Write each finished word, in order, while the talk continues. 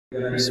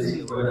Yes.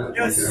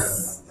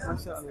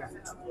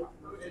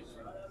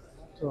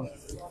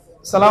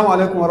 Assalamu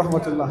alaikum wa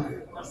rahmatullah.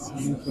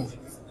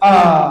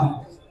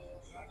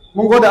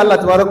 Mun gode Allah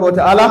tabaraka wa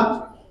ta'ala,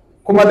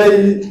 kuma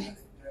dai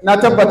na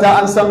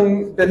tabbata an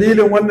san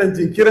dalilin wannan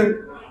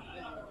jinkirin.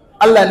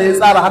 Allah ne ya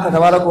tsara haka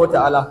tabaraka wa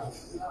ta'ala.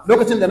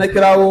 Lokacin da na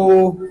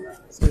kirawo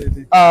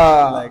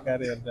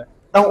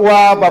dan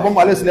uwa baban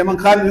Malam Suleiman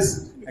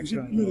Khamis, na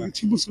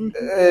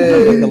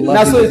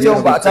so ya ce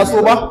ba a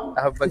taso ba,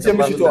 ce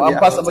mishi to an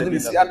fasa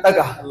majalisi an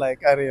daga,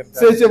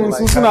 sai ce mun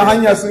su suna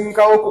hanya sun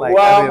kawo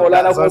kuwa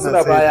Maulana ko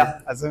suna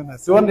baya,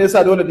 sai wanda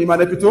yasa dole ni ma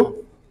na fito.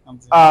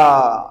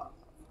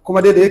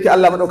 Kuma dai da yake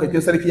Allah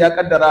madaukakin sarki ya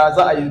kaddara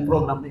za a yi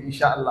program din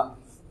insha Allah.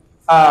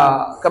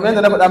 Kamar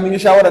yadda na faɗa mun yi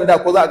shawaran da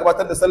ko za a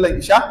gabatar da sallar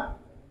isha,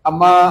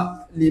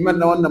 amma liman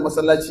na wannan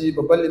masallaci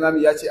babban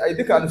limami ya ce ai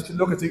duka a cikin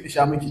lokacin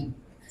isha muke,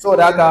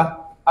 saboda haka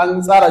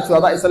an tsara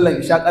cewa za a yi sallar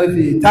isha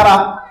karfe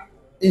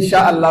 9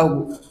 insha Allah.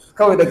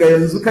 Kawai daga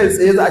yanzu kai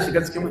tsaye za a shiga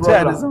cikin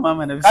program.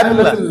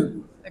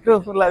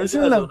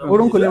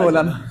 Wurin ku ne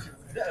Maulana.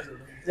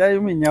 Ya yi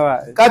min yawa.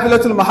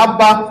 Kafilatul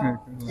Mahabba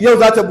yau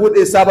za ta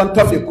bude sabon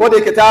topic, ko da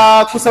yake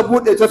ta kusa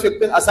bude topic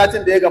din a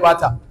satin da ya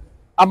gabata,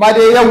 amma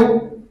dai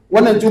yau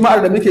wannan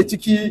juma'ar da muke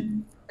ciki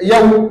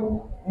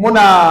yau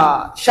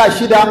muna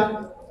 16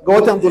 ga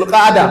watan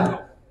Dhulqa'ada,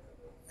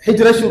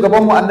 hijirar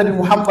shugabanmu annabi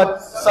Muhammad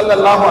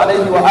sallallahu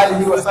alaihi wa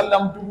alihi wa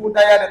sallam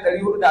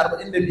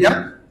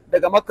 1445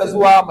 daga Makka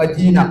zuwa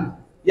Madina,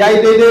 yayi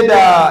daidai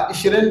da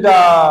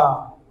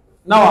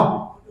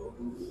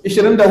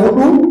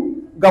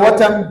 24 ga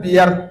watan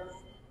 5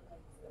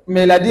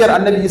 meladiyar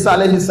annabi Isa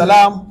alaihi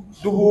salam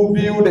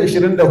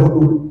 2024.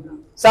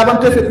 Sabon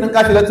topic din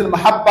Kafilatul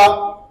Mahabba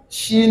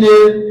shine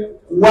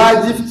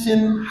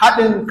wajibcin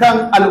haɗin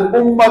kan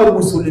al'ummar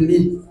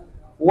musulmi.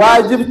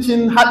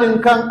 Wajibcin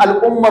haɗin kan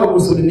al'ummar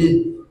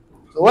musulmi.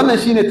 Wannan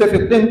shine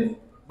topic din,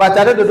 ba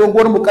tare da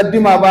doguwar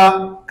muƙaddima ba,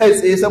 kai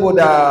tsaye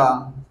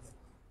saboda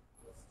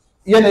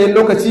yanayin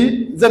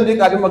lokaci zan bi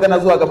ƙarin magana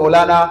zuwa ga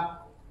Maulana.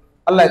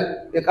 Allah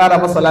ya ƙara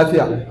masa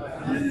lafiya.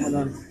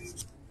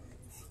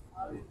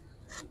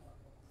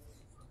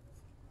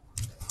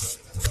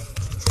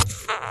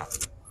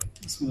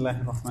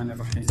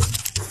 Bismillahirrahmanirrahim.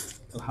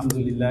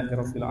 Alhamdulillahi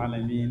rabbil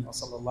alamin, wa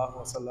sallallahu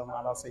wa sallam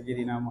ala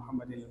sayyidina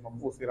Muhammadin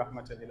al-mabuthi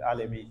rahmatan lil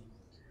alamin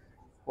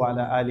wa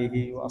ala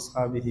alihi wa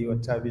ashabihi wa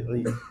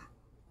tabi'in.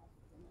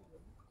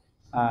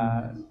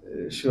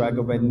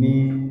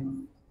 Shugabanni,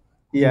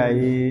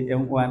 iyaye,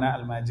 yan uwana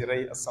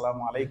almajirai,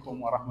 assalamu alaikum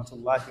wa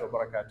rahmatullahi wa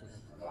barakatuh.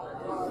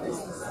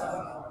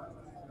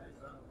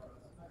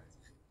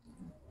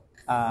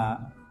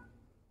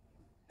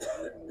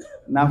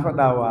 Na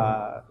faɗa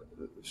wa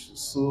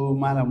su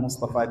Malam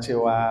Mustapha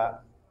cewa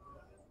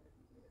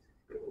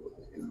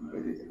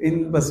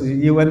in ba su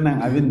yi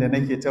wannan abin da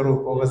nake ta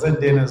roƙo ba zan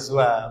daina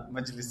zuwa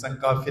majalisan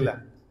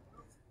kafila.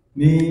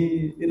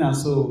 Ni ina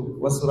so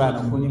wasu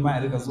ranaku ni ma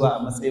in rika zuwa a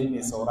matsayin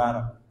mai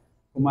saurara,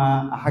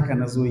 kuma a haka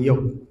na zo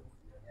yau.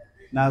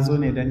 Na zo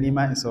ne don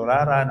nima in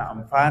saurara na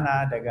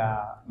amfana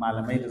daga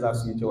malamai da za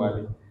su yi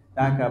jawabi.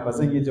 Don haka ba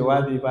zan yi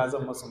jawabi ba,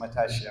 zan masu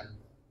matashiya.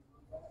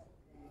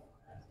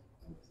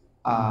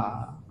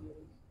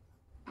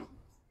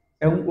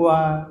 ‘Yan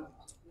uwa,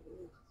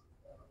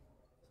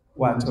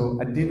 wato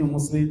addinin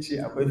musulunci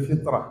akwai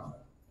fitra,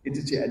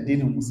 ita ce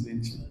addinin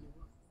musulunci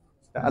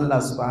da Allah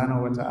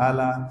subhanahu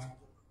wata'ala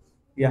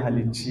ya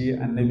halicci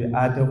annabi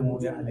Adamu,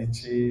 ya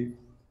halicci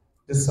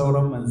duk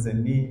sauran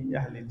manzanni,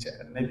 ya halicci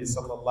annabi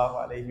sallallahu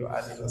alaihi wa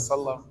alihi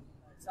wasallam.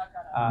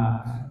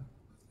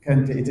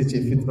 Kanta ita ce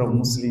fitrar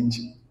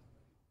musulunci.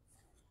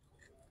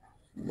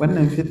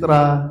 Wannan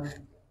fitra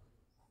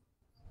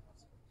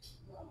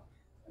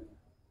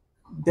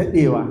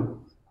daɗewa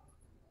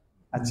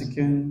a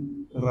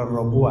cikin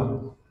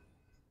rarrabuwa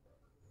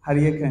har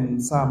yakan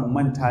sa mu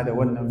manta da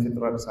wannan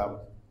fitrar samu.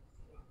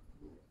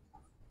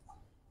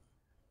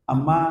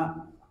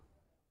 Amma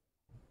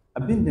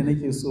abin da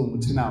nake so mu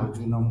tuna wa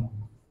junanmu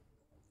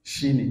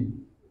shine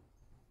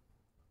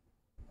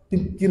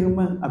duk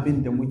girman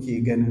abin da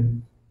muke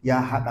ganin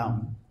ya haɗa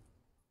mu,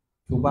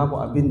 to babu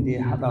abin da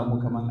ya haɗa mu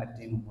kamar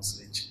addinin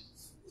musulunci,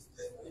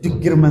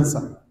 duk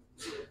girmansa.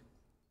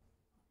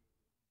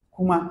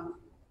 Kuma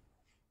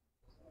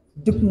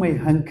duk mai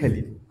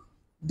hankali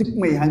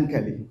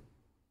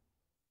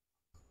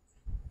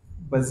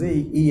ba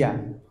zai iya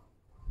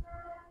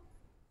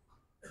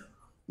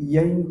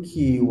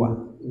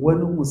yankewa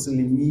wani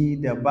musulmi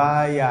da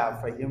baya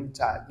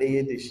fahimta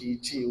ɗaya da shi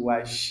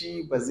cewa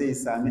shi ba zai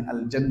sami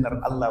aljannar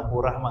Allah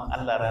ko rahman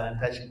Allah ranar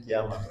tashin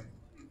kiyama ba.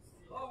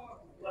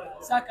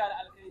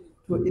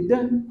 To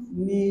idan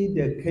ni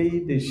da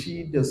kai da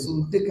shi da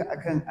su duka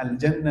akan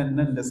aljannan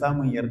nan da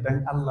samun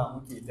yardan Allah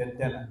muke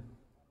dandana,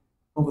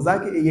 ba za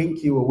ka iya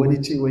yankewa wani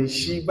cewa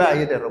shi ba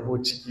ya da rabo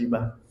ciki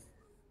ba.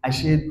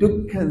 Ashe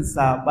dukkan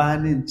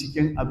sabanin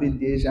cikin abin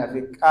da ya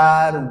shafi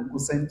ƙarin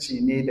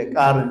kusanci ne da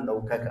ƙarin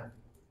ɗaukaka.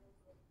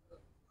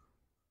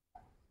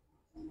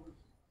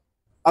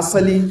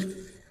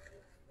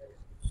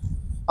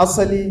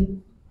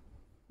 Asali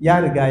ya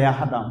riga ya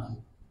haɗa mu.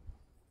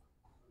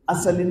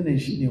 asalin nan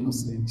shine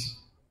musulunci.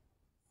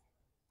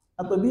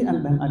 A ɗabi'an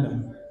ɗan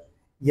adam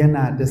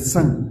yana da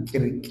son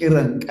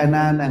ƙirƙiran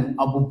ƙananan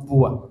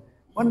abubuwa,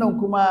 wannan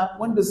kuma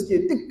wanda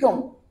suke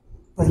dukkan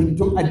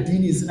fahimtun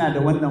addini suna da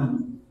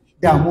wannan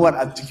damuwar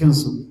a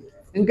cikinsu.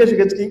 In ka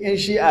shiga cikin 'yan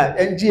shi'a,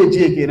 'yan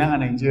jiye-jiye kenan a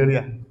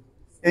Najeriya,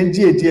 'yan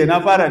jiye-jiye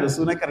na fara da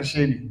su na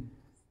ƙarshe ne,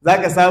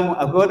 za ka samu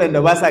akwai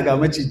waɗanda ba sa ga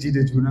maciji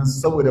da junansu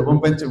saboda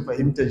bambancin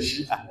fahimtar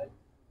shi'a.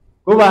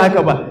 Ko ba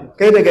haka ba,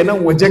 kai daga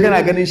nan waje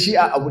kana ganin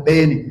shi'a abu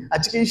ɗaya ne. A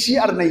cikin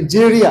shi'ar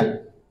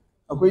Najeriya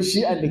akwai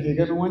shi'an da ke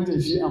ganin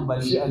wancan shi'an ba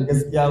shi'an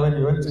gaskiya ba ne,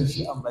 wancan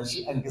shi'an ba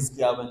shi'an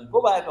gaskiya ba ne.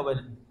 Ko ba haka ba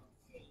ne?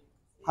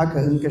 Haka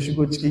in ka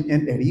shigo cikin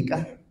 'yan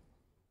ɗariƙa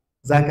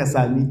za ka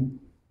sami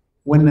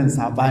wannan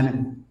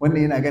sabanin.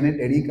 Wannan yana ganin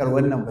ɗariƙar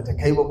wannan bata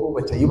kai ba ko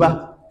bata yi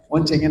ba,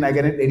 wancan yana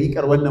ganin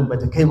ɗariƙar wannan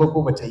bata kai ba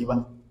ko bata yi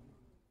ba.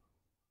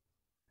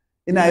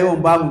 Ina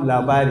yawan ba mu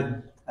labari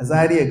a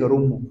Zaria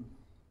garinmu,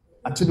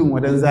 a tudun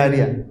wadan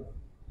Zaria,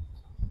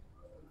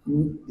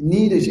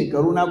 ni da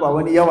shekaru na ba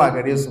wani yawa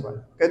gare su ba,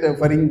 kada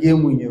farin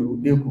gemun ya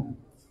ruɗe ku.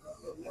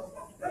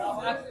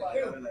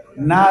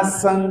 Na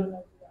san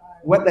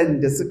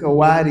waɗanda suka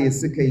ware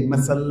suka yi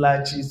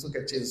masallaci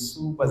suka ce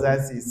su ba za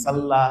su yi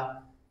sallah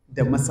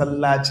da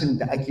masallacin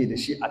da ake da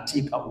shi a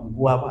tika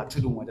unguwa ba a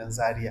tudun wadan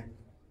Zaria.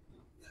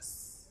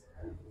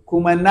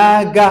 Kuma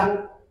na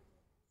ga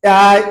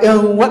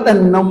 'ya'yan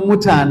waɗannan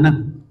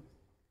mutanen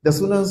da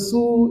sunan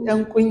su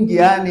 'yan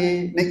ƙungiya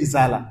ne na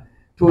Izala.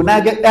 To na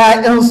ga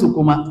 'ya'yansu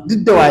kuma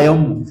duk da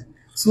wayanmu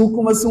su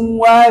kuma sun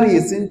ware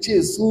sun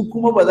ce su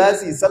kuma ba za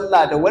su yi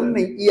sallah da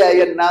wannan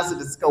iyayen nasu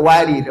da suka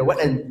ware da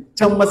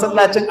waɗancan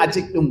masallacin a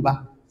ɗin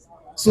ba.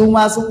 Su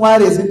ma sun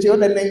ware sun ce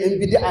waɗannan 'yan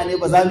bid'a ne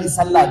ba za mu yi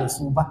sallah da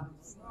su ba.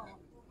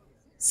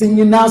 Sun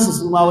yi nasu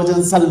su ma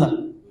wajen sallah.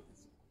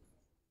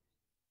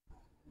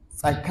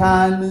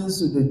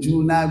 Tsakaninsu da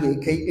juna bai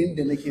kai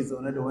inda nake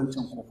zaune da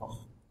wancan kofar.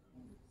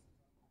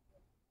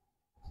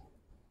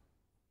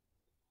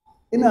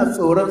 Ina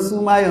tsoron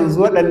su ma yanzu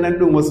waɗannan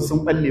ɗin wasu sun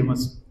ɓalle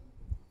masu,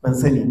 ban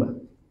sani ba.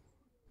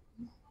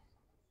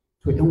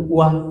 To ‘yan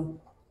uwa,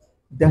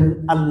 don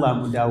Allah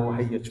mu dawo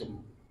hayyacinmu.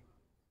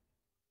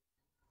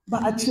 Ba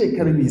a ce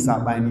kar mai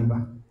saɓani ba,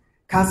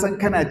 ka san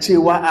kana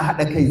cewa a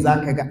haɗa kai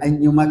za ka ga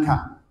an yi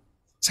maka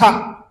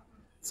ca,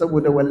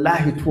 saboda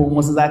wallahi tuwon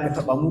wasu za ka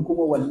taɓa, mu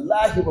kuma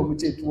wallahi ba mu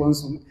ce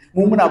tuwonsu,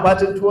 mu muna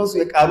fatan tuwonsu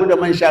ya ƙaru da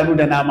man shanu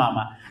da nama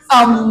ma,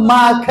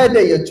 amma kada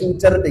ya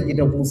cutar da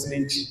gidan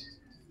musulunci.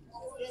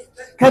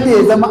 Kada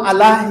ya zama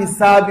ala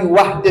hisabi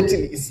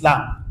wahdatul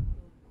Islam.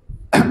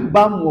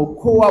 Ba mu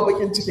kowa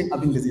bakin cikin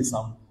abin da zai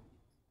samu,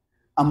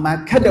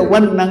 amma kada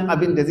wannan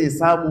abin da zai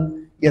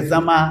samu ya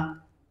zama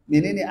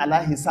menene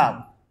ala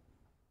hisab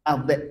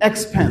at the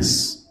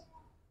expense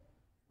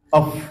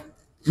of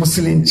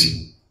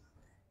musulunci.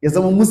 Ya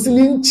zama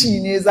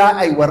musulunci ne za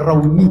a yi wa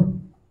rauni,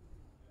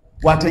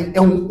 watan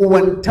 ‘yan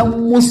uwantan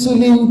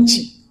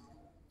musulunci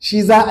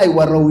shi za a yi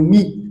wa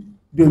rauni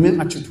domin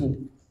a cito.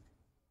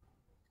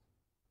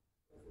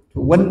 To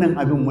wannan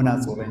abin muna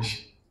tsoron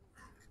shi.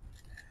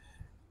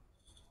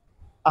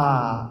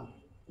 A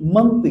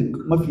mantik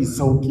mafi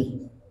sauƙi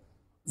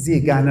zai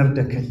ganar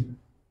da kai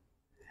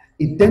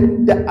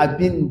idan da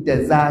abin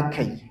da za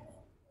ka yi,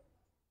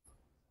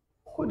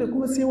 ko da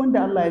kuma sai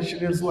wanda Allah ya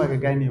shirya zuwa ga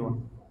ganewa.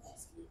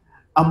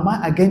 Amma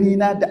a gani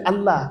na da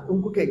Allah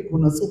in kuka yi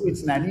natsu ku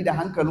tunani da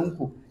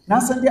hankalinku, na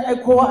san dai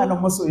ai kowa a nan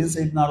masoyin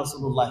sayyidina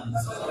Rasulullahi.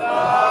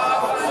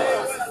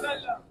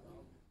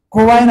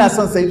 Kowa yana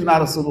son sayyidina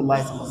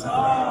Rasulullahi.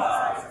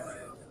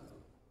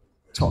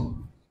 To,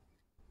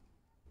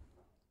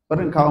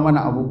 bari in kawo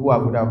mana abubuwa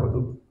guda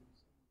 4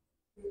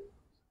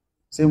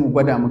 sai mu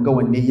gwada mu ga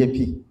wanne ya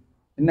fi.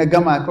 In na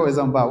gama kawai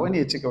zan ba wani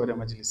ya ci gaba da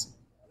majalisi.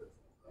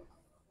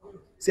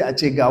 Sai a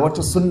ce ga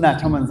wata sunna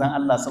ta manzan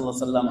Allah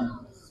sallallahu alaihi wasallam,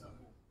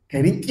 ka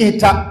riƙe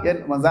ta.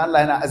 Manzan Allah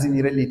yana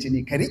azumi ran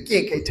litini, ka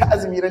riƙe kai ta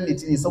azumi ran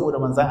litini saboda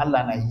manzan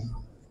Allah na yi.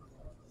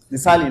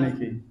 Misali nake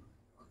yi.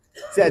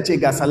 Sai a ce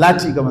ga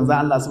salati ga manzan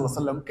Allah sallallahu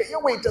alaihi wasallam, ka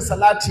yawaita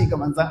salati ga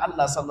manzan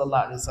Allah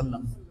sallallahu alaihi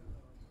wasallam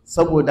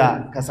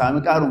saboda ka sami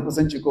ƙarin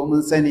kusanci. Ko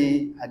mun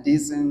sani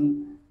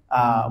hadisin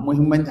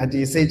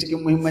hadisai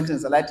cikin muhimmancin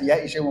salati ya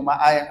ishe mu ma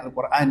ayan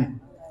alqur'ani,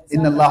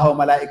 inna Allaha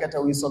wa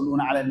mala'ikatahu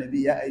yusalluna 'alan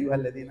nabi ya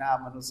ayyuhalladhina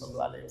amanu sallu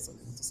alaihi wa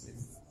sallimu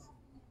taslima.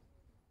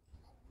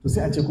 To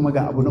sai a ce kuma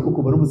ga abu na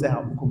uku, bari mu tsaya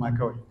a uku ma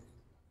kawai.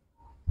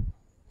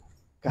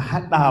 Ka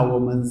haɗa wa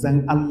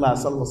manzan Allah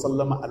sallallahu alaihi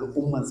wasallam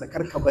al'ummansa,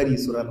 kar ka bari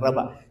su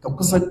rarraba, ka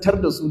kusantar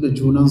da su da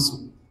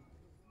junansu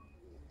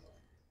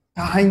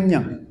ta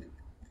hanyar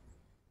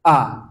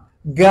a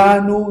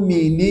gano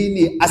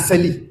menene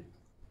asali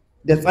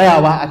da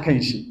tsayawa a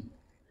kan shi,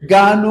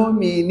 gano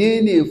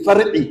menene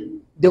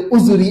far'i da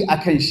uzuri a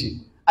kan shi.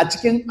 A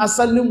cikin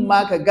asalin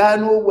ma ka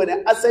gano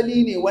wani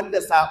asali ne wanda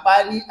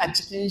saɓani a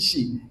cikin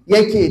shi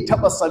yake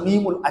taɓa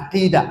samimul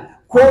aqida,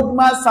 ko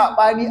ma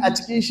saɓani a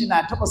cikin shi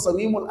na taɓa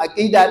samimul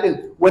aqida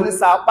ɗin, wani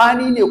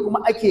saɓani ne kuma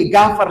ake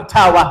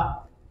gafartawa.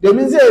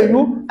 Domin zai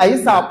yiwu a yi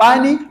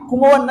saɓani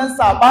kuma wannan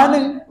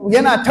saɓanin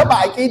yana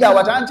taɓa aƙida,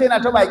 wata an ce yana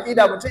taɓa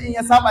aƙida, mutum in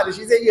ya saba da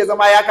shi zai iya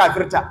zama ya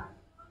kafirta.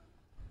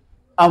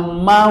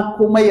 amma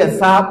kuma ya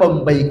saban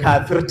bai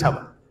kafirta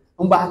ba.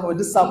 In ba haka ba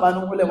duk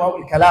sabanin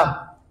ulama'ul kalam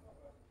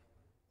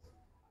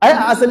ai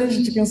a asalin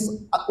shi cikin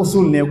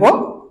usul ne ko,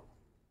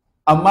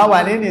 amma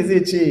wane ne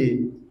zai ce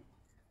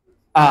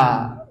a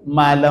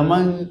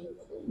malaman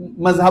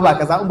mazhaba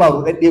kaza in ba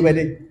rudadde ba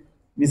dai,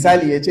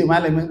 misali ya ce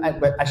malamin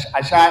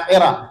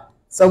asha'ira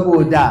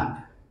saboda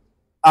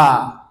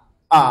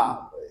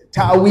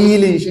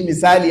ta'awilin shi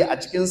misali a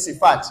cikin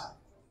sifat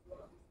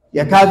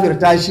ya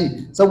kafirta shi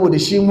saboda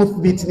shi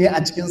muthbit ne a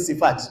cikin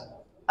sifat,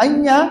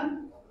 anya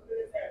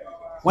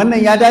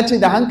wannan ya dace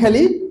da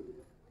hankali?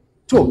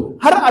 To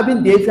har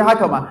abin da ya fi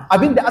haka ma,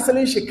 abin da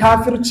asalin shi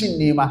kafircin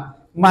ne ma,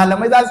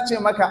 malamai za su ce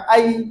maka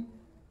ai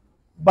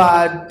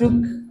ba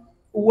duk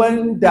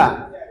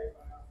wanda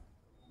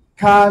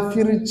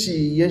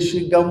kafirci ya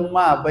shigan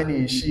ma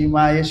bane shi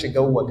ma ya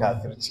shiga wa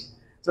kafirci.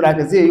 So da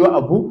zai yi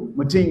abu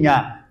mutum ya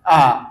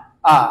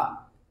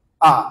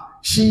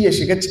shi ya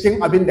shiga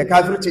cikin abin da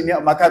kafirci ne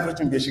amma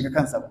kafircin bai shiga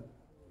kansa ba.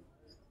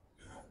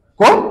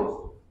 Ko?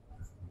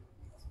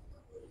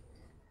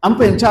 An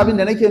fahimci abin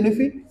da nake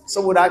nufi?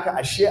 Saboda haka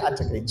ashe a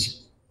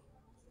takaici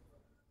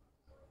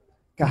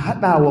ka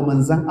haɗa wa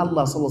manzan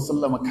Allah sallallahu alaihi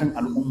wasallam kan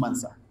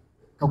al'ummansa,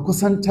 ka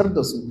kusantar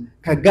da su,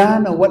 ka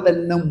gane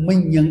waɗannan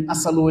manyan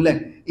asalolin,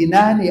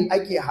 ina ne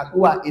ake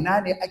haɗuwa,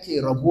 ina ne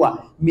ake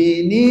rabuwa,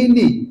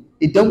 menene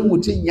idan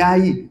mutum ya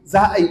yi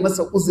za a yi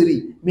masa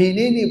uzuri,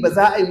 menene ba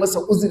za a yi masa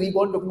uzuri ba,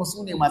 wanda kuma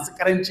su ne masu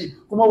karanci,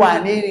 kuma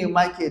wane ne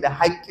ma ke da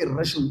haƙƙin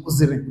rashin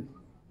uzurin.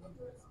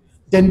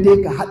 Dan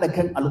dai ka haɗa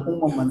kan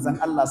al'umman manzan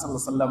Allah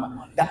sallallahu alaihi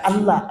wasallam da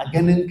Allah a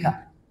ganinka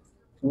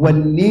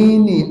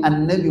wanne ne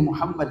annabi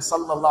Muhammad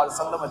sallallahu alaihi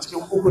wasallam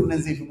cikin ukun nan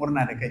zai fi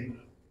murna da kai?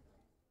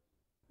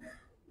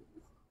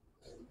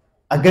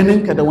 A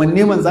ganinka da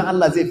wanne manzan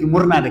Allah zai fi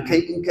murna da kai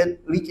in ka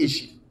rike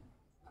shi?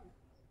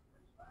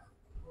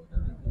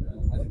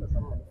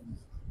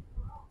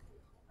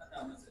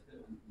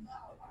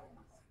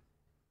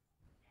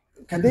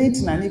 Ka dai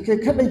tunani kai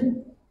kadai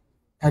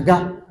ka ga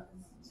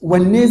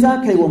wanne za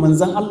ka yi wa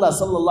manzan Allah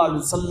sallallahu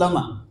alaihi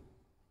wasallama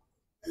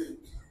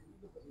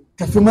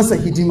ka fi masa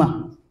hidima.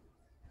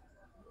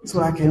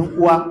 Sura ka yin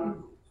uwa,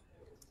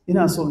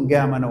 ina so in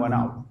gaya mana wani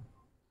abu,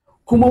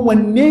 kuma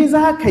wanne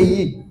za ka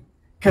yi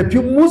ka fi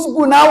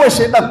musguna wa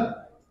shaidan,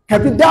 ka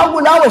fi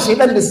dagula wa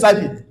shaidan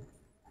lissafi.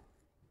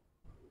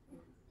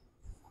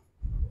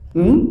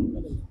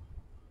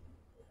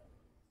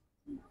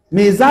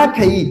 Me za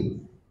ka yi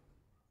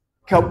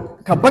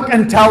ka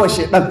bakanta wa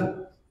shaidan?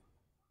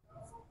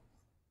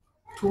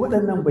 To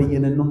waɗannan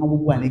bayyanannun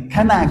abubuwa ne,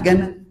 kana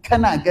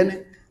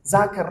ganin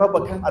za ka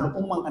raba kan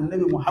al'umman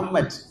annabi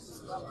Muhammad,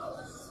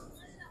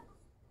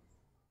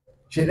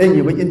 shaidan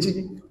ya bakin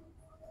ciki?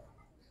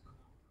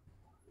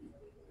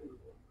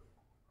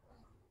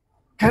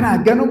 Kana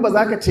ganin ba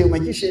za ka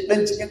taimaki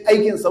shaidan cikin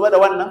aikinsa ba da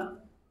wannan,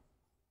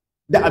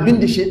 da abin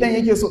da shaidan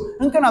yake so?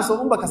 In kana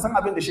so, in baka san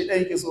abin da shaidan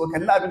yake so,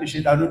 kalli abin da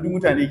shaidanun duk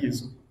mutane yake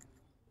so,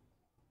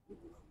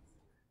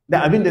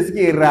 da abin da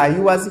suke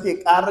rayuwa,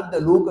 suke karar da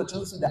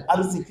lokacinsu da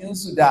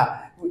arzikinsu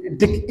da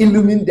duk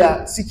ilimin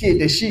da suke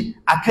da shi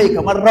a kai,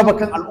 kamar raba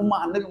kan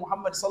al'umma annabi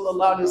Muhammad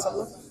sallallahu alaihi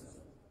wasallam.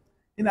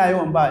 Ina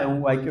yawan ba ‘yan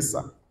uwa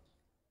kissa.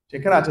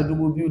 Shekara ta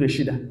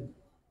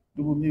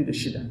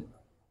 2006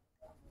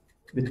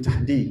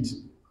 bitahdid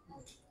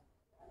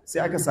sai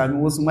aka sami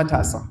wasu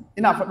matasa,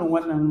 ina faɗin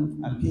wannan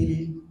a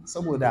fili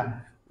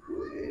saboda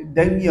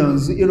dan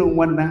yanzu irin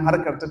wannan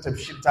harkar ta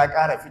tafshir ta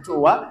ƙara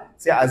fitowa,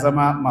 sai a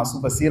zama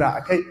masu basira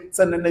a kai.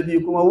 Sannan na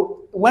biyu kuma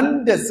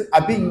wanda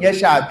abin ya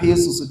shafe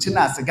su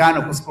tuna su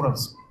gane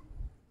kuskurensu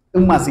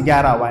in masu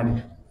gyarawa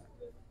ne.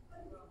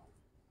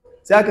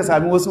 Sai aka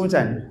sami wasu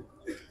mutane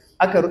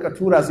aka rika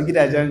tura su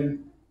gidajen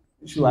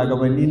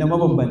shugabanni na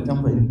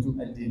mabambantan fahimtu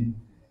addini,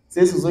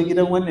 sai su zo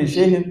gidan wannan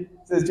shehin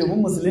sai su ce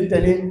mun musulunta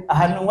ne a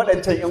hannun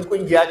waɗancan 'yan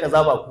ƙungiya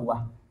kaza ba ku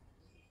ba,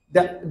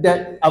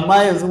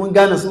 amma yanzu mun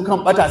gane su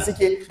kan bata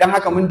suke, don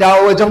haka mun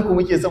dawo wajen ku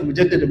muke son mu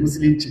jaddada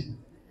musulunci.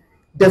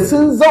 Da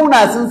sun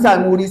zauna sun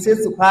sami wuri sai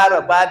su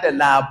fara ba da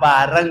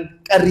labaran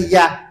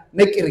ƙarya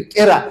na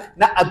ƙirƙira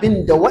na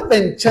abin da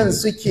waɗancan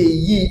suke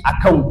yi a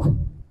kanku.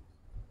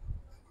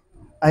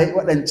 Ai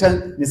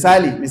waɗancan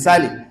misali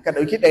ka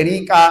ɗauki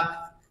ɗariƙa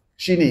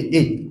shine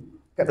A,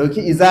 ka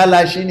ɗauki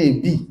izala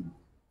shine B,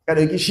 ka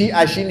ɗauki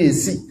shi'a shine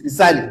C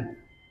misali.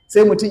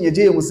 Sai mutum ya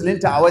je ya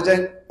musulunta a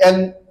wajen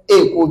 'yan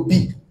A ko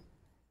B,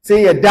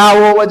 sai ya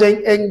dawo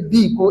wajen 'yan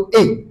B ko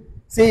A,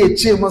 sai ya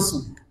ce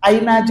masu ai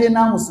na je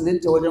na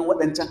musulunta wajen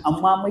waɗancan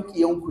amma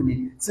makiyanku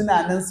ne,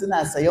 suna nan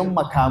suna sayan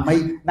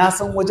makamai, na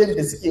san wajen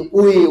da suke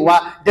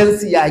ɓoyewa don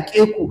su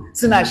yaƙe ku,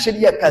 suna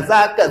shirya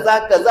kaza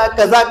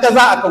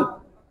a kan.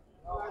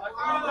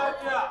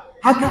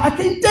 Haka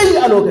aka yi ta yi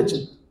a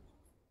lokacin.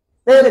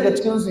 Ɗaya daga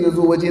cikinsu ya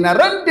zo wajena,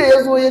 ran da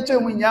ya zo ya ce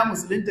min ya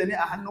musulunta ne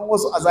a hannun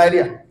wasu a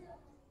Zaria.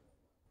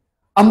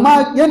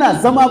 Amma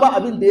yana zama ba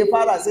abin da ya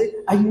fara sai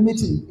an yi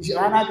mitin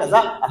rana kaza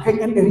a kan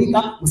 'yan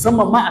ɗariƙa,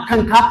 musamman ma a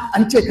kanka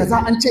an ce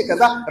kaza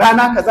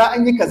rana kaza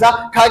an yi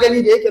kaza, ka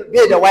gani da yake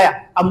bai da waya,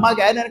 amma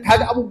ga yanar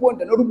kaga abubuwan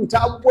da na rubuta,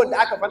 abubuwan da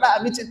aka faɗa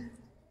a mitin.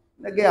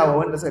 na gaya wa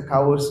wanda suka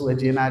kawo su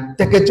wajena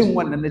daga jin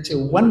wannan na ce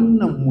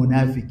wannan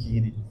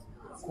munafiki ne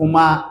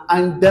kuma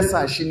an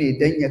dasa shi ne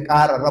don ya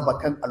ƙara raba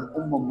kan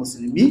al'umman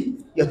musulmi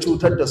ya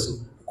cutar da su,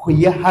 ku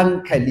yi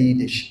hankali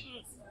da shi.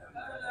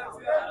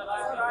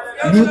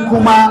 Ni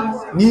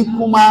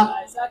kuma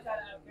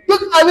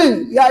duk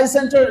abin ya yi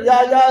santar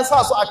ya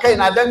sa su a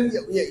kaina don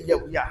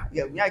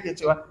ya ke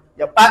cewa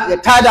ya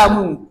tada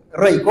mun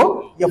rai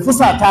ko ya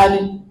fusata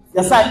ni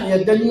ya sa in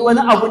yadda ni wani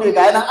abu ne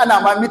ga yanan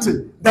ana ma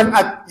mitin don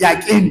a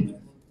yaƙe ni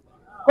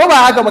ko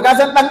ba haka ba, ka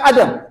san ɗan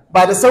adam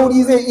ba da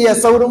sauri zai iya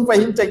saurin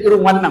fahimtar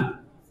irin wannan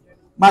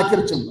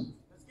makircin ba.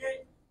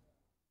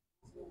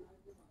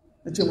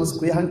 Na ce musu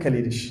ku yi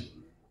hankali da shi,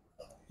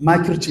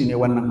 makirci ne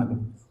wannan abin.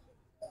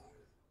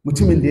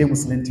 Mutumin da ya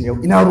musulunta yau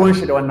ina ruwan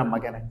shi da wannan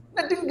magana,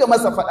 na dinga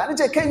masa faɗa, na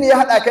ce kai ne ya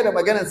haɗa ka da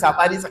maganar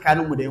saɓani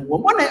tsakaninmu da yan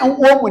uwan, wannan yan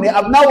uwanmu ne,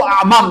 abnawu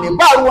a amam ne,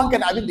 ba ruwanka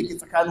da abin da ke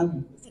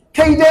tsakaninmu,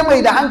 kai dai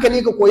mai da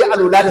hankali ka koyi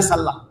alula da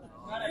sallah.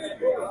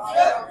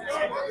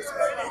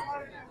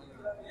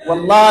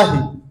 Wallahi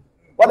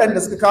waɗanda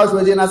suka kawo shi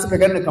wajena suka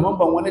gani kamar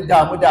ban wani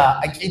damu da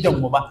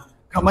aƙidanmu ba,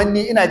 kamar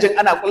ni ina jin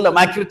ana ƙulla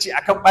makirci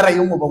akan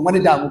ɓarayinmu ban wani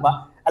damu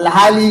ba,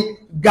 alhali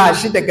ga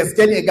shi da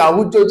gaske ne, ga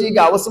hujjoji,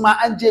 ga wasu ma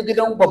an je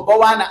gidan babba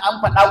wani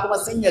an faɗa kuma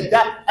sun yadda,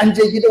 an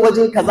je gida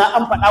waje kaza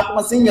an faɗa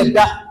kuma sun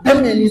yadda,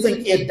 dan me ni zan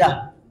ƙi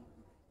yadda?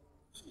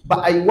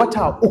 Ba a yi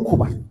wata 3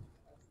 ba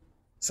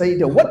sai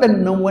da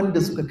waɗannan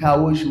wanda suka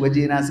kawo shi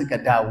wajena suka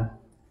dawo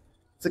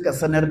suka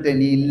sanar da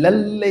ni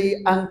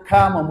lallai an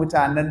kama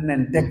mutanen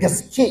nan da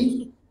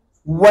gaske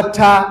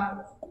wata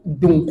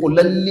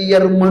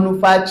dunkulalliyar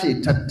manufa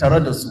ce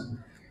tattare da su,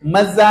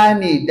 maza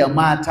ne da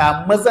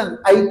mata, mazan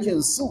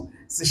aikinsu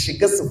su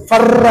shiga su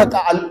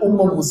farraka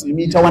al'ummar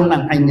musulmi ta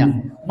wannan hanya,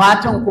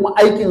 matan kuma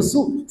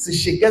aikinsu su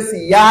shiga su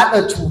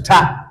yada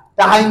cuta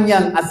ta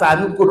hanyar a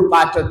sami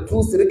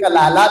gurbatattu su rika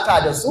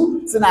lalata da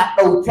su, suna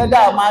ɗauke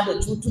dama da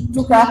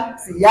cututtuka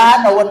su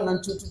yada wannan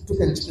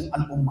cututtukan cikin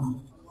al'umma.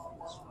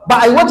 Ba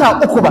a yi wata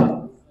 3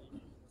 ba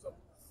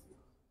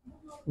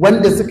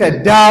wanda suka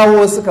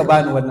dawo suka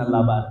bani wannan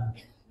labarin.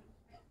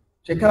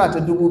 Shekara ta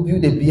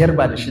 2005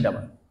 ba da 6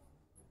 ba.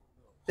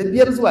 Da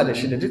 5 zuwa da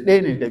 6 duk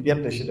ɗaya ne, da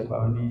 5 da 6 ba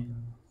wani.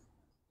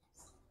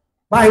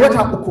 Ba a yi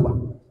wata 3 ba.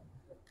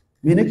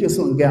 Me nake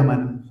so in gaya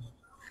mana?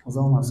 Mu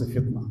zama masu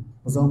fitna,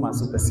 mu zama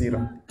masu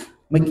basira.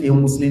 Maƙiyan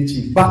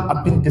musulunci ba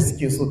abin da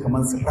suke so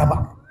kamar su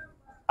raba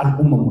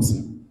al'ummar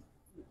musulmi.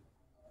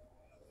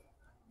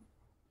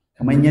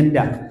 Kamar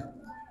yadda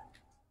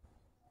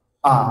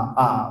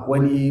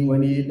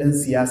wani ɗan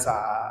siyasa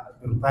a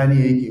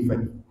Birtaniya yake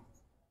faɗi.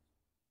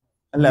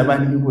 Allah ba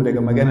ni iko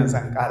daga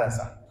maganarsa in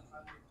ƙarasa.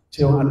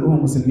 Cewa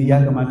al'ummar musulmi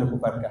ya kamata ku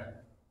farka.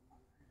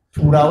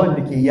 Turawan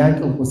da ke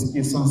yakin ku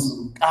suke son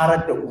su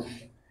ƙarar da ku.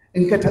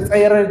 In ka ta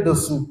tsayar da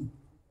su,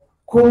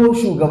 ko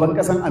shugaban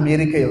ƙasar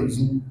Amerika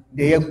yanzu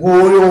da ya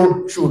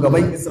goyo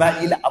shugaban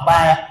Isra'ila a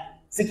baya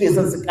suke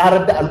son su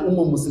ƙarar da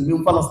al'ummar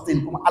musulmin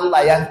Falastin, kuma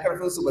Allah ya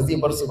karfin su ba zai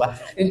bar su ba.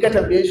 In ka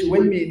tambaye shi wai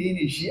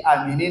menene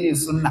shi'a menene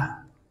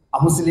sunna a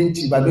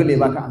musulunci, ba dole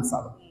ba ka amsa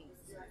ba.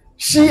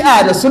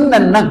 Shi'a da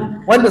sunnan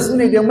nan wanda su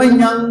ne da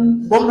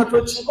manyan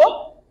gwamnatoci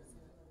ko?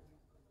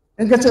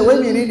 In ka ce wai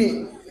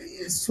menene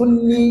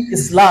sunni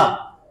Islam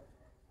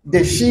da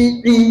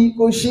shi'i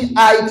ko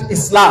shi'ite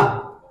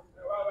Islam,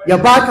 ya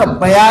baka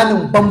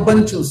bayanin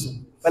bambancinsu,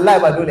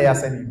 wallahi ba dole ya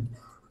sani.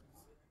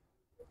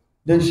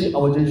 Don shi a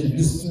wajen shi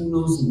duk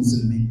sunansu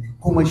musulmi,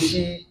 kuma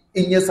shi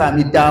in ya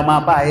sami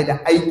dama ba ya da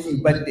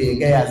aiki banda ya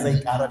gaya zai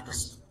karar da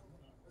su.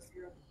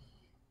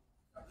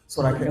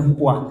 Suraka 'yan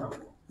uwa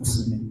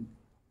musulmi,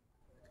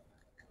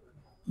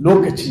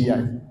 lokaci ya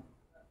yi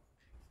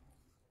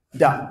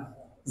da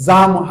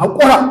za mu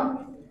haƙura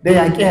da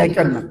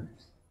yaƙe-yaƙen nan.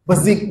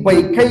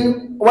 Bai kai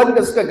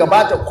wanda suka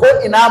gabata ko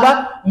ina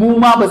ba, mu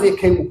ma ba zai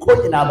kai mu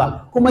ko ina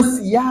ba. Kuma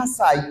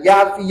siyasa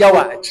ya fi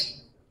yawa a ciki,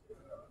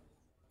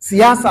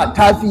 siyasa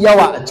ta fi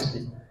yawa a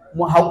ciki.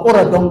 Mu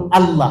haƙura don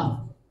Allah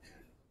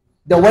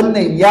da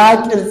wannan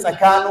yaƙin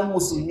tsakanin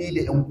musulmi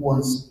da 'yan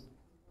uwansu.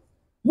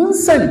 Mun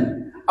sani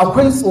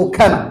akwai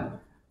tsokana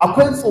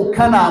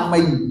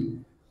mai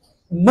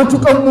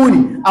matukan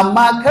muni,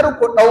 amma kar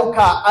ku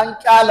ɗauka an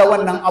ƙyala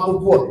wannan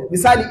abubuwan.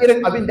 Misali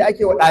irin abin da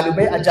ake wa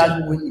ɗalibai a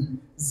jami'o'i,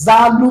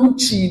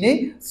 zalunci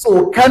ne,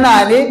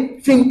 tsokana ne,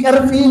 fin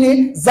ƙarfi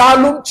ne,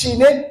 zalunci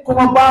ne,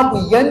 kuma babu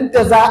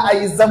yanda za a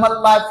yi zaman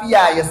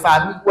lafiya ya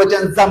sami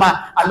wajen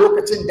zama a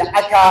lokacin da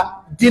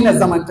aka gina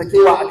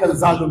zamantakewa akan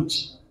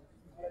zalunci.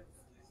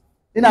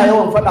 Ina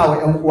yawan faɗa wa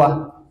 'yan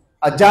uwa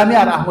a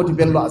jami'ar Ahmadu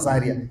Bello a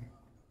Zaria,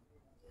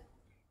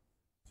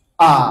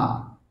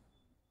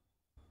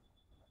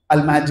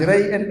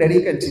 almajirai 'yan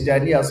ɗariƙar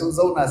Tijaniya sun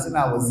zauna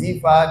suna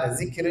wazifa da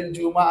zikirin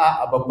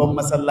Juma'a a babban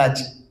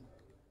masallaci.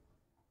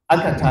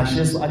 Aka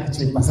tashe su aka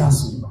ce ba za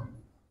su yi ba.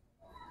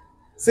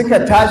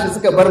 Suka tashi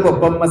suka bar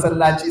babban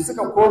masallaci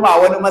suka koma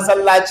wani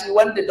masallaci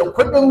wanda da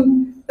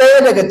kuɗin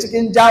ɗaya daga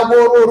cikin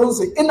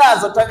jagororinsu,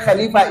 ina zaton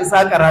Khalifa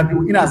Isa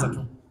Rabi'u, ina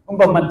zato in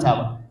ban manta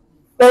ba,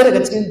 ɗaya daga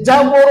cikin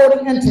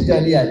jagororin 'yan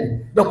Tijjaniya ne,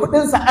 da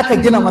kuɗinsa aka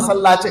gina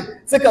masallacin,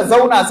 suka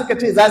zauna suka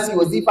ce za su yi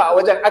wazifa a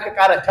wajen, aka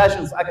ƙara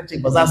tashinsu aka ce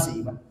ba za su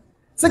yi ba.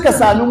 Suka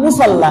sami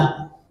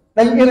musalla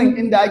ɗan irin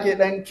inda ake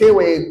ɗan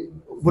kewaye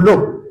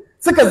bulo,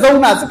 suka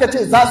zauna suka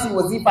ce za su yi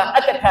wazifa,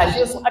 aka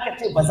tashe su aka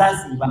ce ba za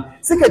su yi ba.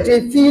 Suka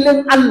je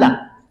filin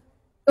Allah,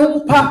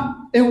 in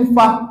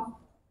fa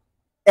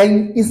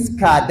 'yan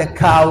iska da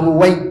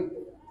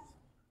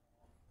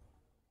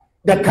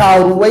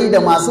karuwai da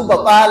masu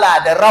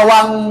batsala da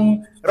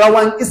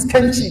rawan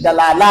iskanci da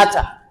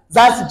lalata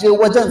za su je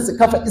wajen su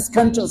kafa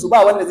iskancinsu,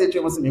 ba wanda zai ce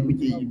musu me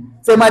kuke yi,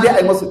 sai ma dai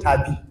a yi masu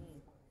tafi.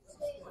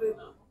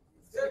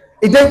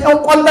 Idan 'yan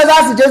kwallo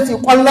za su je su yi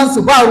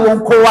kwallonsu ba ruwan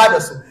kowa da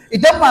su,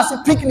 idan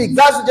masu picnic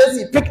za su je su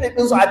yi picnic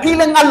ɗinsu a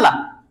filin Allah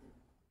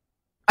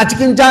a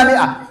cikin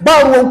jami'a ba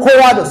ruwan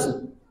kowa da su,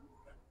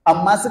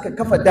 amma suka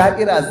kafa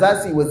da'ira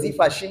za su yi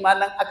wazifa, shi ma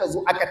nan aka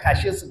zo aka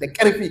tashe su da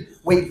ƙarfi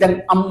wai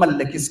dan an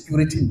mallaki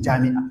security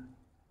jami'a.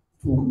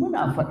 To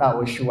muna faɗa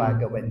wa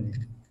shugabanni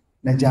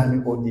na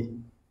jami'o'i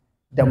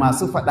da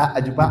masu faɗa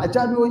a ji ba a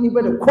jami'o'i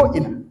ba da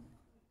ko'ina,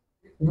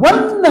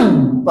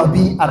 wannan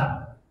ɗabi'ar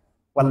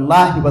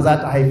wallahi ba za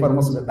ta haifar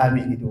musu da ɗa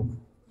mai ido.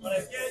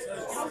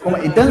 Kuma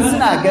idan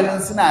suna ganin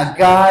suna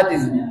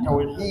gadin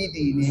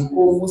tauhidi ne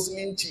ko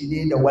musulunci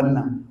ne da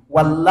wannan,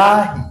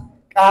 wallahi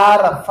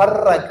ƙara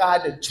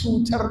farraka da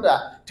cutar da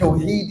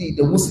tauhidi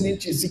da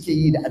musulunci suke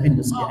yi da abin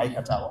da suke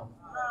aikatawa.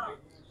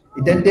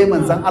 Idan dai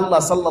manzon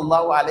Allah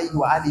sallallahu alaihi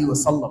wa alihi wa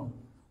sallam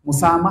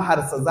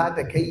musamaharsa za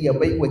ta kai ya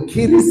bai wa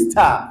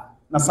Kirista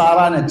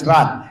Nasara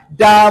Najran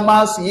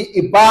dama su yi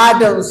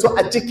ibadansu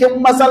a cikin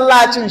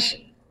masallacin shi,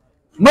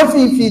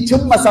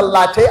 mafificin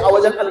masallatai a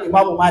wajen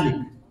al-Imam Malik.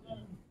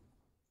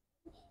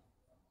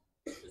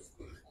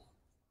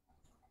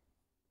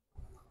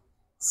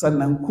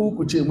 Sannan ku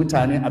ce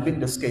mutane abin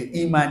da suka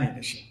yi imani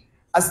da shi.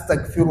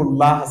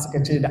 Astaghfirullah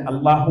suka ce da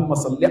Allahumma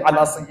salli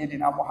ala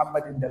sayyidina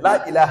Muhammadin da la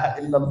ilaha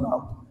illallah,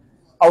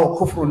 aw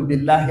kufrun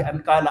billahi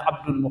an qala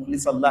abdul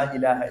mukhlisan la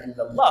ilaha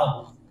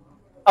illallah,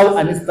 aw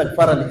an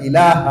istaghfara al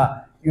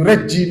ilaha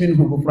yurajji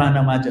minhu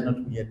kufrana ma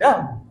janatu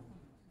yadahu,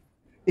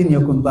 in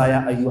yakun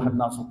ya ayyuhan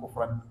nasu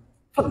kufran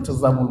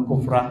faltazamul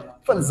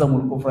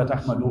kufra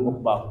tahmadu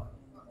ubbahu.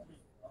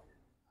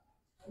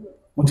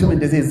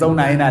 Mutumin da zai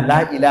zauna yana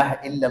la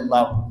ilaha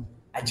illallah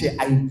a ce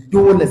ai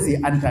dole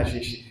sai an tashe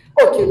shi.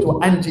 Ok, to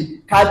an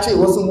ji ka ce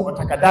wasu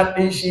mu'takadat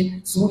ɗin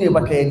shi su ne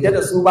baka yadda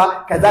da su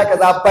ba,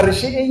 kaza bar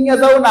shi in ya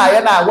zauna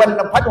yana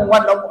wannan faɗin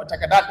wannan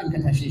mu'takadat ɗin ka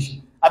tashe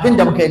shi, abin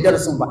da baka yadda da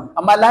su ba.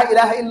 Amma la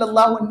ilaha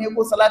illallah ne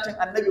ko salatin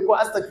annabi ko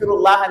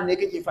astaghfirullah ne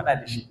kake faɗa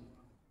da shi.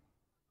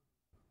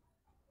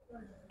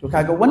 To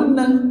kaga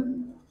wannan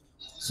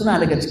suna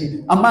daga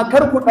ciki, amma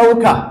kar ku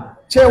ɗauka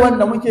ce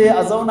wanda muke yi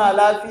a zauna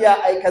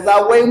lafiya ai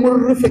kaza wai mun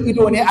rufe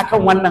ido ne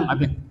akan wannan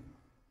abin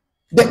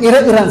da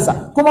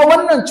ire-irensa. Kuma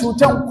wannan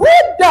cutan ko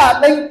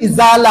da ɗan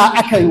izala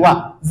aka yi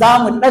wa, za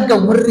mu ɗaga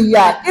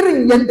murya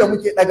irin yadda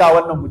muke ɗaga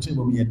wannan mu ce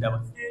ba mu yadda ba.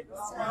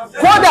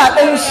 Ko da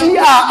ɗan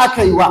shi'a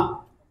aka yi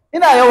wa,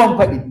 ina yawan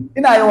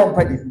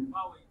faɗi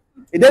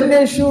idan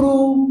ne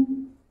shiru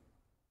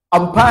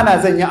amfana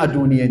zan yi a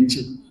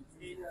duniyance,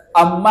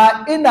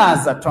 amma ina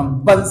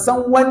zaton ban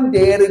san wanda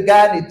ya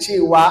riga ni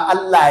cewa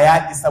Allah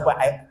ya isa ba,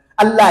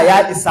 Allah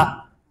ya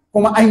isa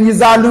kuma an yi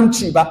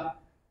zalunci ba.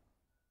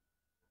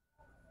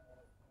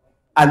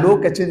 A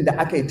lokacin da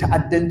aka yi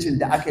ta'addancin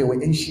da aka yi wa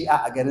 'yan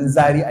shi'a a garin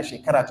Zari a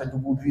shekara ta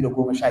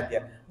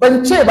 2015,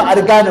 ban ce ba a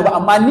riga ni ba,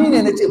 amma ni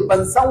ne na ce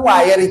ban san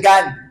wa ya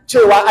riga ni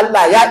cewa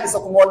Allah ya isa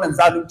kuma wannan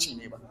zalunci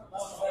ne ba.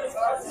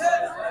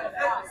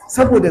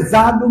 Saboda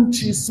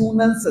zalunci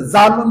sunansa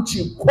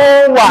zalunci,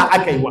 kowa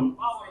aka yi wa.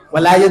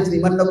 Wala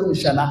yajrimannakum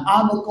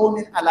shana'anu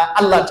qaumin ala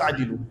alla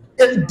ta'dilu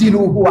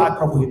i'dilu huwa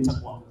aqrabu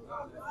littaqwa.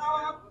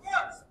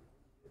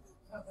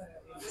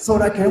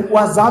 Saboda kai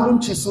uwa,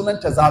 zalunci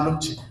sunanta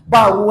zalunci,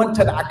 ba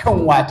ruwanta da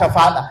akan wa ta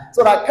fada.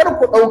 Saboda kar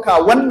ku dauka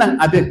wannan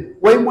abin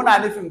wai muna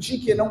nufin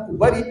shikenan ku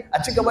bari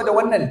a ci gaba da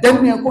wannan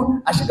danne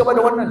kun, a ci gaba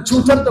da wannan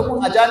cutar da kun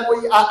a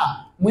jami'o'i.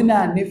 A'a,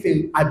 muna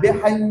nufin abi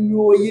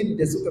hanyoyin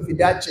da suka fi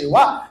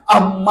dacewa,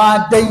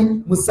 amma dai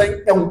mu san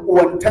ƴan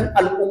uwantan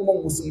al'umman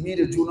musulmi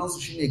da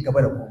junansu shine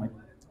gaba da komai.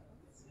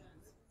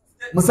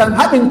 Mu san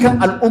haɗin kan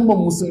al'umman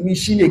musulmi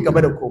shine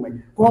gaba da komai,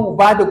 kuma mu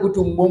ba da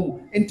gudunmu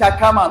in ta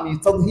kama mu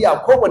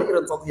tazhiya ko wani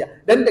irin tazhiya.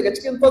 Dan daga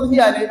cikin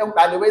tazhiya ne ɗan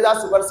ɗalibai za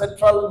su bar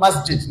central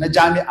masjid na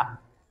jami'a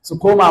su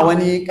koma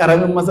wani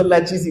ƙaramin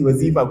masallaci su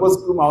wazifa, ko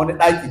su koma wani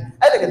ɗaki.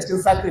 Ai daga cikin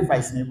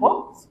sacrifice ne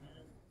ko?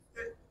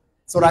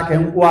 Saboda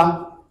yan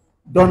uwa,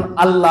 don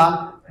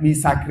Allah mi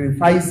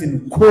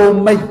sacrificing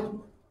komai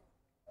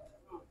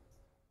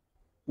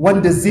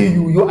wanda zai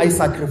yiwu ai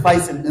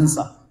sacrificing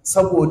ɗinsa,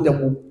 saboda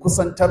mu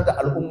kusantar da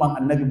al'umman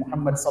annabi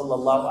Muhammad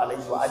sallallahu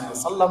alaihi wa alihi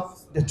wasallam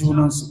da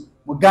junansu.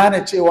 Mu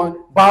gane cewa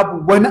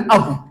babu wani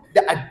abu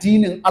da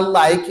addinin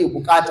Allah yake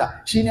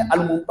bukata, shine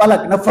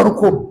al-muntalaq na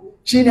farko,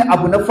 shine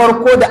abu na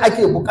farko da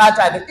ake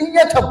bukata, da in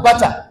ya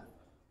tabbata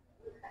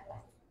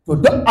to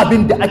duk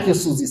abin da ake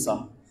so zai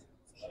samu.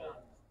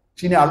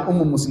 Shine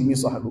al'umman musulmi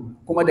su haɗu.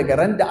 Kuma daga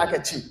ran da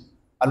aka ce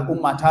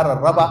al'umma ta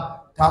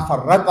rarraba, ta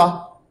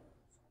farraka,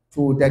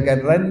 to daga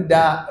ran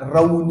da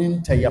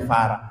rauninta ya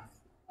fara.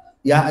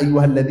 Ya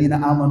ayyuhal ladina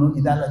amanu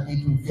idza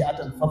laqitum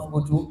fi'atan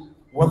fathbutu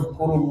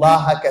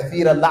wadhkurullaha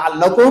kathiran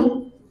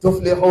la'allakum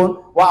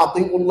tuflihun wa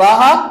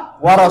atiullaha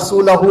wa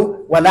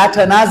rasulahu wa la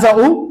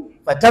tanaza'u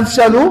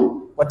fatafshalu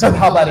wa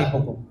tadhhabu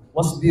rihukum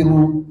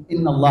wasbiru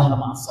innallaha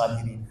ma'as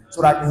sabirin.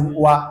 Sura ɗin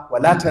uwa wa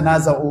la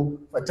tanaza'u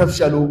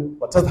fatafshalu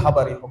wa tadhhabu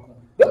rihukum.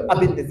 Duk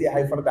abin da zai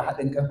haifar da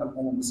haɗin kan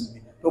al'ummar musulmi.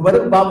 To bari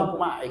in ba mu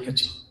kuma a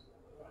aikace.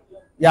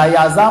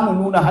 Yaya za mu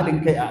nuna haɗin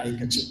kai a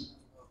aikace?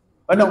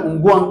 Wannan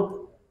unguwan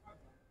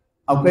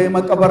akwai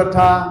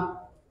makabarta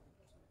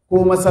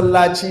ko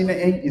masallaci na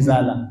 'yan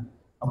izala,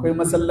 akwai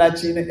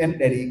masallaci na 'yan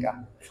ɗariƙa.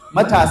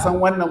 Matasan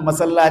wannan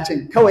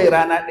masallacin kawai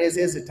rana ɗaya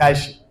sai su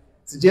tashi,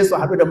 su je su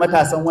haɗu da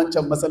matasan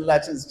wancan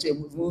masallacin su ce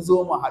mun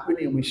zo mu haɗu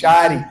ne mu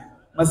share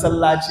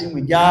masallaci,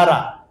 mu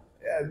gyara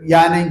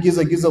yanan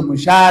gizo-gizo, mu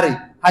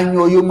share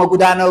hanyoyin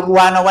magudanar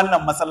ruwa na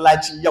wannan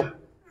masallaci yau,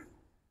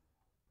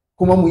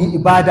 kuma mu yi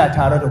ibada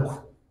tare da ku.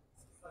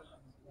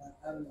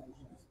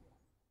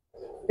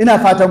 Ina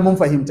fatan mun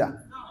fahimta.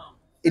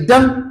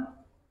 Idan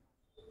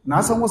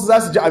na san wasu za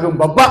su ji abin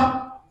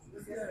babba,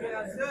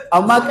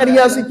 amma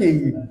ƙarya suke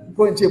yi,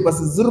 ko in ce ba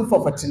su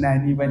zurfafa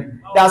tunani ba ne.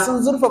 Da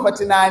sun zurfafa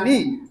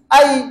tunani,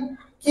 ai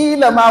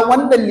kila ma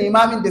wanda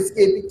limamin da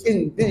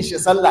suke bin shi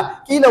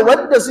sallah, kila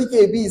wanda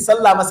suke bi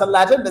sallah,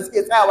 masallatan da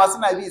suke tsayawa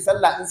suna bi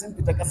sallah in sun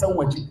fita ƙasan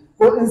waje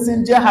ko in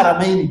sun je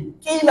haramai ne,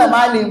 kila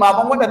ma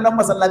limaman waɗannan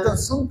masallatan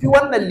sun fi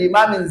wannan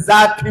limamin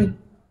zafin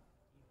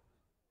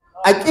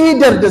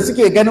aƙidar da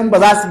suke ganin ba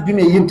za su bi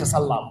mai yin ta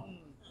sallah ba.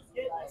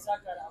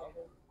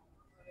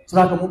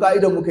 Suna ka mu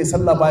ka'idar muka yi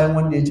sallah bayan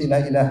wanda ya ce la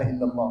ilaha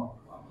illallah.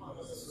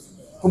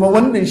 Kuma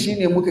wannan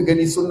shine muka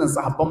gani sunan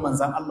sahabban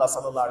manzan Allah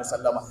sallallahu alaihi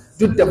wasallama,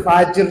 duk da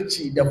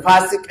fajirci da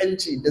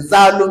fasikanci da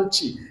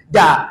zalunci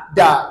da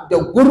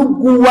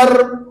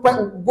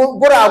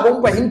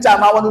guragun fahimta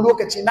ma wani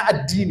lokaci na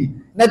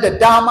addini na da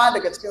dama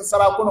daga cikin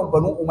sarakunan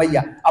Banu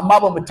Umayya, amma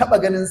ba mu taba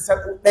ganin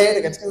ɗaya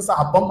daga cikin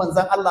sahabban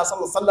manzan Allah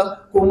sallallahu alaihi wasallam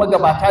ko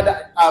magabata da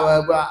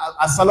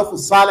as-salafu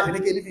salih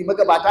nake nufi,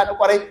 magabata na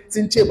kwarai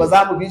sun ce ba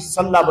za mu bi shi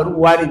sallah bari mu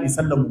ware mai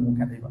sallar mu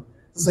kadai ba.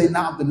 Su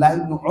sayyidina Abdullahi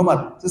ibn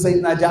Umar, su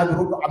sayyidina Jabir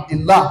ibn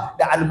Abdullah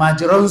da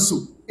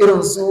almajiransu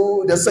irin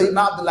su, da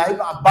sayyidina Abdullahi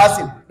ibn Abbas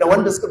da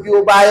wanda suka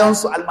biyo bayan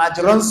su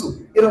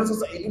almajiransu irin su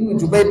Sa'id ibn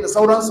Jubair da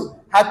sauransu,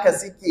 haka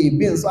suke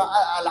bin su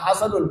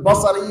Al-Hasan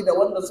al-Basri da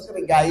wanda suka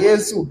rigaye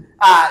su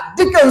a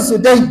dukansu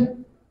dai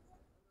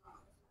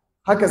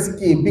haka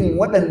suke bin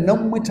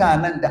waɗannan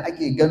mutanen da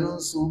ake ganin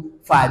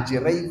su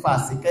fajirai,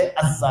 fasikai,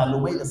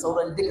 azzalumai da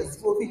sauran duka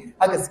sifofi,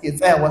 haka suke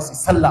tsayawa su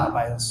sallah a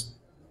bayansu.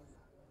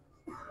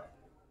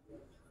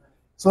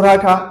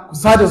 Suraka ku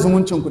sada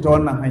zumuncinku ta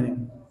wannan hanya.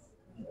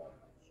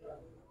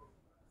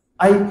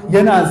 Ai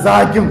yana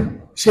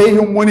zagin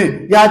shehinmu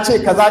ne, ya ce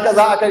kaza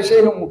akan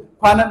shehinmu.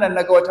 Kwanan nan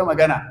naga wata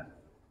magana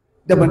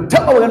da ban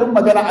taɓa ganin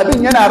magana,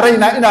 abin yana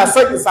raina, ina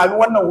son in sami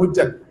wannan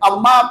hujjar,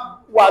 amma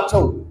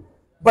wato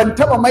ban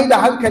taɓa mai da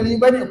hankali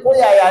ba ne ko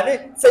yaya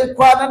ne, sai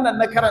kwanan nan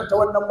na karanta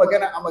wannan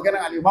magana a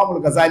maganar al-Imam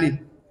al-Ghazali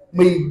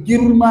mai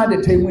girma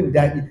da ta yi min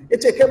daɗi. Ya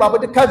ce kai babu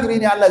duk kafiri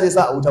ne Allah zai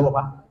sa a wuta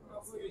ba.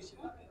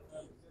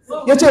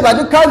 Ya ce ba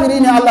duk kafiri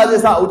ne Allah zai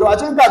sa a wuta, a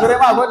cikin kafirai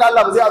ma akwai da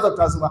Allah ba zai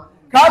azabta su ba.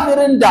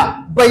 Kafirin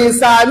da bai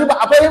sami ba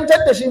a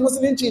fahimtar da shi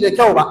musulunci da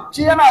kyau ba,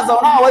 shi yana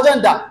zaune a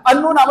wajen da an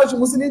nuna mashi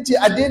musulunci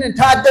addinin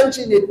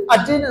ta'addanci ne,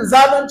 addinin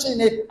zalunci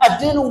ne,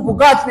 addinin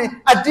bugat ne,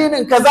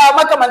 addinin kaza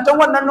makamantan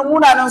wannan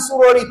munanan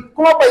surori,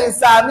 kuma bai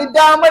sami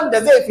daman da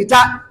zai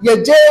fita ya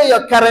je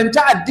ya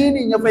karanta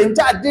addinin, ya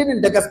fahimci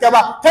addinin da gaske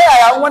ba. Ta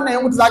yaya in wannan ya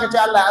mutu zaka ce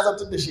Allah ya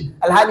azabtar da shi?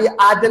 Alhali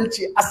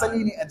adalci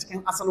asali ne a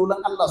cikin asalolin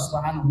Allah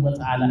subhanahu wa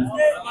ta'ala.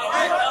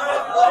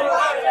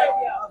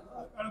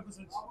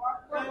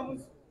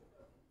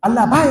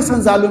 Allah ba ya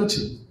son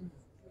zalunci.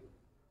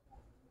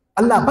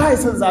 Allah ba ya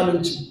son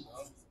zalunci.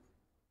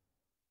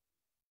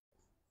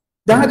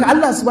 Don haka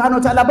Allah subhanahu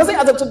wa ta'ala ba zai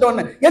azabtar da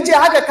wannan. Ya ce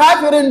haka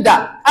kafirin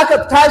da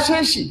aka tashe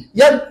shi,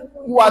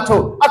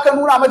 wato aka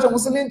nuna mata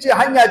musulunci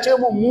hanya ce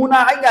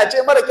mummuna, hanya ce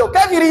mara kyau,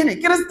 kafiri ne,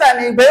 kirista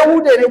ne, ba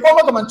yahude ne ko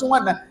makamancin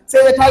wannan, sai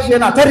ya tashi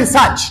yana ta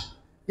research,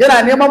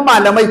 yana neman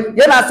malamai,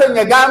 yana son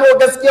ya gano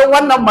gaskiyar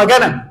wannan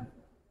maganan.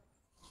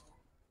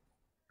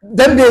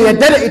 Dan bai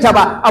yarda da ita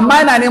ba, amma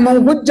yana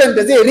neman hujjan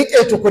da zai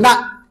rike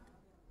tukuna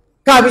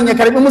kafin ya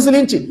karbi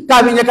musulunci,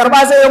 kafin ya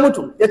karba sai ya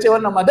mutu. Ya ce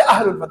wannan ma da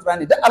ahlul fatra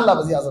ne, da Allah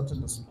ba zai azabtar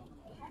da su.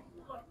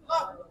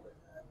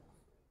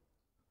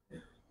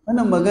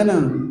 Wannan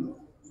maganan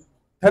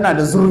tana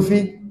da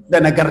zurfi da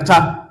nagarta.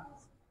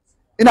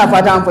 Ina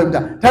fata an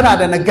fahimta, tana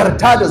da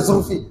nagarta da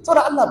zurfi,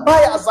 saboda Allah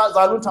baya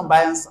zaluntan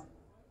bayansa.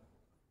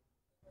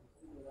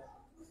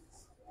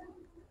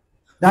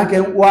 Da haka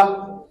yan uwa,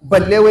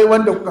 balle wai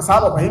wanda kuka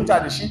saba fahimta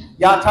da shi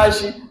ya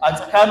tashi a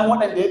tsakanin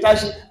waɗanda ya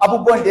tashi,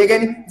 abubuwan da ya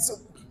gani,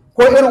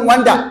 ko irin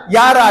wanda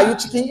ya rayu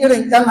cikin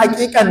irin ɗan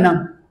hakikan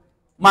nan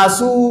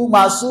masu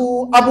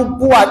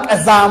abubuwa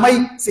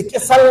ƙazamai, su ƙi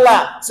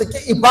sallah, su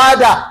ƙi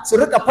ibada, su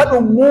rika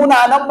faɗin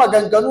munanan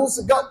maganganu,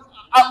 su ga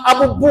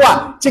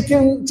abubuwa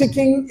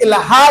cikin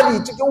ilhadi,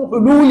 cikin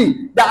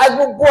hululi da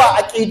abubuwa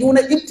aqidu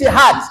na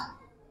ittihad,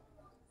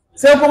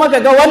 sai kuma ka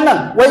ga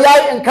wannan wai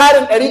yayi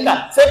inkarin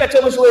ɗariƙa, sai ka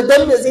ce mashi wai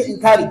dan me zai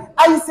inkari?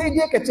 Ai sai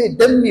dai ka ce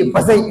dan me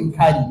ba zai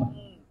inkari ba.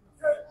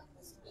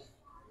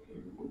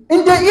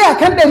 In dai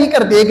iyakan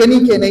ɗariƙar da ya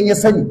gani kenan ya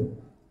sani,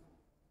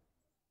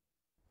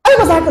 ai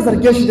ba za ka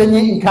zarge shi dan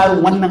yin inkarin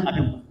wannan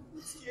abin ba.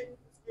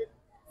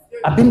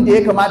 Abin da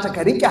ya kamata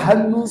ka riƙe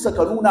hannunsa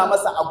ka nuna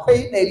masa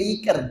akwai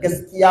ɗariƙar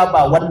gaskiya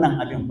ba wannan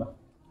abin ba.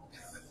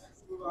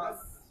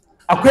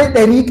 Akwai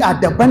ɗariƙa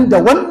daban da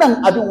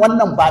wannan abin,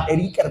 wannan ba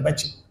ɗariƙar ba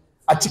ce.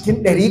 A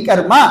cikin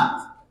ɗariƙar ma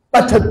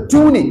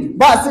batattu ne,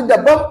 ba su da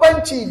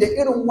bambanci da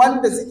irin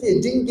wanda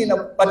suke jingina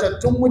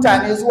batattun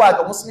mutane zuwa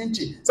ga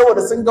musulunci,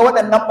 saboda sun ga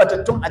waɗannan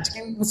batattun a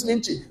cikin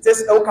musulunci sai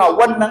su ɗauka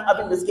wannan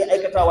abin da suke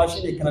aikatawa shi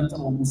ne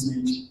karantarwar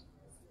musulunci.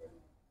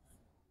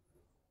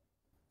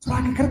 To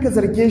haka karka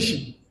zarge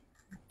shi.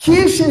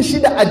 Kishin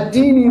shi da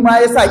addini ma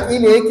ya sa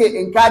ƙila yake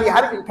inkari,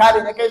 har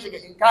inkarin ya kai shi ga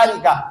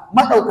inkari ga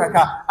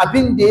maɗaukaka.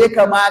 Abin da ya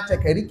kamata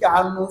ka riƙe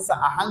hannunsa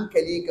a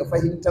hankali ka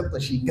fahimtar da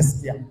shi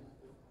gaskiya.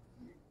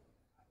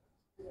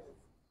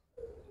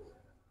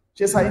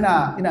 Shi yasa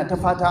ina ta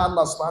fata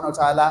Allah subhanahu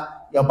wataala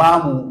ya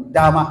bamu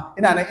dama.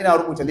 Ina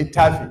rubuta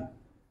littafi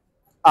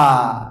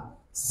a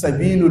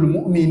sabilul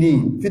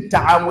mu'mini fi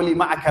ta'amuli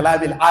ma'a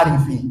kalabil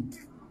arifi,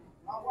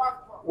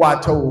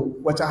 wato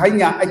wace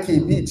hanya ake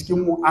bi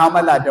cikin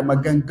mu'amala da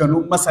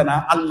maganganun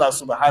masana Allah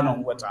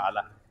subhanahu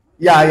wataala,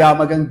 yaya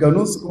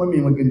maganganun su kuma me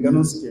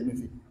maganganun su ke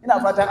nufi. Ina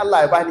fatan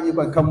Allah ya bani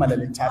ikon kammala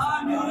littafi.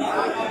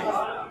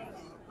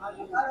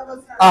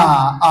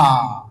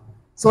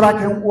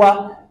 Saurakan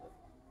uwa,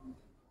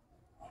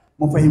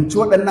 mu fahimci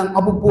waɗannan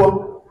abubuwan,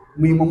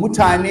 mu yi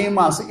mutane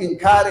masu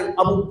inkarin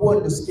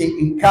abubuwan da suke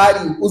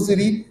inkari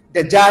uzuri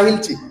da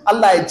jahilci.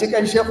 Allah ya ji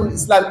kan Sheikhul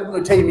Islam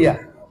Ibn Taymiyyah.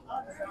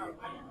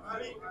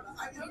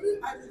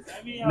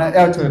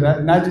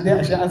 Na ji dai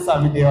ashe an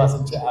sami da yawa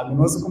sun ce amin,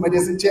 wasu kuma dai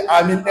sun ce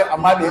amin ɗin,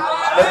 amma bai.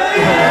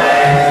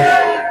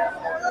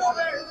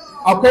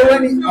 Akwai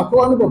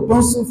wani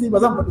babban sufi, ba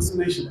zan faɗi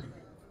sunan shi ba.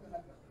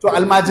 To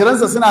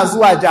almajiransa suna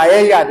zuwa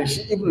jayayya da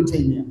shi Ibn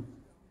Taymiyyah.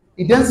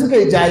 Idan suka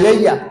yi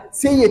jayayya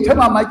sai ya ta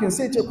mamakin,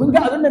 sai ce kun ga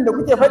abin nan da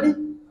kuke faɗi,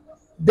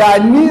 da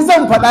ni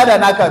zan faɗa da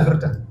na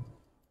kafirta,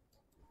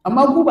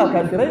 amma ku ba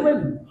kafirai ba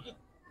ne,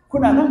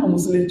 kuna nan a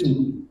musuluncin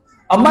ku,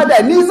 amma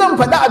da ni zan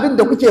faɗa abin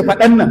da kuke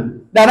faɗan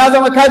nan da na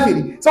zama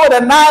kafiri,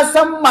 saboda na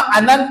san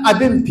ma'anan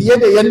abin fiye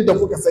da yadda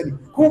kuka sani,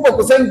 ku ba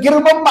ku san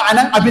girman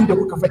ma'anan abin da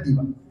kuka faɗi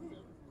ba.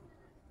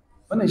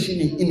 Wannan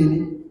shine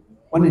ilimi,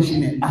 wannan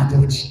shine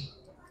adalci.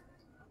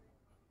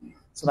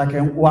 Saboda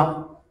yan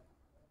uwa,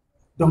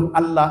 don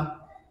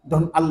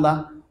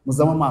Allah mu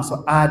zama masu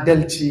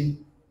adalci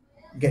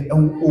ga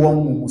ɗan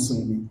uwanmu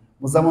musulmi,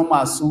 mu zama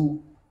masu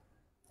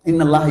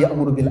inna Allah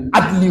ya'muru bil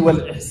adli wal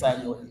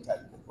ihsani wa ita'i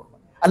dhil qurba.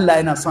 Allah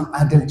yana son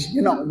adalci,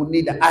 yana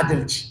umarni da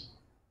adalci.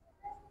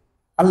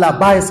 Allah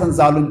baya son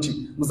zalunci.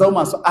 Mu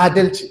zama masu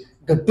adalci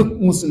ga duk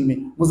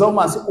musulmi, mu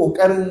zama masu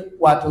ƙoƙarin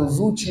wato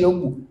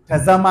zuciyarmu ta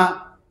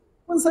zama,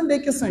 mun san dai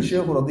kisan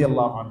Shehu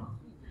radiyallahu anhu,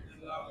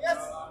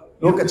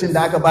 lokacin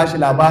da aka bashi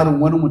labarin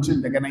wani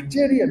mutum daga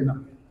Nigeria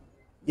nan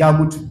ya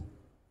mutu,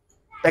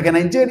 daga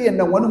Nigeria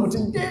nan wani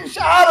mutum da ya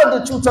shahara da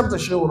cutar da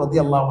Shehu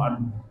radiyallahu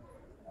anhu,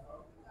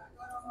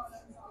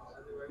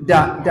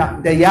 da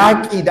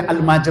yaƙi da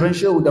almajiran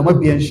Shehu da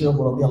mabiyan Shehu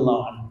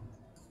radiyallahu anhu.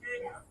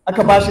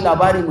 Aka bashi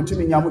labari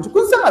mutumin ya mutu,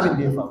 kun san abin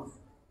da ya faru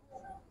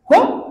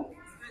ko?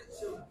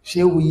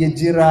 Shehu ya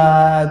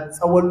jira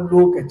tsawon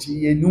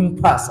lokaci, ya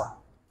numfasa,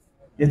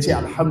 ya ce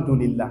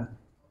alhamdulillah,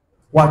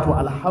 wato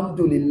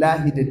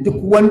alhamdulillahi da duk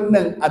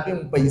wannan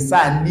abin bai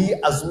sa ni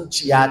a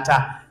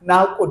zuciyata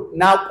na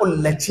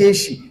kullace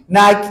shi,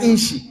 na ƙi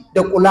shi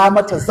da kula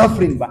mata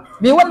zafrin ba.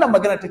 Me wannan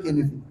magana take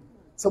nufi?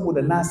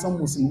 Saboda na san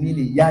musulmi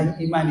ne, ya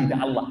yi imani da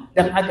Allah,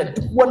 don haka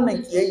duk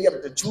wannan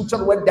ƙiyayyar da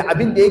cutar wadda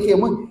abin da yake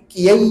mun,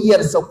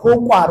 ƙiyayyarsa ko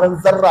ƙwaron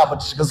zarra ba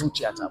ta shiga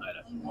zuciyata ba.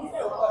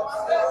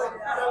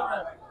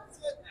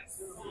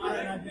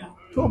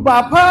 To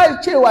ba fa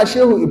cewa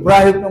Shehu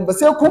Ibrahim ɗin ba,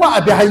 sai kuma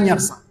a bi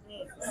hanyarsa.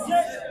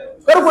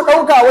 Kar ku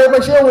ɗauka wai ba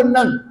Shehun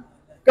nan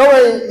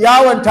kawai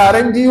yawon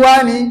taron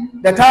diwani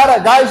da tara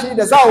gashi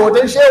da sa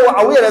hoton Shehu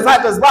a wuya da sa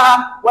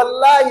tasbaha.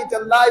 Wallahi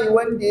tallahi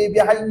wanda ya bi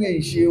hanyar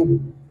Shehu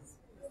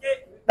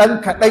ɗan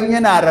kaɗan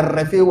yana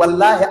rarrafe,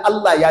 wallahi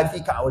Allah ya fi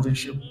ka a wajen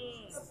Shehu.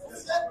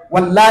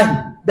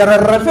 Wallahi da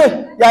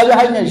rarrafe ya bi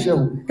hanyar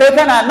Shehu. Kai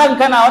kana nan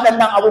kana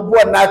waɗannan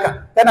abubuwan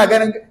naka, kana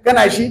ganin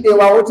kana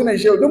shiɗewa hotunan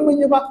Shehu. Duk mun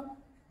yi ba,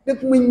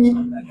 duk mun yi,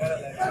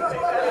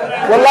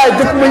 wallahi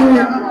duk mun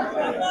yi.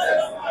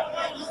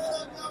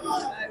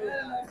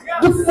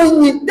 Duk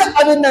mun yi, duk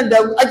abin nan da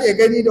ake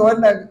gani da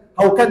wannan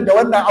haukan da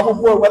wannan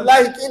abubuwan,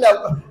 wallahi kila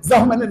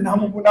zamanin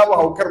namu muna ba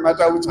haukar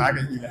mata wuce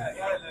haka kila.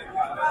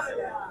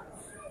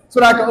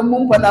 Sura ka in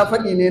mun faɗa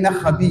faɗi ne na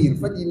khabir,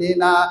 faɗi ne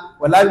na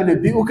wala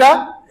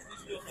yunabbi'uka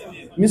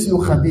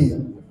mislu khabir.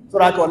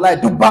 Sura ka wallahi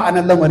duk ba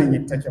anan lamarin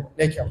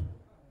ya kyau.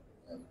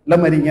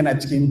 Lamarin yana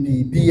cikin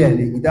bibiya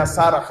ne, idan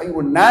sara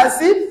khairun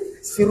nasi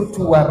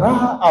sirtu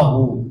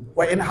wara'ahu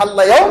wa in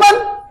halla yawman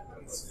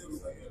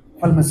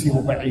fal masihu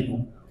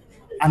ba'idu.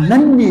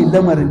 Annan ne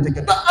lamarin take.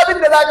 Duk abin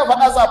da zaka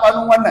faɗa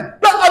sabanin wannan,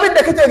 duk abin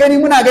da kake gani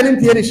muna ganin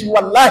fiye da shi,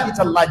 wallahi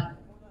tallahi.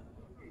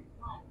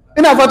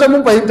 Ina fatan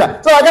mun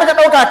fahimta. Sai ka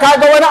dauka ka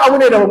ga wani abu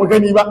ne da bamu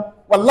gani ba,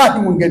 wallahi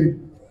mun gani.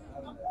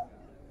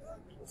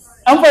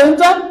 An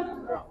fahimta?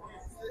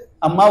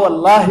 Amma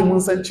wallahi mun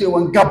san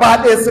cewa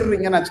gaba ɗaya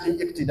sirrin yana cikin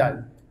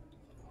iktidal.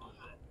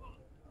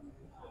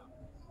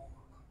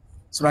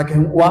 Suraka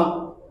yin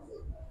uwa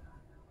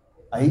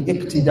a yi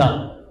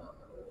iktidal,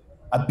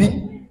 a bi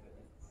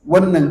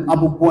wannan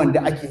abubuwan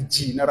da ake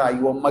ji na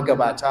rayuwar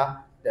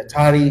magabata da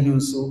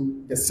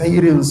tarihinsu da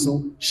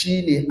sairinsu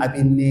shine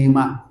abin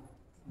nema,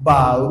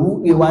 ba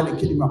ruɗewa da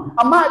kilima.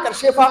 Amma a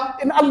ƙarshe fa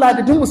in Allah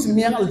da duk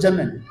musulmi yan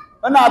aljanna ne.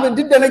 Wannan abin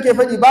duk da nake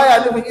faɗi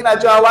baya nufin ina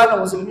cewa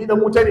wani musulmi da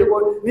wuta ne,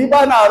 ko ni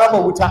ba na raba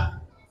wuta.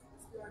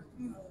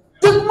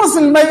 Duk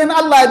musulmai in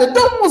Allah da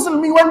duk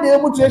musulmi wanda ya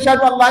mutu ya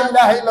shaɗu Allah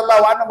ilaha illallah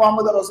wa anna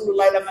Muhammadar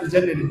Rasulullah dan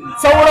aljanna ne.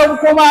 Sauran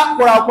kuma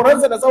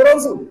kurakuransa da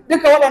sauransu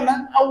duka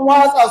waɗannan an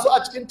watsa su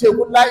a cikin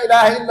tekun la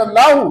ilaha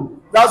illallah,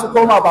 za su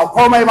koma ba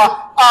komai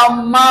ba.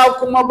 Amma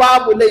kuma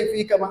babu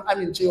laifi kamar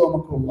amincewa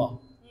makrullah.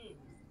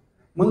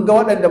 Mun ga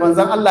waɗanda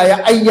manzon Allah ya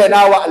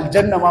ayyana wa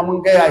aljanna ma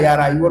mun ga yaya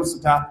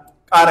rayuwarsu ta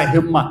ƙara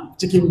himma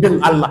cikin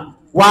bin Allah.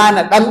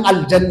 Wani ɗan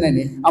aljanna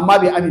ne amma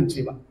bai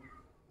amince ba.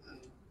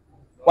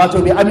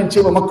 Wato bai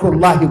amince ba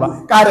makrullahi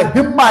ba, ƙara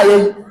himma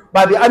yayi,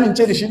 ba bai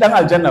amince da shi ɗan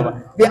aljanna ba,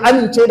 bai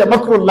amince da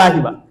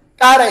makrullahi ba,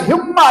 ƙara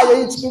himma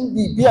yayi cikin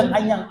bibiyan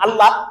hanyar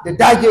Allah da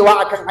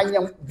dagewa akan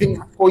hanyar bin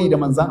koyi da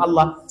manzon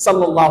Allah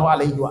sallallahu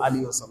alaihi wa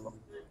alihi wa sallam.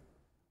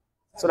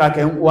 Sura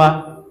kayan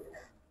uwa,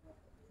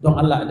 don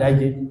Allah a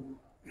dage,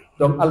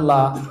 don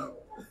Allah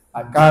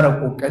a ƙara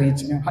ƙoƙari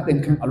cikin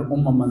haɗin kan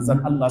al'umman manzon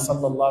Allah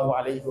sallallahu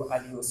alaihi wa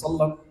alihi wa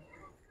sallam,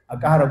 a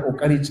ƙara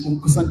ƙoƙari cikin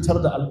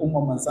kusantar da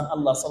al'umman manzon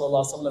Allah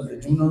sallallahu alaihi wa sallam da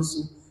junansu,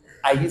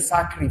 a yi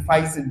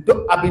sacrificing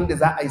duk abin da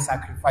za a yi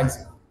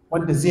sacrificing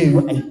wanda zai yi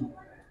a yi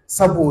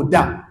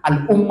saboda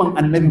al'umman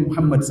annabi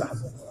Muhammad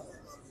sallallahu alaihi wa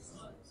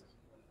sallam.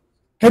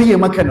 Karye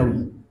maka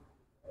nauyi,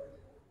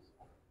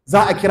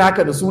 za a kira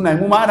ka da sunaye,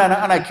 mu ma ana nan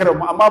ana kiran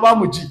mu amma ba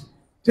mu ji,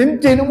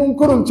 tuntuni mun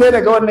kurumce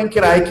daga wannan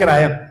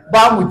kiraye-kirayen,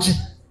 ba mu ji.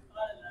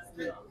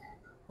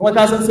 Kuma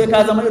ka san sai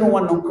ka zama irin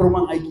wannan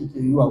kurman aiki ke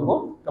yiwa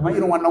ko, kamar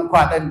irin wannan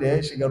kwaɗan da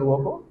ya shiga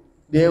ruwa ko,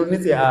 da ya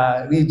nutse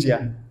a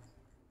rijiya,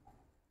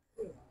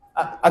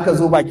 aka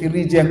zo bakin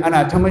rijiyan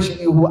ana ta mashi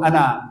ihu,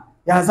 ana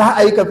ya za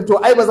a yi ka fito,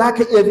 ai ba za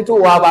ka iya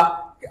fitowa ba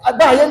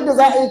yadda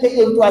za a yi ka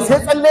iya fitowa, sai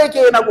tsalle yake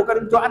yana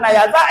kokarin fito, ana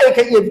ya za a yi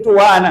ka iya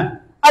fitowa a nan,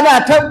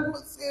 ana ta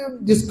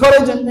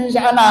discouraging din shi,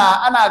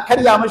 ana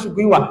karya mashi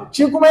gwiwa,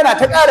 shi kuma yana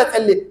ta ƙara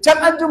tsalle. Can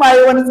an jima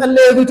yayi wani tsalle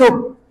ya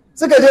fito,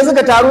 suka je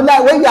suka taru,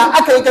 wai ya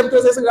aka yi ka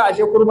fito, sai suka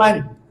ashe kurma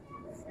ne.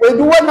 Wai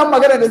duk wannan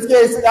magana da suke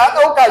yi ya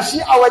ɗauka shi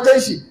a wajen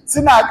shi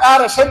suna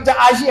ƙara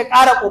shajja'a shi ya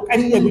ƙara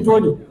ƙoƙari ya fito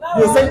ne,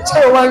 bai san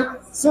cewa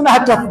suna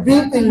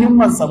tafbiɗin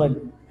himmansa ba ne.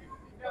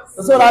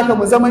 Da saboda haka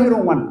mu zama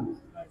irin wannan.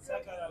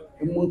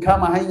 In mun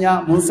kama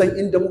hanya mun san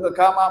inda muka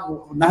kama, mu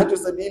nahju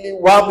sabili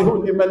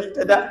wadihun liman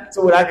ihtada,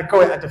 saboda haka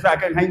kawai a tafi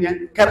akan hanya,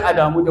 kar a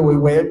damu da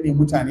waiwayen me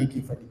mutane ke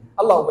faɗi.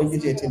 Allah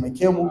ubangiji ya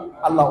taimake mu,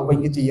 Allah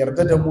ubangiji ya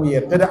yarda da mu,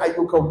 ya yarda da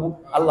ayyukan mu,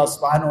 Allah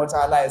subhanahu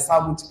wataala ya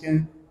samu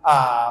cikin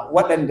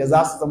waɗanda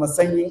za su zama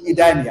sanyin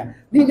idaniya.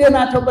 Ni dai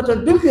na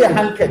tabbatar duk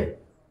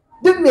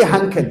mai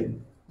hankali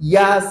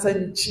ya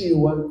san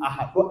cewa a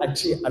haɗu a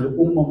ce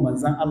al'umman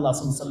manzan Allah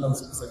sun sallan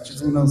su kusanci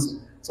junansu,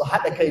 su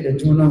haɗa kai da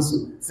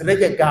junansu, su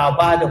rage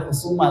gaba da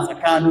husuma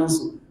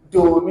tsakaninsu,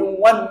 domin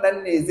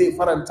wannan ne zai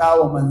faranta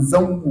wa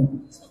manzanmu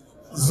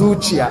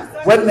zuciya,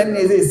 wannan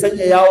ne zai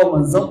sanya yawo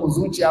manzanmu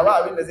zuciya.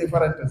 Ba abin da zai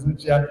faranta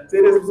zuciya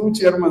sai dai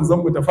zuciyar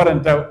manzanmu ta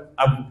faranta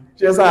abu.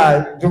 Shi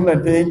yasa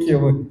jumlar ta yanke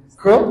mun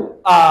ko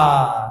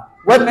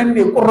wannan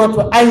ne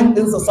qurratu ayn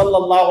dinsa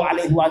sallallahu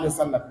alaihi wa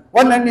sallam,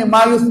 wannan ne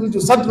ma yusriju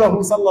sadrahu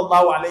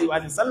sallallahu alaihi wa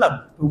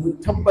sallam. To mun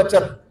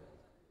tabbatar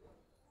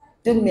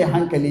duk mai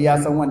hankali ya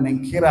san wannan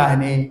kira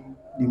ne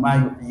lima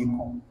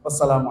yuhyikum.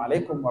 Assalamu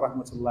alaikum wa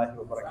rahmatullahi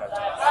wa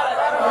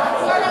barakatuh.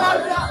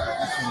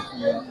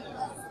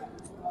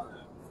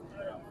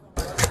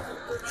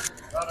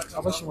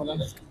 Abashi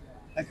malana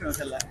akan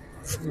kalla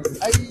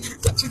ai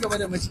ci gaba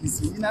da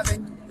majalisi, ina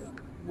dan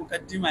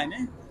mukaddima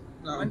ne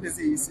wanda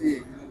zai yi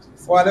sai.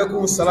 Wa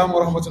alaikum assalam wa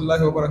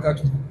rahmatullahi wa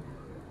barakatuh.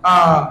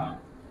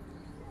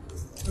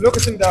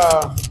 Lokacin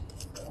da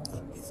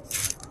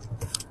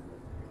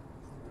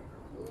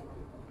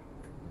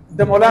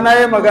Maulana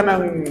ya yi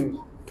maganan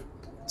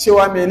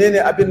cewa menene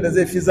abin da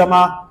zai fi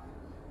zama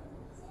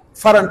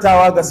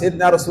farantawa ga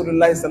sayyidina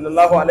Rasulullahi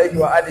sallallahu alaihi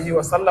wa alihi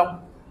wa sallam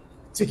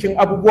cikin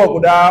abubuwa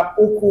guda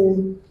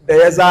uku da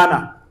ya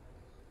zana,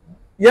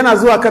 yana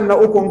zuwa kan na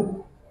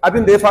ukun,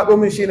 abin da ya faɗo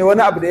min shine wani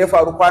abu da ya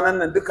faru kwanan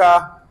nan,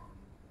 duka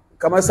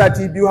kamar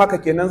sati biyu haka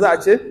kenan za a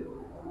ce,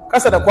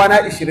 ƙasa da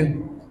kwana 20.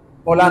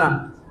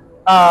 Maulana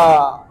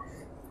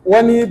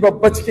wani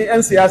babba cikin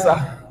 'yan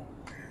siyasa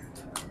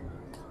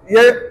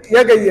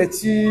ya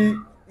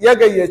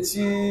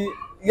gayyaci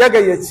ya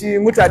gayyaci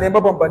mutane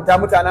mabambanta,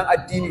 mutanen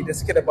addini da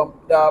suke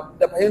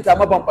da fahimta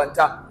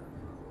mabambanta,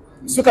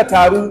 suka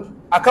taru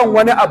akan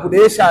wani abu da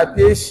ya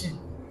shafe shi.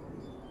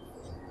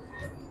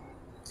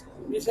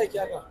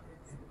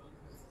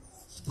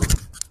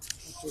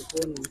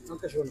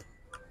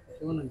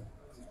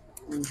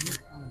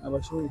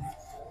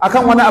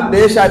 Akan wani abu da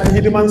ya shafi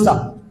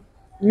hidimansa.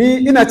 Ni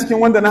ina cikin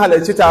wanda na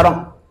halarci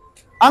taron.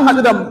 An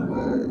haɗu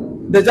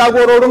da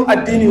jagororin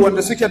addini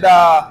wanda suke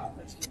da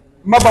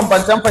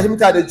mabambantan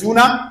fahimta da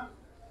juna.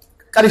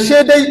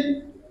 Ƙarshe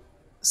dai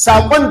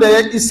saƙon da ya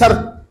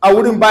isar a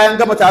wurin bayan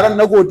gama taron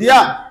na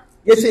godiya,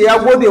 ya ce ya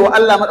gode wa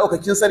Allah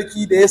maɗaukakin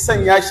sarki da ya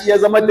sanya shi ya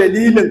zama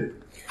dalilin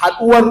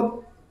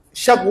haɗuwar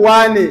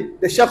shakwa ne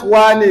da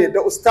shakwa ne da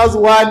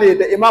ustazuwa ne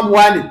da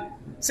imamwa ne.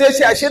 Sai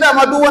ce ashe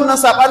dama duk wannan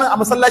saɓanin a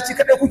masallaci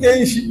kaɗai kuke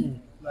yin shi.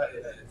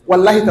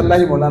 Wallahi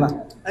tallahi maulana,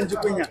 an ji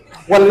kunya.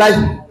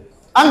 Wallahi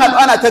an haɗu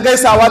ana ta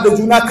gaisawa da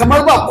juna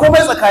kamar ba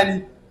komai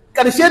tsakani.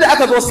 Ƙarshe da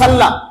aka zo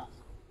sallah,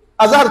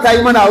 azhar ta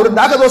yi mana wurin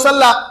da aka zo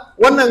sallah,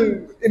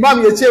 wannan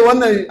imam ya ce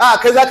wannan a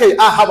kai za ka yi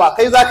haba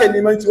kai za ka yi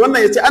limanci,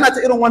 wannan ya ce ana ta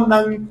irin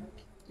wannan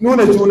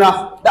nuna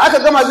juna. Da aka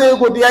gama zai yi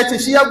godiya, ya ce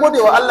shi ya gode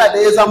wa Allah da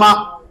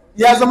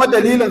ya zama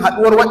dalilin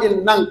haɗuwar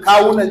waɗannan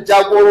kawunan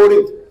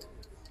jagororin.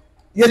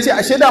 Ya ce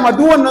ashe dama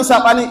duk wannan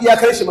saɓanin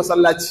iyakar shi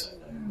masallaci.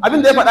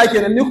 Abin da ya faɗa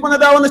kenan, ni kuma na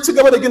dawo na ci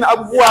gaba da gina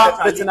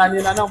abubuwa da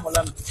tunani na nan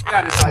mulana.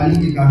 Ina da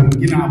taliki kafin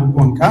gina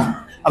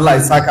abubuwanka, Allah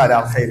ya saka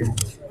da alkhairi.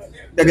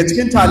 Daga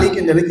cikin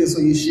talikin da nake so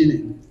yi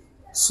shine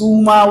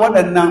su ma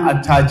waɗannan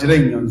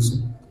attajiran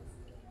yanzu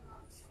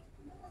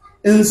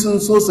in sun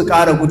so su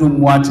ƙara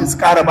gudunmuwa, su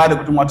ƙara ba da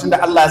gudunmuwa, tunda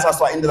Allah ya sa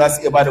su a inda za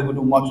su iya ba da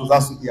gudunmuwa, to za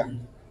su iya.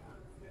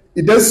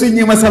 Idan sun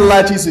yi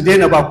masallaci su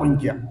daina ba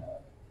kungiya.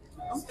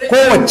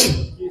 Kowace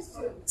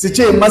su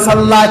ce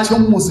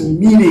masallacin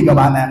musulmi ne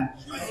gaba ɗaya.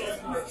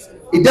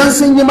 Idan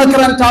sun yi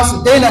makaranta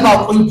su daina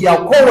ba kungiya,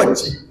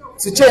 kowace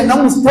su ce na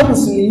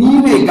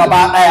musulmi ne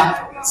gaba ɗaya.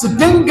 Su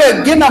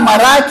dinga gina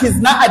marakiz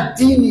na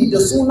addini da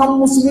sunan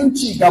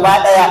musulunci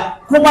gaba ɗaya,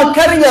 kuma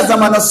kar ya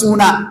zama na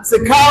suna. Su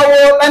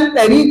kawo ɗan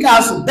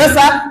ɗariƙa su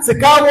dasa, su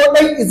kawo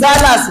ɗan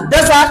izala su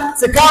dasa,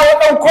 su kawo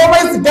ɗan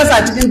komai su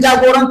dasa cikin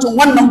jagorancin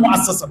wannan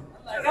mu'assasar.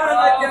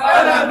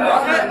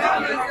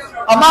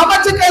 Amma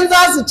matukan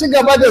za su ci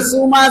gaba da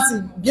su ma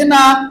su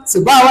gina,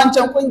 su ba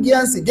wancan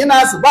kungiyan, su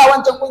gina, su ba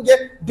wancan kungiyan,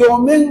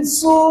 domin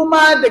su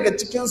ma daga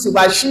cikinsu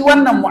ba shi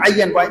wannan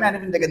mu'ayyan ba, ina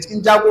nufin daga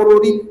cikin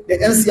jagorori da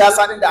 'yan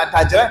siyasa ɗin da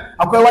attajirai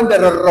akwai wanda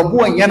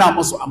rarrabuwan yana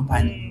musu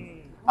amfani.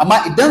 Amma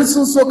idan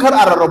sun so kar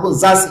a rarrabun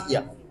za su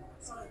iya.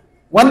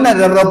 Wannan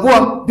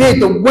rarrabuwan bai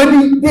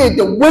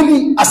da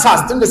wani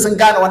asas, tunda sun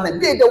gane wannan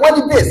bai da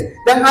wani base.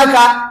 Don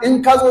haka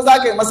in ka zo za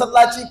ka yi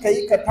masallaci, ka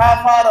yi ka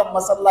ta fara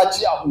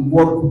masallaci a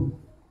unguwarku.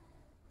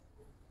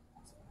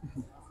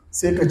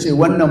 Sai ka ce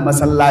wannan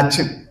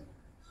masallacin,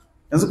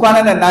 yanzu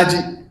kwanan nan naji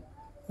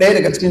ɗaya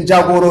daga cikin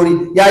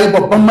jagorori ya yi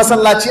babban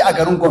masallaci a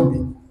garin Gombe.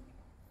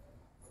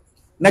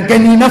 Na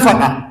gani na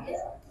faɗa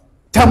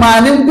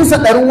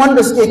 80%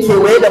 wanda suke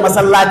kewaye da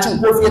masallacin,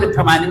 ko fiye da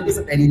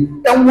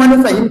 80%, ɗan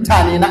wani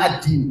fahimta ne na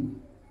addini.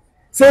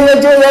 Sai ya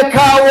je ya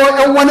kawo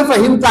ɗan wani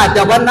fahimta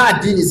daban na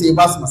addini sai ya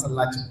ba su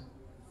masallacin.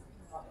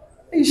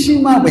 Shi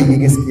ma bai yi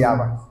gaskiya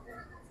ba.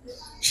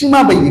 Shi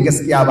ma bai yi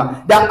gaskiya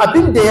ba. Da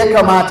abin da ya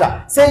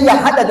kamata sai ya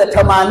haɗa da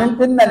 80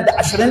 ɗin nan da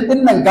 20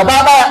 ɗin nan gaba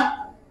ɗaya.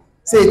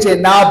 Sai ce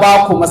na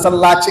ba ku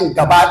masallacin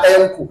gaba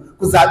ɗayanku,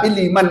 ku zaɓi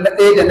liman na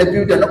 1 da na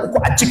 2 da na 3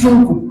 a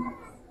cikinku.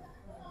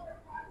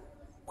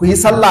 Ku yi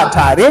sallah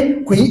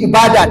tare, ku yi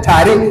ibada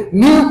tare,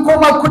 ni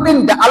kuma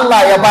kuɗin da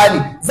Allah ya bani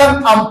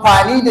zan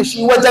amfani da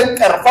shi wajen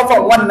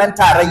ƙarfafan wannan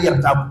tarayyar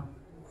taku.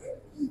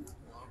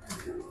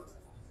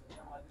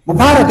 Mu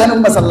fara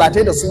ganin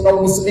masallatai da sunan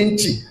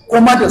musulunci,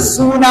 kuma da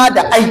suna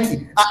da aiki.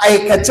 A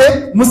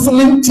aikace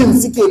musuluncin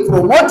suke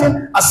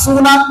promoting, a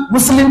suna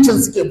musuluncin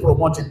suke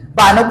promoting,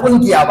 ba na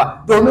kungiya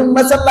ba. Domin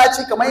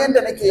masallaci kamar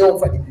yadda nake yawan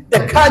faɗi, da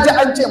kaji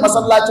an ce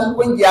masallacin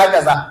kungiya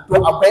gaza, to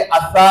akwai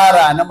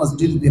asara na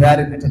masjid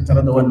birarin da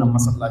tattare da wannan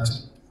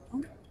masallacin.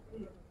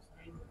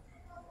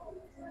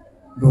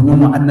 Domin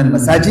mu'annal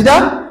masajida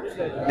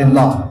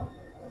lillah,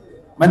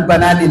 man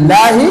bana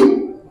lillahi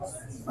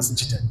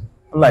masjidan.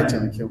 Allah ya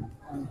taimake mu.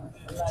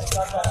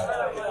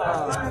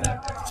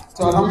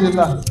 To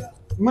alhamdulillah,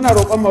 muna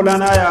roƙon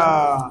Maulana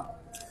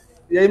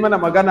ya yi mana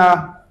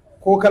magana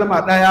ko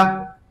kalma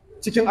ɗaya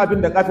cikin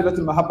abin da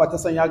kafilatul mahabba ta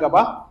sanya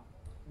gaba,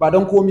 ba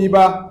don komi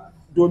ba,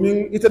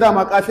 domin ita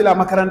dama kafila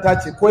makaranta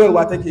ce,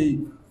 koyarwa take yi,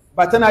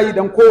 ba tana yi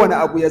don kowane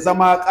abu ya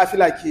zama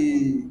kafila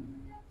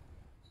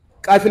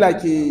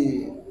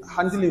ke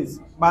handling,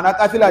 ma'ana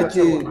kafila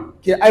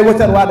ke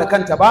aiwatarwa da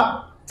kanta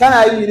ba.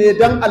 Tana yi ne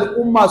don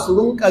al'umma su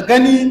rinka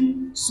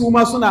gani su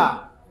ma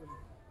suna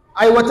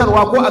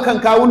aiwatarwa ko akan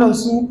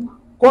kawunansu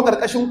ko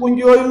ƙarƙashin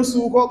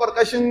ƙungiyoyinsu ko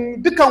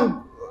ƙarƙashin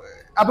dukkan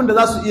abin da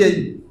za su iya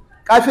yi.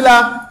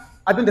 Kafila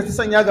abin da ta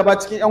sanya gaba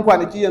cikin 'yan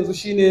kwanaki yanzu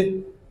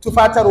shine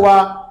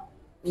tufatarwa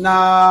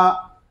na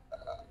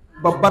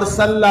babbar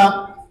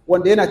sallah,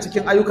 wanda yana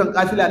cikin ayyukan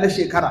kafila na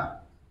shekara,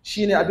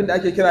 shine abin da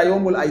ake kira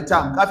yawmul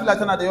aitam. Kafila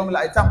tana da yawmul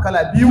aitam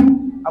kala biyu.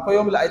 Akwai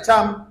yawmul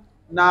aitam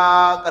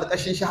na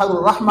ƙarƙashin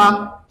shaharul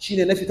rahma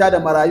shine na fita da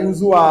marayu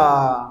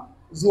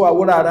zuwa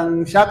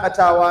wuraren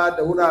shakatawa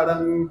da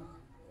wuraren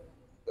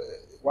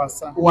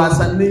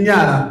wasannin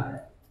yara.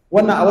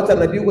 Wannan a watan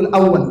Rabiul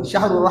Awwal,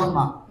 shaharul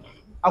rahma.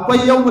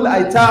 Akwai yawmul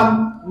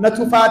aitam na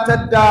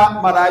tufatar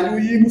da marayu,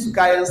 yi musu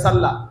kayan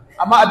sallah.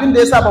 Amma abin da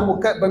yasa ba mu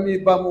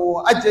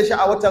ajiye shi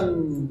a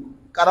watan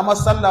karamar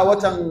sallah,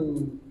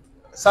 watan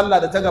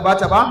sallah da ta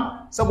gabata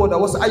ba, saboda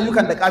wasu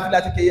ayyukan da kafila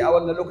take yi a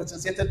wannan lokacin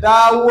sai ta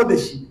dawo da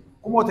shi.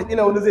 Kuma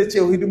watakila wani zai ce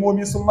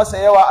hidimomi sun masa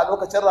yawa a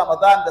lokacin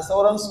Ramadan da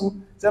sauransu,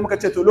 sai muka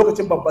ce to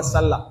lokacin babbar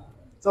sallah.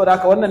 Saboda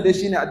haka wannan dai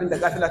shine abin da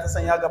kafila ta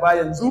sanya gaba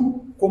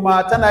yanzu,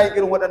 kuma tana yin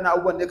irin waɗannan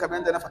abubuwan ne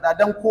kamar yadda na faɗa,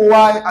 dan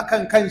kowa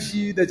akan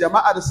kanshi da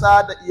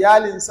jama'arsa da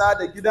iyalinsa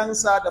da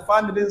gidansa da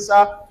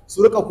familinsa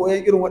su rika koyon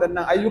irin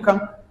waɗannan ayyukan.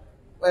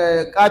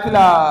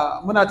 Kafila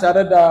muna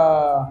tare da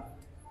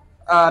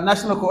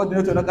national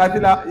coordinator na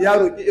kafila, ya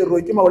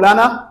roki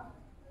Maulana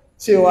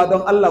cewa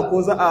don Allah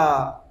ko za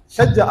a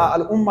shajja'a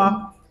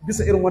al'umma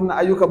bisa irin wannan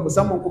ayyukan,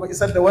 musamman kuma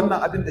isar da wannan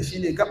abin da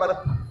shine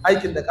gabar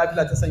aikin da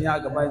kafila ta sanya a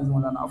gaba yanzu.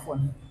 Maulana,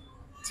 afwan.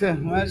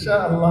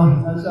 Masha Allah,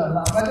 masha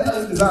Allah. Amma da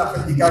abin da za a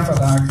faɗi kafa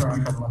da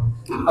haka.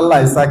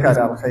 Allah ya saka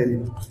da alkhairi.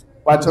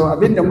 Wato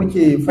abin da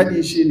muke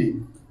faɗi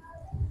shine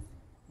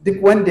duk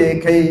wanda ya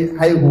kai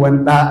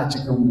haihuwan ɗa a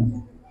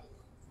cikinmu,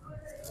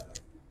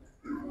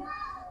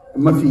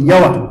 mafi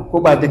yawa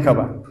ko ba duka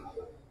ba,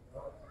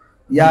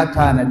 ya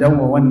tanadan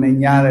wa wannan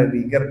yaron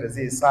rigar da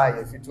zai sa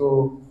ya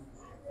fito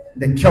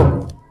da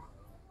kyau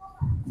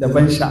da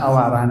ban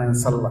sha'awa ranar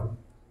sallah.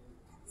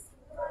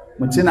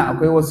 Mu tuna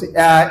akwai wasu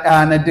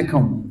 ‘ya'ya na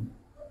dukanmu,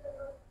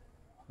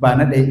 ba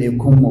na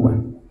ɗaiɗaikunmu ba,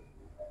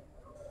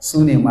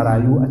 su ne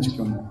marayu a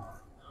cikinmu.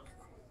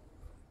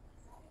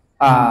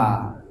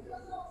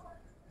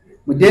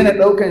 Mu daina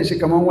ɗaukan shi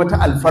kamar wata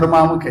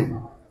alfarma muka yi,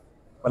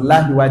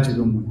 wallahi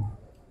wajibinmu.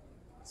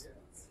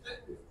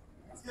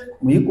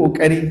 Mu yi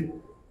ƙoƙari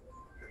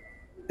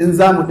in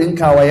za mu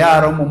ɗinka wa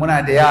yaranmu,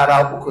 muna da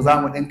yara 3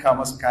 za mu ɗinka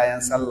masu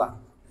kayan sallah,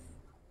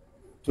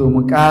 to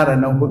mu ƙara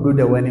na 4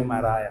 da wani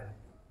maraya.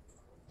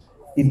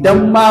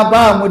 Idan ma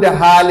ba mu da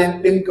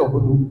halin ɗinka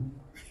 4,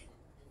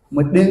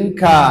 mu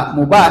ɗinka,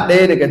 mu ba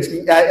ɗaya daga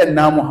cikin 'ya'yan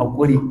namu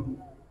haƙuri,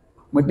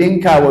 mu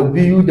ɗinka wa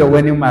 2 da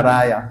wani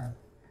maraya.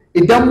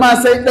 Idan ma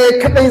sai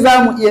ɗaya kaɗai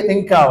za mu iya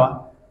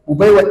ɗinkawa, mu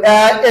bai wa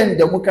 'ya'yan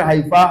da muka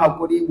haifa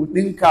haƙuri, mu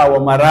ɗinka wa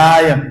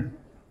marayan.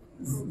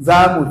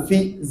 Za mu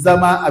fi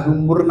zama abin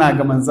murna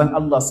ga manzon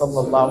Allah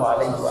sallallahu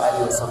alaihi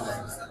wa sallam.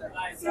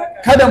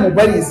 Kada mu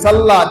bari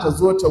sallah ta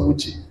zo ta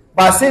wuce,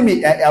 ba sai mai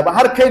 'ya'ya ba,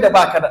 har kai da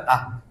baka da ɗa,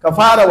 ka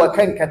fara wa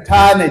kanka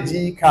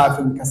tanaji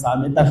kafin ka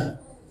sami ɗan.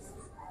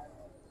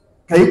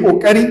 Ka yi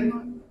ƙoƙari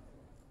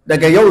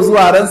daga yau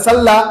zuwa ran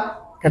sallah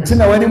ka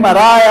tuna wani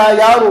maraya,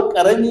 yaro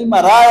ƙarami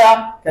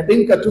maraya, ka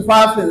ɗinka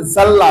tufafin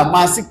sallah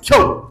masu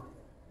kyau,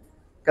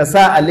 ka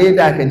sa a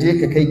leda ka je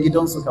ka kai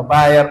gidansu ka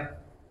bayar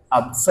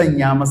a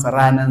sanya masa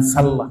ranar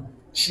sallah,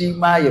 shi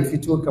ma ya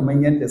fito kamar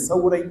yadda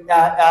sauran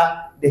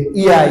 'ya'ya da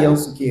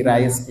iyayensu ke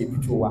raye suke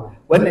fitowa.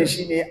 Wannan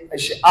shine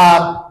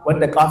shi'ar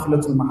wanda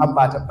kafilatul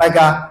muhabba ta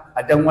ɗaga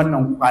a dan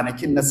wannan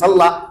kwanakin na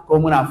sallah, ko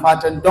muna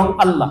fatan don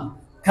Allah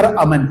kar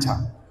a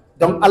manta,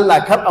 don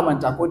Allah kar a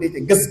manta. Ko da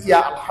yake gaskiya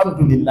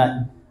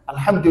alhamdulillah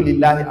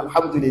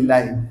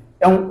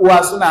 'yan uwa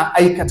suna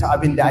aikata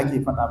abin da ake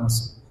faɗa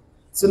musu,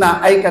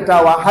 suna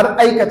aikatawa, har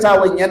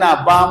aikatawan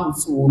yana ba mu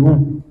tsoro.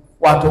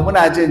 Wato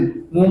muna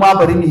jin mu ma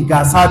bari mu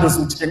gasa da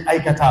su cikin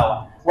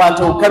aikatawa,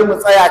 wato kar mu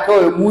tsaya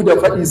kawai mu da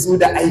faɗi su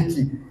da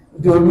aiki,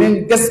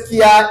 domin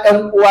gaskiya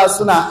 'yan uwa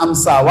suna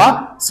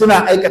amsawa,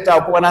 suna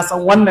aikata, kuma na san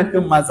wannan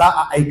ɗin ma za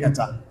a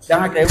aikata. Don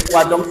haka 'yan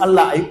uwa don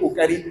Allah a yi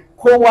ƙoƙari,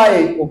 kowa ya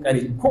yi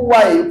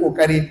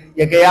ƙoƙari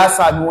ya ga ya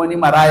sami wani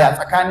maraya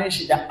tsakanin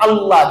shi da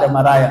Allah da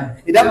maraya.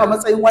 Idan a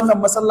matsayin wannan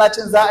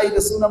masallacin za a yi da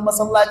sunan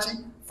masallaci,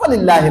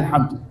 falillahi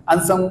alhamdu,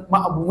 an san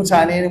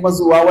mutane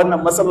mazuwa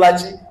wannan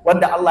masallaci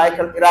wanda Allah ya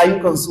karɓi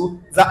rayukansu,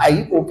 za a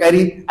yi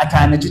ƙoƙari a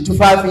tanaji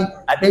tufafi,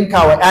 a ɗinka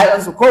wa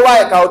 'ya'yansu, kowa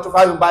ya kawo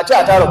tufafin, ba a ce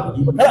a tara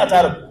kuɗi ba, kar a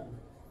tara kuɗi,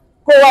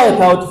 kowa ya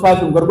kawo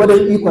tufafin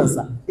gwargwadon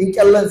ikonsa. In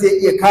ƙyallen zai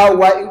iya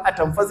kawowa, in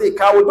atamfa zai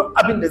kawo, duk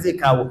abin da zai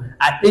kawo,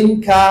 a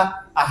ɗinka,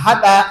 a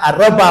haɗa, a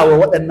raba wa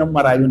waɗannan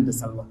marayun da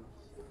sallah.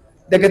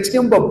 Daga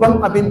cikin babban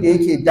abin da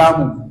yake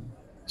damu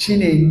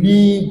shine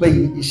ni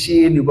bai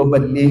ishe ni ba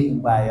balle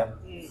in bayar.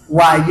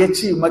 Wa ya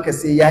ce maka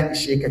sai ya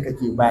ishe ka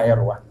kake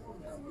bayarwa?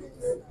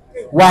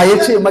 Wa ya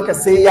ce maka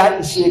sai ya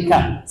ishe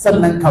ka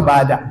sannan ka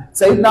bada?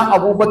 Sayyidina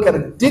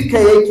Abubakar duka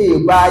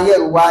yake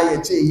bayarwa,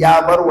 ya ce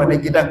ya bar wa na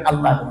gidan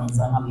Allah da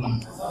manzon Allah.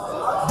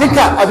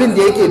 Duka abin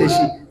da yake da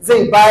shi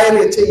zai bayar,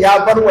 ya ce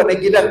ya bar wa na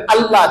gidan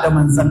Allah da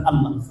manzon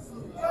Allah.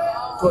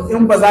 To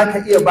in ba za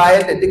ka iya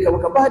bayar da duka ba,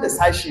 ka ba da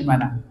sashi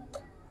mana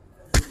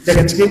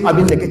daga cikin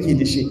abin da kake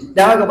da shi.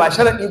 Don haka ba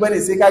sharaɗi bane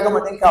sai ka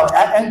gama ɗinka wa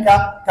 'ya'yanka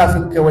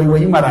kafin ka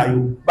waiwayi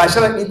marayu, ba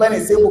sharaɗi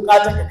bane sai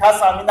buƙatar ka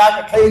sami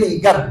naka kai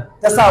rigar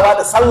ta sawa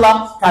da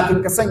sallah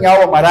kafin ka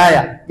sanya wa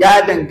maraya, ya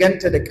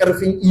danganta da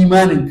ƙarfin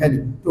imanin ka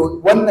ne.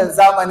 To wannan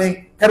zamanin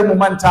kar mu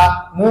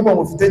manta, mu ba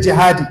mu fita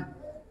jihadi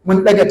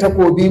mun daga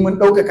takobi mun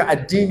ɗaukaka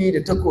addini da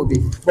takobi,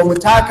 ba mu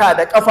taka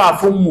da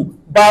ƙafafunmu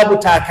babu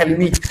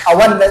takalmi a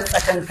wannan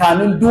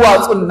tsakankanin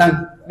duwatsun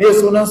nan, me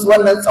sunansu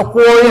wannan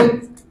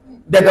tsakoyin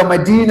daga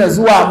Madina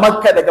zuwa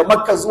Makka, daga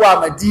Makka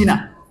zuwa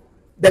Madina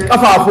da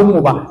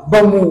ƙafafunmu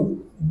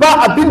ba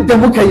abin da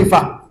muka yi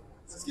fa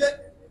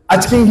a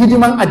cikin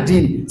hidiman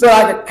addini.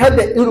 Saboda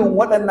kada irin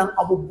waɗannan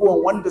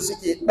abubuwan wanda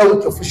suke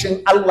ɗauke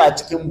fushin Allah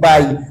cikin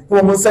bayi,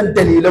 kuma mun san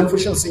dalilan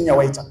fushin sun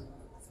yawaita.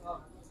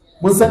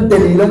 Mun san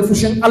dalilan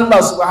fushin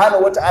Allah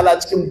subhanahu wata'ala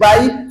cikin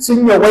bayi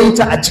sun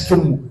yawaita a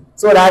cikinmu.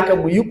 Saboda haka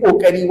mu yi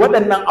ƙoƙari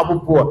waɗannan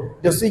abubuwa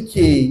da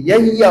suke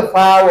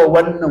yayyafa wa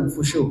wannan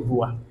fushin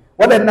ruwa,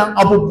 waɗannan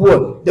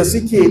abubuwan da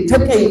suke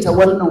taƙaita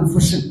wannan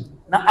fushin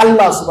na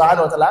Allah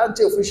subhanahu wataala. An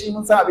ce fushi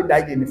mun san abin da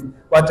ake nufi,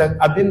 wato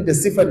abin da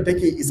sifar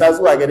take isa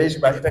zuwa gare shi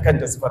ba ita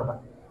kanta sifar ba.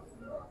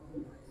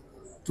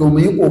 To mu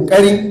yi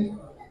ƙoƙari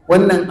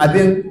wannan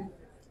abin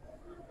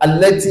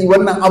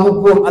wannan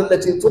abubuwan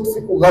allati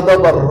tutfiqu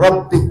ghadabar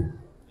rabbi,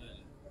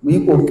 mu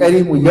yi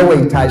ƙoƙari mu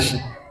yawaita shi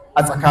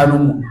a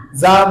tsakaninmu,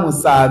 za mu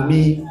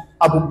sami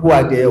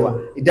abubuwa da yawa.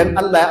 Idan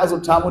Allah ya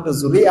azurta mu da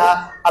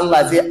zuri'a,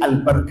 Allah zai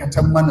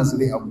albarkatan mana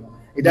zuri'armu.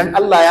 Idan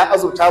Allah ya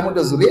azurta mu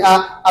da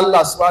zuri'a,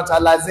 Allah subhanahu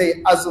wataala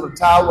zai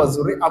azurta wa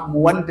zuri'armu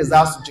wanda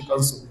za su ci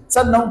kansu.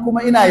 Sannan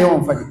kuma ina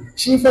yawan faɗi,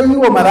 shi fa yi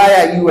wa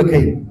maraya yi wa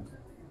kai.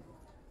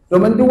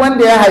 Domin duk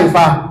wanda ya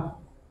haifa,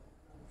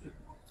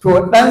 to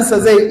ɗansa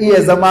zai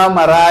iya zama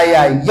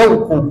maraya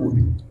yau ko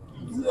gobe.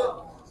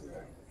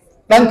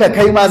 Ɗanka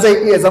kai ma zai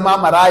iya zama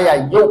maraya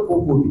yau ko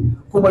gobe.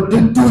 Kuma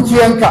duk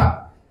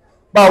dukiyanka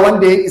ba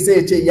wanda ya isa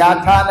ya ce ya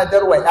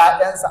tanadar wa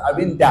 'ya'yansa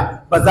abin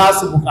da ba za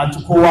su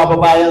buƙaci kowa ba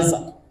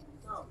bayansa.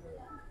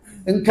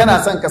 In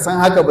kana son ka san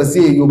haka ba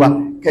zai yiwu ba,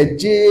 ka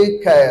je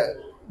ka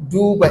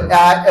duba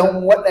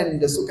 'ya'yan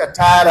waɗanda suka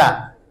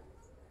tara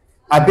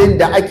abin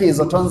da ake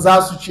zaton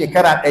za su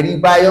shekara 100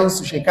 bayan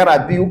su shekara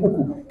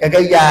 2-3, ka ga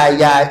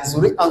yaya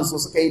zuri'ansu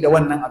suka yi da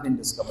wannan abin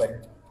da suka bari.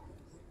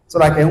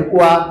 Saboda ka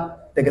uwa,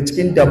 daga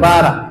cikin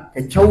dabara ka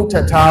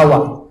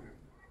kyautatawa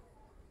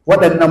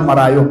waɗannan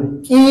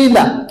marayun.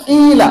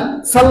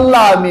 Ƙila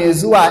sallah mai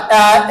zuwa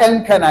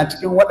 'ya'yanka na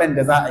cikin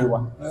waɗanda za a yi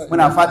wa.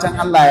 Muna fatan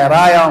Allah ya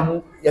raya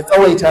mu, ya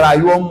tsawaita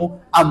rayuwarmu,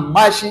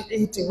 amma shi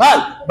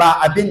ihtimal ba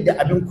abin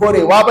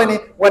korewa ba ne,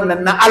 wannan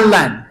na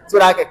Allah ne.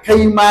 Saboda haka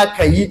kai ma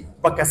ka yi,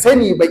 baka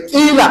sani ba,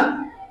 ƙila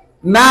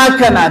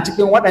naka na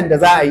cikin waɗanda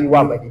za a yi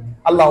wa ba ne.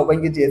 Allah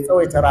Ubangiji ya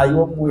tsawaita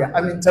rayuwarmu, ya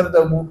amintar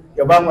da mu,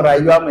 ya ba mu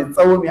rayuwa mai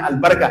tsawo mai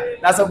albarka.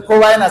 Na san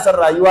kowa yana son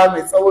rayuwa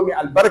mai tsawo mai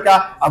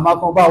albarka, amma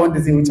kuma ba wanda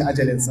zai wuce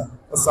ajalinsa.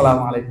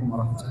 Assalamu alaikum wa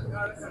rahmatullahi.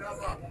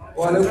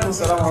 Wa alaikum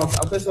salam wa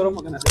rahmatullahi. Akwai sauran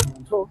magana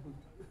ɗaya. To,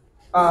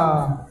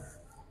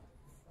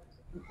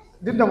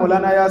 duk da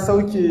Maulana ya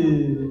sauke,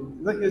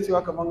 zan iya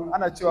cewa kamar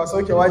ana cewa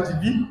sauke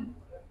wajibi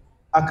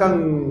akan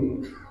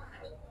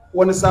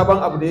wani sabon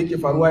abu da yake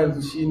faruwa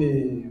yanzu,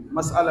 shine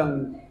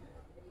mas'alan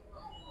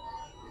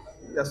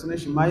ya sunan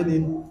shi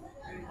mining,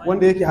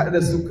 wanda yake haɗe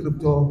da su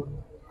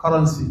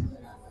cryptocurrency.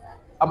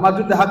 Amma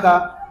duk da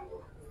haka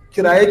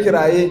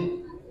kiraye-kiraye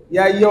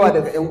ya yi yawa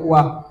daga 'yan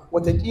uwa.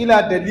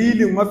 Watakila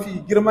dalilin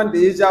mafi girman da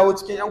ya jawo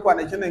cikin 'yan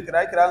kwanakin nan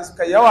kiraye-kirayen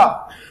suka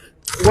yawa,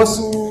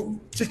 wasu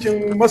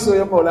cikin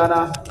masoyan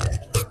Maulana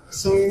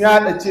sun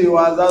yada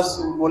cewa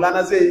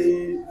Maulana zai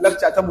yi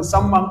lakca ta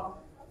musamman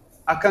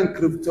akan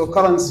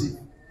cryptocurrency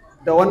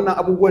da wannan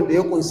abubuwan da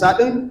ya kunsa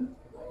din.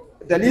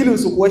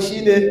 Dalilinsu kuwa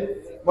shine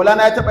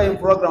Maulana ya taɓa yin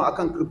program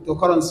akan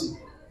cryptocurrency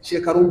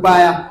shekarun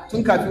baya,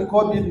 tun kafin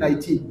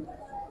COVID-19.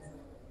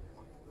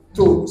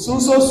 To sun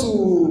so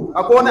su,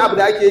 akwai wani abu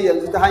da ake yi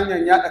yanzu ta hanyar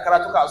yaɗa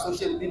karatuka a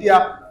social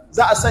media,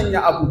 za a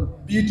sanya abu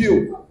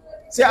bidiyo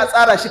sai a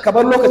tsara shi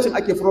kamar lokacin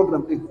ake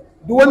program ɗin.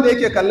 Duk wanda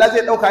yake kalla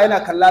zai ɗauka yana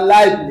kalla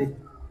live ne,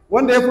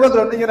 wanda ya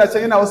program ɗin yana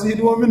can yana wasu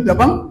hidimomin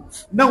daban,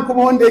 nan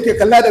kuma wanda yake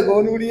kalla daga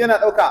wani wuri yana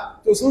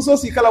ɗauka. To sun so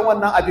su yi kalan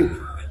wannan abin,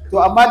 to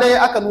amma dai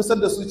aka nusar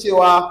da su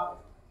cewa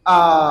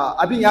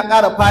abin ya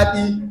ƙara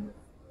faɗi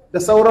da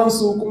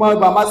sauransu, kuma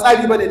ba ma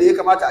tsari bane da ya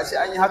kamata a ce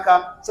an yi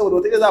haka,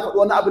 saboda wata za a faɗi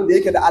wani abin da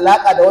yake da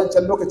alaƙa da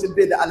wancan lokacin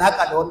bai da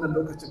alaƙa da wannan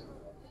lokacin.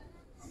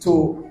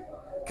 To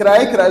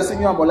kiraye-kiraye sun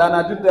yi wa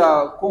Maulana, duk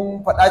da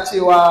kun faɗa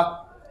cewa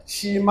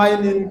shi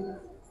mining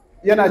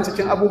yana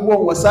cikin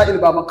abubuwan wasa'il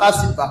ba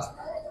maqasid ba,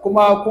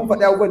 kuma kun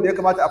faɗi abubuwan da ya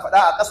kamata a faɗa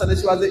a ƙasa na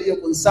cewa zai iya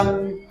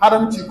kunsan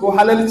haramci ko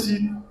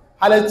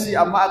halalci,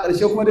 amma a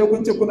ƙarshe kuma dai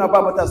kun ce kuna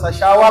ba matasa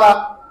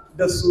shawara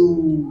da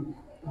su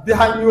bi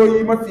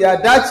hanyoyi mafiya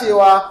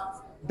dacewa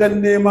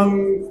don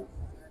neman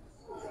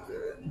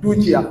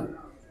dukiya.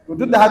 To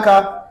duk da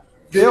haka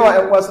da yawa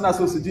 'yan uwa suna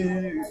so su ji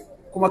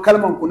kuma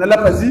kalman ku na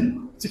lafazi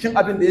cikin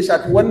abin da ya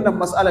shafi wannan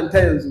mas'alan ta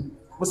yanzu,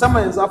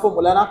 musamman yanzu afon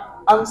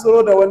Maulana an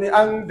tsiro da wani,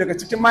 daga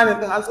cikin manin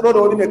din an tsiro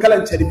da wani mai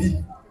kalan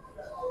carbi,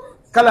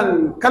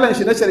 kalan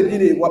shi na carbi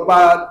ne,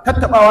 ba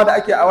tattabawa da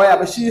ake a waya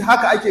ba, shi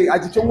haka ake a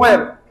jikin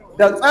wayar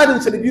da tsarin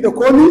carbi da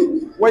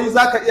komi, wai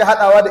za ka iya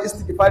haɗawa da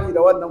istighfari da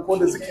wannan ko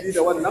da zikiri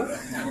da wannan.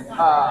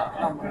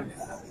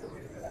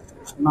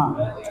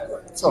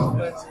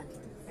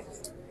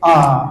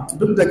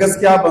 Duk da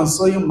gaskiya ban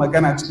so yin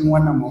magana cikin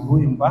wannan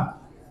maudu'in ba,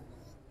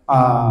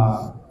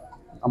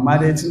 amma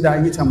dai tun da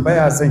an yi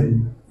tambaya zan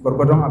yi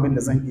gwargwadon abin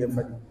da zan iya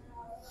faɗi.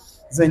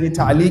 Zan yi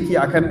ta'aliki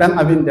akan ɗan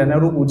abin da na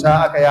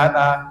rubuta aka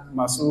yada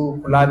masu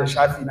kula da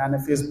shafi na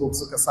Facebook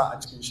suka sa a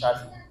cikin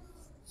shafi.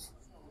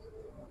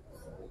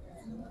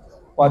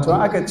 Wato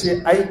aka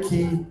ce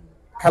aiki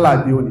kala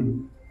biyu ne.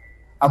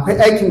 Akwai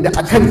aikin da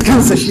akan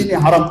kansa shine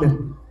haram ɗin,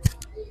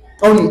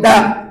 ƙauni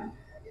ɗaya.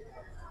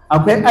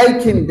 Akwai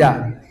aikin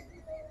da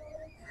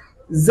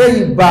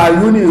zai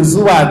bayu ne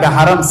zuwa ga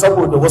haram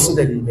saboda wasu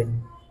dalilai.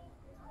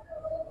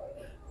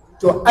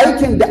 To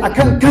aikin da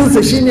akan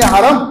kansa shine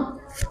haram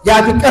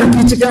ya fi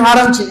ƙarfi cikin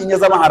haramci in ya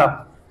zama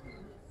haram.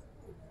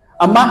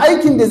 Amma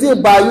aikin da zai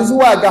bayu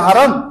zuwa ga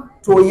haram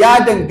to ya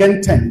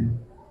danganta ne.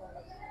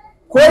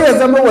 Ko ya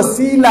zama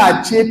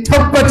wasila ce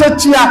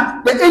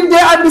tabbatacciya da in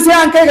dai an bi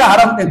sai an kai ga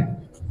haram ɗin.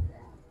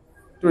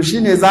 To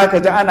shine za ka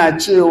ji ana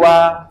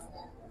cewa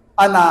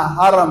ana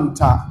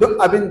haramta duk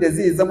abin da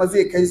zai zama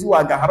zai kai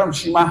zuwa ga haram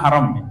shi ma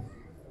haram ne.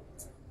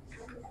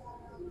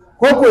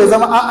 Ko ya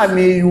zama a'a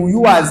mai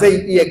yuyuwa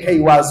zai iya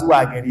kaiwa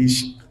zuwa gare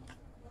shi,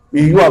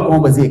 mai yuyuwa kuma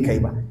ba zai kai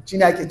ba. Shi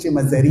ne ake ce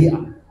ma zari'a.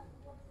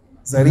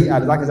 Zari'a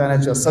da za ka zana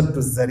cewa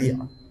saddu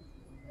zari'a.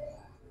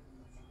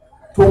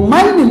 To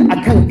mining a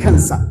kan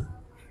kansa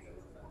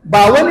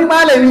ba wani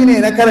malami ne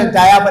na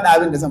karanta ya faɗa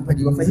abin da zan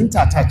faɗi ba,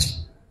 fahimta ta ce.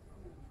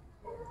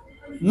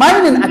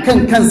 Mining a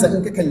kan kansa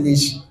in ka kalle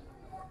shi,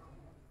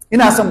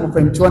 ina son mu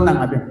fahimci wannan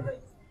abin.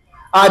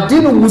 A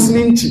addinin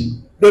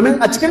musulunci, domin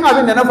a cikin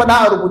abin da na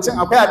faɗa a rubucin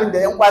akwai abin da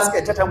yan uwa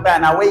suka ta tambaya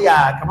na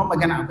waya kamar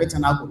magana akwai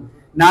tanako.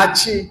 Na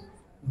ce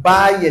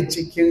baya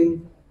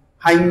cikin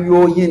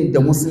hanyoyin da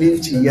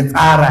musulunci ya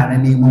tsara na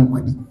neman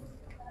kuɗi.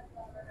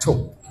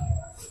 To,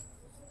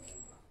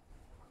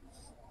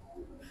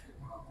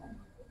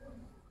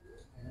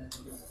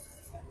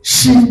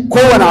 shi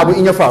kowane abu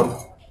in ya faru,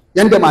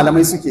 yadda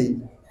malamai suke yi,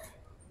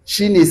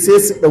 shi ne sai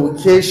su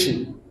ɗauke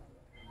shi,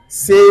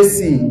 sai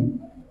su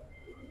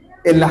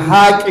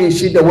ilhaƙin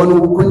shi da wani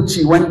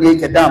hukunci wanda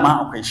yake dama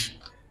akwai shi.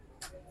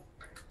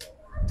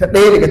 Ta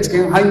ɗaya daga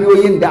cikin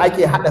hanyoyin da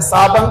ake haɗa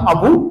sabon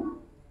abu,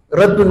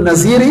 raddun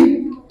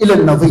naziri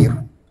ilan nazir.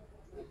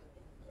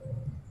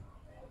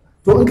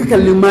 To in ka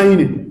kalli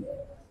mining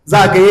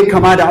za ga yi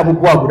kama da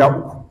abubuwa guda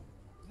uku.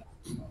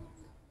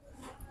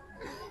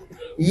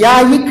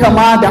 Ya yi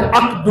kama da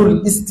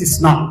aqdul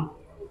istisna.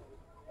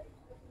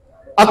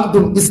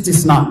 Aqdul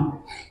istisna.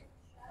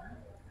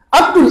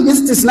 Aqdul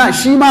istisna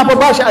shi ma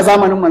ba shi a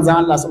zamanin manzon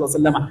Allah sallallahu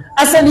alaihi wasallam.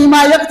 Asali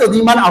ma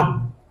yaqtadi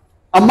man'ahu.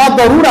 Amma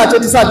darura ce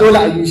ta sa dole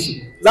a yi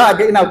shi. Za a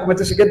ga ina kuma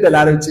ta shigar da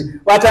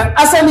larabci. Watan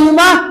asali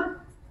ma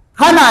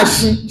hana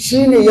shi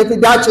shine yafi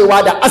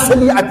dacewa da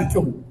asali a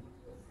fiqh.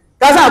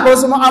 Ka san akwai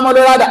wasu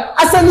mu'amalora da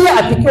asali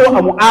a fiqh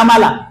a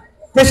mu'amala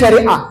ta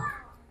shari'a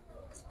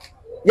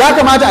ya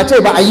kamata a ce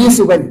ba a yi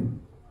su bane,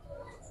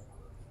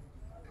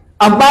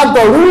 amma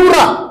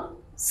darura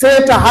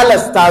sai ta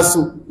halasta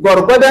su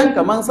gwargwadon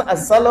kamar su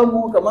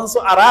assalamu, kamar su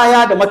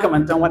araya da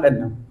makamantan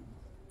waɗannan.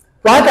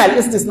 To haka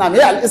al-istisna, me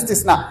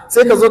al-istisna?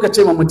 Sai ka zo ka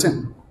ce ma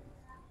mutum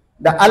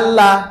da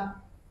Allah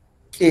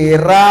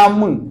kera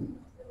mun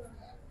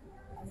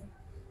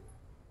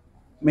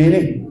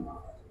mene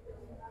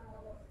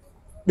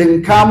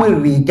ɗinka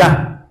mun riga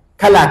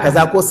kala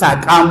kaza ko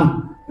saƙa mun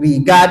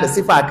riga da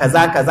sifa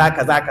kaza kaza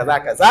kaza kaza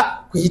kaza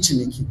ku yi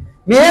ciniki.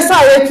 Me yasa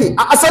yake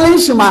a asalin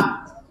shi ma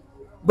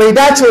bai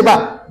dace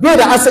ba, bai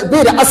da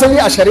asali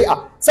a shari'a.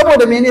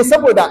 Saboda mene?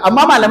 Saboda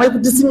amma malamai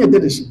duk sun yarda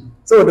da shi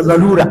saboda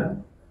lalura,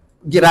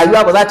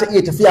 rayuwa ba za ta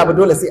iya tafiya ba,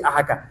 dole sai a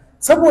haka.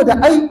 Saboda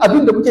ai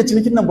abin da kuke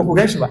cinikin nan ba ku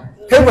gan shi ba,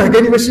 kai ba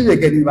gani ba, shi bai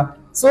gani ba,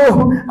 so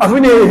abu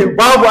ne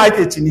babu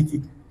ake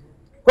ciniki,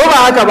 ko ba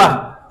haka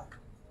ba?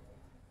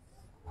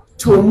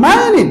 To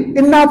mining,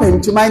 in na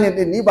fahimci mining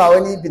din, ni ba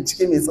wani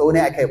bincike mai tsawo ne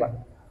akai ba.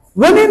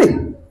 Wani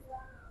ne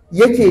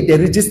yake da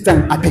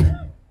rijistan akai,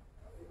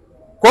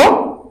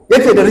 ko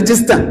yake da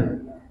rijistan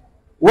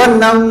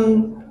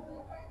wannan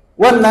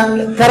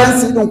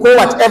currency din ko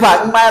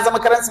whatever, in ma ya zama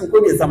currency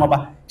ko bai zama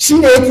ba, shi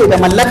ne yake da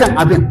mallakan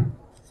abin.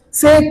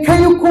 Sai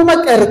kai kuma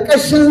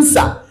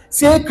ƙarƙashinsa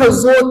sai ka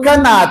zo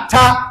kana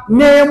ta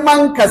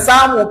neman ka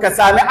samu ka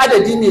sami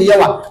adadi mai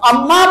yawa,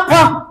 amma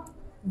fa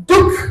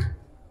duk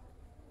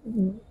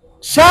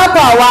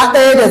shafawa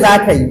ɗaya da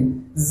za ka yi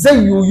zai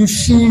yiwu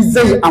shi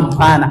zai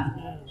amfana.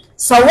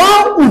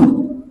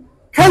 Sawa'u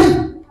kai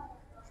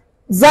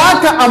za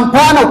ka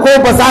amfana ko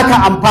ba za ka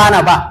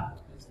amfana ba.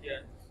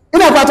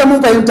 Ina fata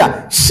mun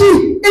fahimta. Shi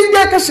in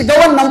dai ka shiga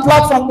wannan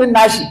platform ɗin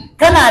nashi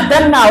kana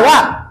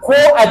dannawa, ko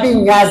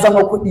abin ya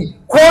zama kuɗi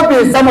ko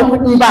bai zama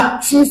kuɗi ba,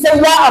 shi sai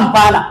ya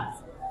amfana.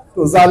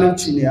 To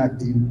zalunci ne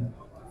addini.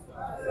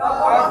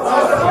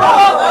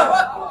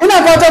 Ina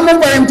fata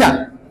mun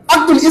fahimta.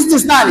 Abdul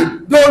istisna ne,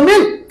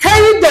 domin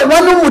kai da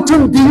wani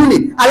mutum biyu ne,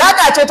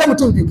 alaƙa ce ta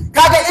mutum biyu.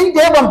 Kaga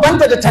inda ya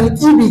bambanta da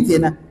tanƙibi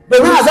kenan,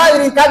 domin a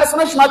zahiri kaga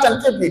sunan shi ma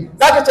tanƙib ne.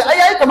 Zaka ce ai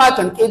yayi kama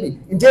tanƙibi,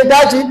 in je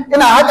daji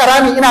ina haƙa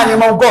rami ina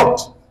neman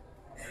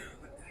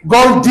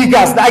gold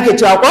diggers da ake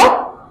cewa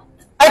ko?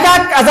 Ai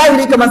ka a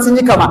zahiri kamar sun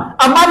yi kama,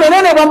 amma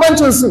menene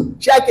bambancin su?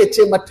 Shi ake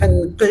ce ma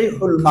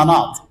tanqihul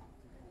manat.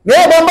 Me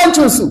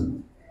bambancin su?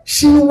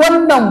 shi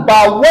wannan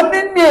ba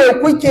wani ne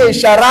kuke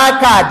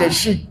sharaka da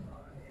shi,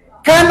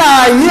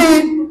 kana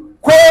yi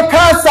ko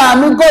ka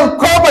sami gol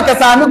ko baka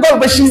sami gol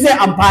ba shi zai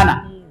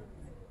amfana.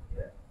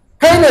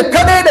 Kai ne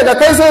kadai daga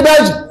kai sai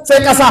daji sai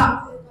ƙasa.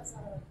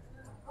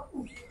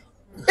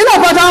 Ina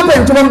fata an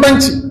fahimci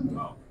bambanci.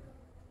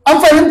 An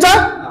fahimta?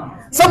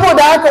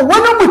 Saboda haka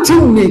wani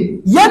mutum ne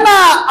yana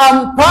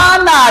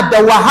amfana da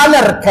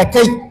wahalar ka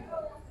kai,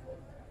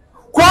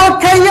 ko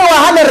kai yi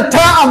wahalar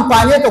ta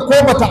amfane ka ko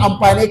bata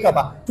amfane ka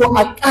ba. To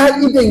a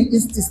ƙa'idan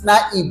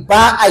istisna'i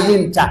ba a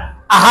yin ta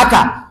a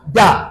haka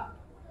da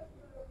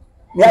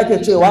me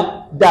ake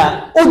cewa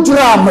da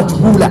ujra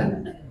majhula,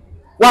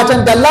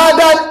 watan da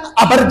lada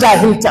a bar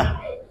jahilta.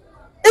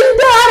 In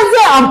dai har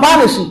zai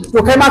amfana shi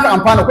to kai ma ka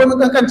amfana ko mun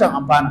kankan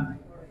amfana.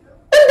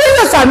 In dai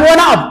ya sami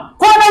wani abu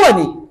ko nawa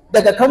ne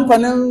daga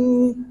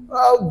kamfanin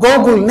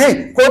Google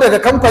ne ko daga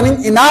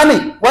kamfanin ina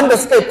ne wanda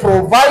suka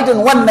providing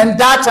wannan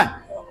data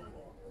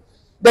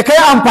da kai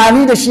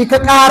amfani da shi ka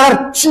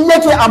karar shi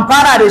yake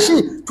amfana da shi,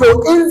 to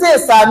in zai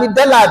sami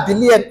dala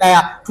biliyan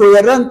 1 to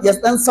ya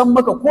dan san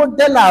maka ko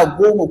dala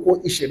 10 ko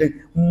 20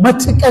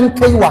 matukan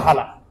kai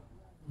wahala.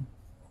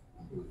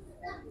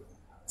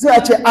 Zai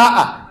a ce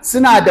a'a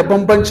suna da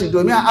bambanci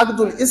domin a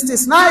aqdul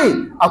istisna'i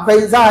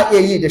akwai za a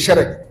iya yi da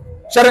sharadi.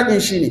 Sharadin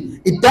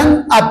shine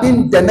idan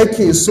abin da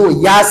nake so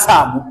ya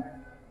samu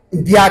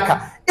in biya ka,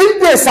 in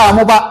bai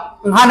samu ba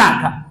in hana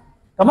ka.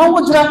 Kamar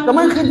ujra,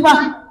 kamar khidma,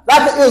 za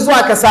ka iya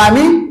zuwa ka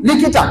sami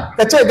likita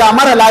ka ce ga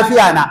mara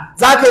lafiya na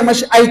za ka yi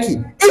mashi aiki,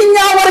 in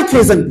ya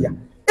warke zan biya,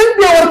 in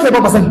bai warke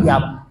ba zan biya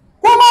ba.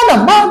 Ko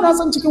malam ma na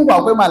san cikin ku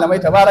akwai malamai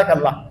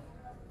tabarakallah,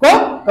 ko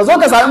ka zo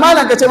ka sami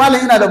malam ka ce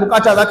malam ina da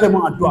bukata za ka yi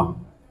mun addu'a.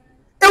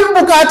 In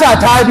bukata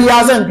ta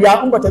biya zan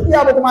biya, in bata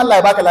biya ba kuma Allah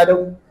ya baka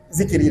ladan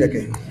zikiri da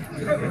kai.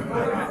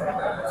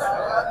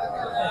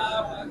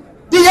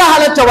 Duk ya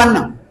halatta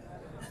wannan.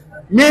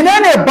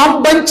 Menene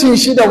bambancin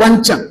shi da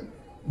wancan?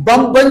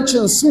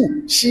 Bambancin su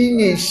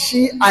shine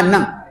shi a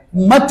nan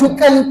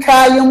matukan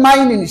kayan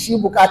mining shi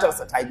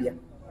bukatarsa ta biya.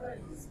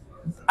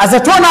 A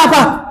zato na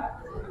fa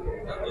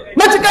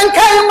matukan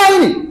kayan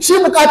mining shi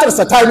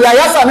bukatarsa ta biya,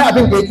 ya sami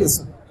abin da yake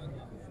so.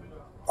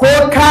 Ko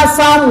ka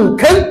samu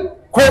kai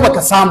ko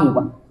baka samu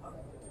ba.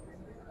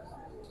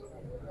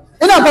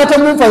 Ina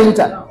fatan mun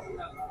fahimta.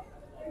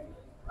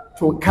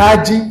 To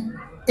kaji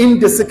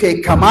inda suka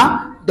yi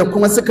kama da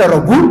kuma suka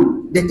rabu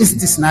da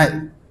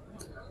istisna'i.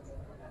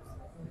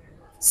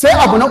 Sai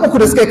abu na uku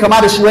da suka yi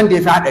kama da shi wanda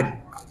ya fi haɗari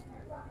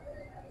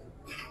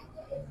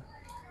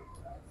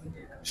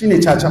shine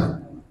caca.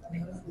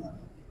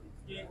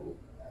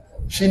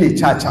 Shine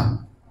caca.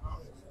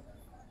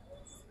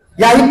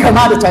 Ya yi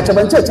kama da caca,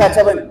 ban ce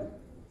caca ba ne,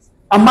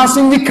 amma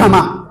sun yi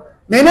kama.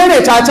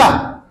 Menene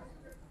caca?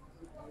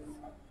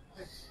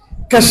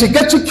 Ka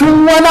shiga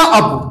cikin wani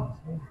abu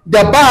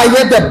da ba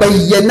ya da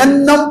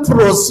bayyanannen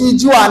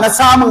procedure na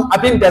samun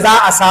abin da za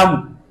a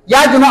samu,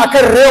 ya gino a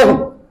kan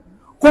rehu,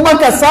 kuma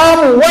ka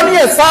samu wani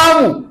ya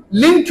samu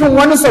linkin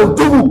wani sau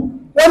 1000,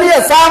 wani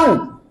ya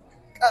samu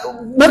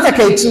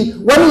matsakaici,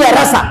 wani ya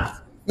rasa,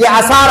 ya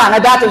asara na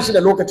datan shi da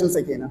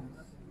lokacinsa kenan.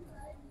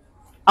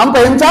 An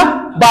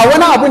fahimta? Ba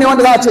wani abu ne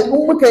wanda za a ce in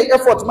muka yi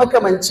effort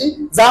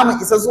makamanci za mu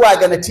isa zuwa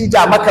ga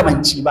natija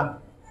makamanci ba.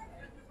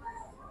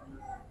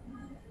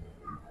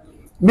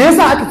 Me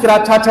yasa aka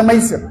kira ta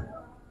maisir?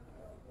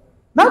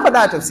 Na faɗa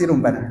a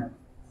tafsirin bana.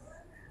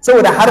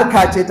 Saboda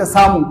harka ce ta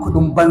samun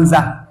kuɗin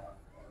banza.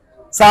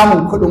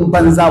 Samun kuɗin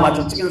banza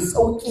wato cikin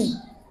sauƙi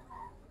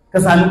ka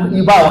sami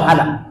kuɗi ba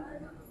wahala.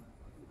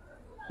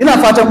 Ina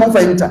fatan mun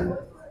fahimta.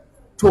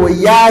 To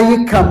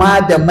yayi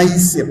kama da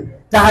maisir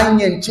ta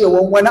hanyar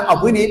cewa wani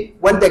abu ne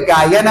wanda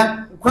ga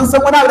yana, kun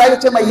san wani abu da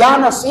ake ce mai ya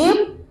nasib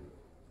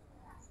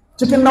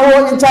cikin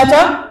nau'o'in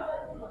caca?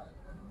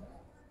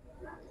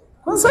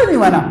 Kun sani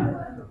mana.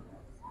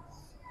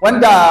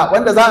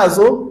 Wanda za a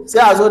zo sai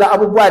a zo da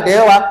abubuwa da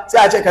yawa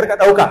sai a ce ka rika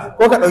ɗauka,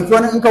 ko ka ɗauki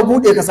wani in ka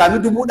buɗe ka sami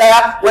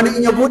 1000, wani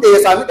in ya buɗe ya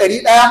sami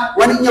 100,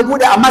 wani in ya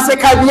buɗe amma sai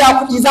ka biya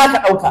kuɗi za ka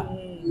ɗauka.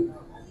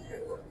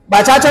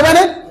 Ba caca ba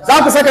ne?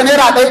 Za ku saka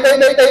naira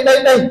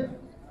ɗai.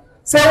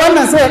 Sai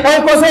wannan sai ya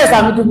ɗauko sai ya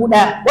sami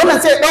 1000,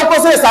 wannan sai ya ɗauko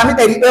sai ya sami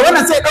 100,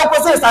 wannan sai ya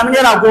ɗauko sai ya sami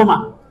naira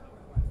 10.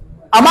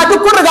 Amma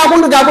duk kun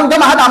riga kun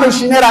gama haɗa mai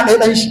shi naira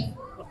ɗai shi.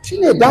 Shi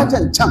ne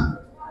datan can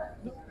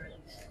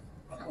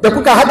da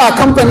kuka haɗa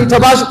kamfani ta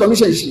bashi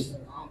kwamishin shi.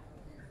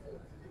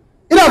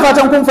 Ina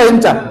fatan kun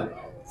fahimta.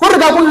 Kun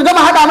riga kun gama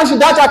haɗa mashi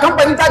data,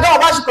 kamfani ta gama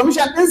bashi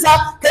kwamishin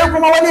ɗinsa, kai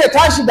kuma wani ya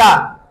tashi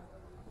da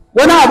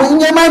wani abu in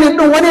yi mining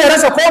ɗin, wani ya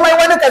rasa komai,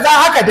 wani kaza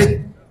haka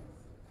dai.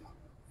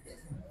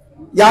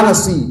 Ya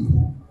nasu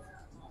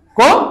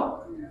ko?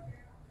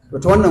 To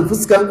ta wannan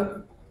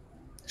fuskan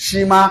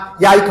shi ma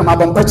ya yi kama,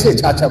 ban bace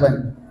caca ba ne.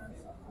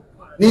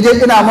 Ni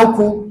dai ina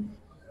maku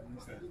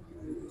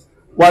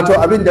wato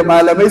abin da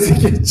malamai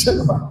suke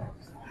cewa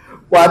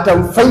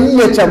wato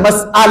fayyace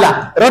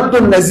mas'ala,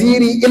 raddun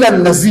naziri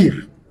ilan nazir.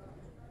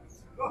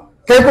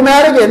 Kai kuma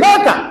ya rage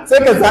naka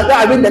sai ka zaɓi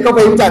abin da ka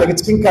fahimta daga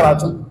cikin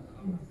karatu.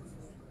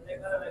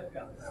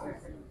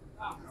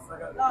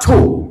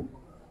 To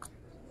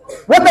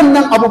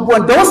waɗannan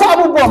abubuwan da wasu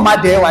abubuwan ma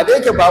da yawa da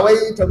yake ba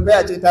wai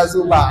tambaya ce ta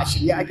zo ba a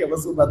shirye ake ba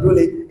su ba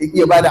dole ya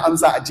iya ba da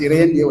amsa a jere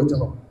yadda ya wuce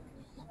ba.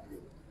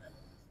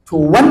 To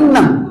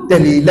wannan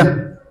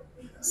dalilan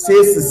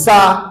sai su sa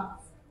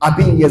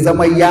abin ya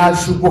zama ya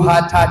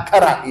shubuha ta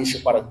karaɗe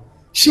shi kwarai.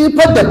 Shi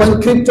fa daban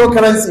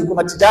cryptocurrency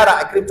kuma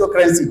tijara a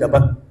cryptocurrency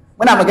daban.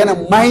 Muna magana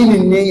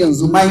mining ne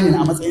yanzu, mining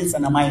a matsayinsa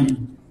na mining.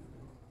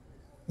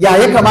 Ya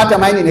kamata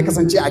mining ya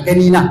kasance a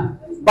gani na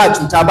ba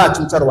cuta ba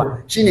cutarwa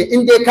shine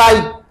in dai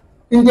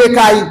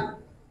kayi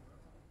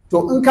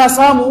to in ka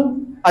samu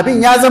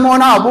abin ya zama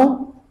wani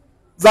abu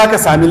za ka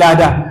sami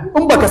lada,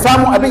 in baka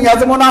samu abin ya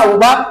zama wani abu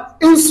ba,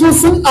 in su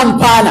sun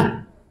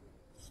amfana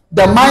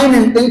da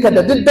mining ɗinka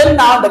da duk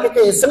dannawa da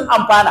kake sun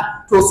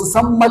amfana to su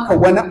san maka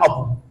wani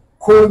abu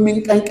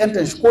komin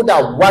kankantar shi ko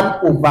da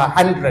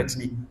 1/100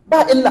 ne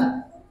ba illa.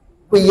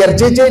 Ku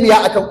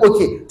yarjejeniya akan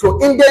oke to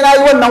in dai na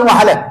yi wannan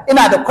wahalar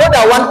ina da ko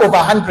da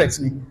 1/100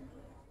 ne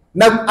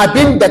na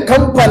abin da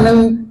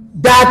kamfanin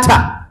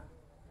data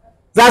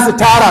za su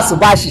tara su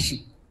bashi shi.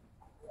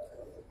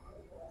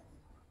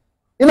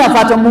 Ina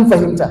fatan mun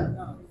fahimta,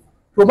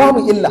 to babu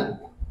illa.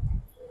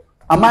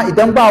 Amma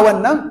idan ba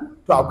wannan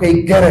to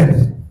akwai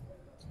garari.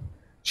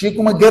 Shi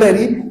kuma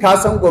garari ka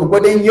san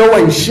gwargwadon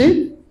yawan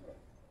shi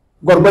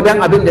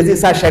gwargwadon abin da zai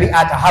sa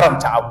shari'a ta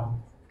haramta abu,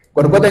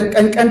 gwargwadon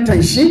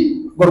kankantan shi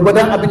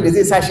gwargwadon abin da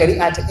zai sa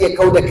shari'a ta iya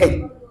kau da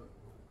kai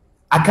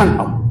akan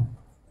abu.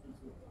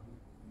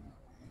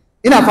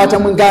 Ina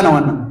fatan mun gane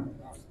wannan.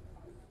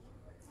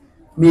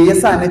 Me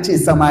yasa na ce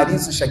samari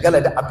su shagala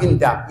da abin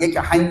da yake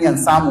hanyar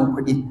samun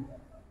kuɗi?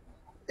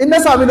 In na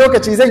sami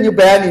lokaci zan yi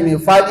bayani mai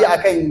faɗi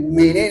akan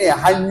menene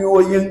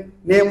hanyoyin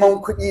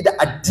neman kuɗi da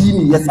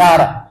addini ya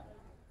tsara.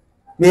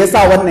 Me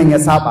yasa wannan ya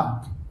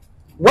saba?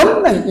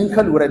 Wannan in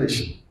ka lura da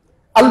shi,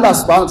 Allah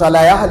subhanahu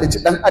wataala ya halicci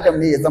ɗan adam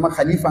ne ya zama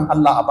khalifan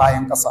Allah a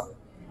bayan ƙasa.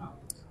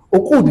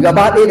 Uqud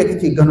gaba ɗaya da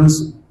kake ganin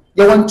su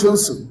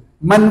yawancinsu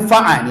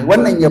manfa'a ne.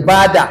 Wannan ya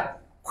bada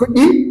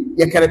kuɗi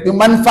ya karɓi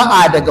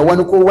manfa'a daga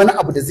wani ko wani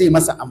abu da zai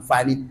masa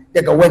amfani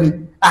daga wani.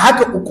 A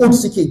haka uqud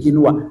suke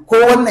ginuwa, ko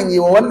wannan yi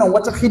wa wannan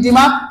wata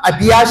hidima a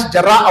biya shi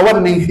jara a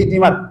wannan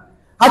hidimar.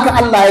 Haka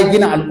Allah ya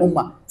gina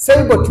al'umma.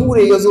 Sai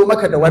bature ya zo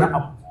maka da wani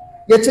abu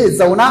ya ce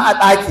zauna a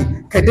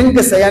ɗaki ka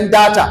dinga sayan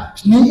data,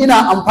 ni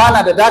ina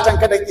amfana da datan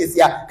ka da ke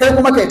siya, kai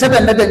kuma kai ta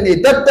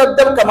danne dab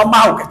kamar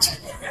mahaukaci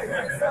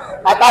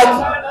a ɗaki.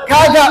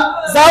 Kaga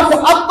za ku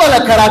abbala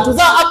karatu,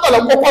 za a abbala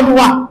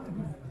kwakwalwa.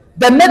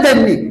 Danne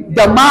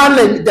da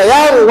malami da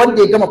yaro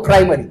wanda ya gama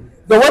primary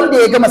da wanda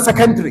ya gama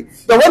secondary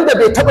da wanda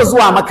bai taba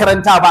zuwa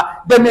makaranta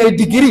ba da mai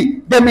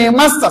digiri da mai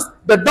masters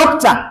da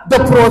doctor da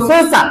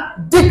professor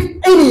duk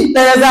iri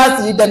ɗaya za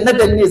su yi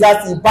danne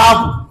za su yi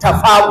babu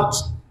tafawut.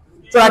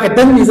 So haka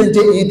dan me zan je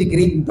in yi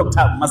digiri in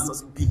doctor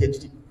masters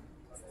PhD?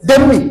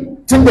 Dan me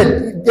tunda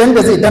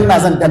yanda zai danna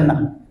zan danna?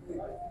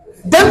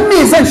 Dan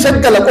me zan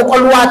shaggala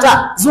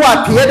kwakwalwata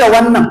zuwa fiye da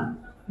wannan?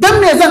 Dan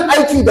me zan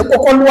aiki da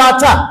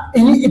kwakwalwata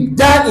in yi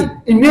ibda'i,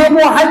 in nemo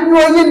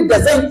hanyoyin da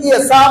zan iya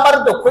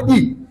samar da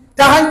kuɗi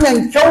ta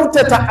hanyar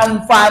kyautata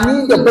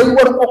amfani da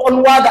baiwar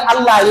kwakwalwa da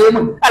Allah ya yi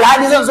min,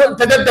 alhali zan zo in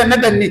ta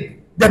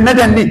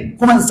danne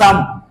kuma in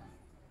samu.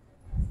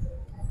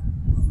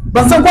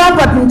 Ban san kuma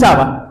fahimta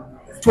ba.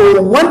 To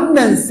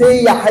wannan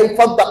sai ya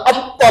haifar da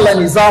abtala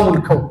nizamul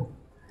kaun,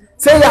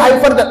 sai ya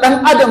haifar da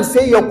ɗan adam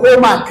sai ya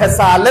koma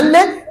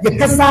kasalalle, ya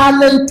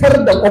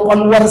kasalantar da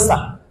kwakwalwarsa.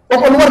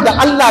 Kwakwalwar da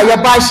Allah ya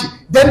bashi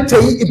don ta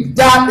yi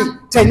ibda'i,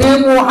 ta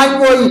nemo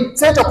hanyoyi,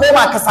 sai ta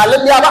koma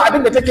kasalalliya ba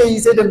abin da take yi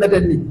sai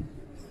danne.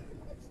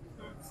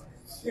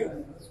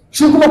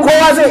 Shi kuma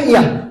kowa zai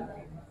iya.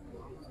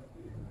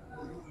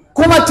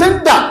 Kuma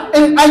tunda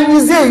in an yi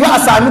zai yi a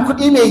sami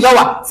kuɗi mai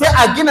yawa, sai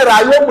a gina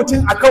rayuwar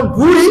mutum akan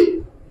buri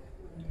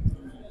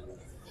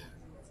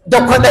da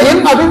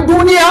kwaɗayin abin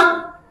duniya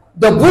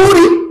da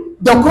buri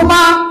da kuma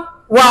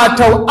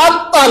wato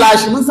abtala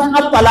shi. Mun san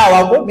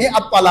abtalawa ko me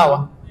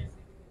abtalawa?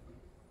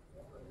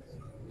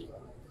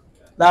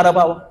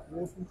 Larabawa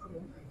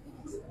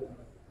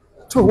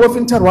to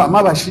wofintarwa,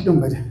 amma ba shi ɗin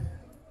ba ne.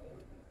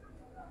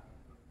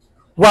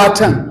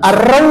 Watan a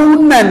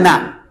raunana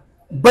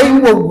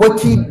baiwa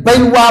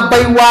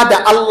da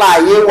Allah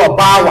ya yi wa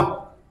bawa,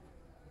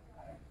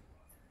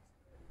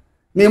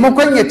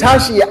 maimakon ya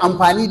tashi ya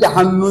amfani da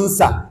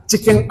hannunsa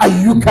cikin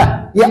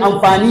ayyuka, ya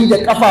amfani da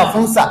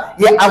kafafunsa,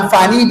 ya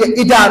amfani da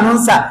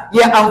idanunsa,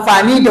 ya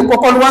amfani da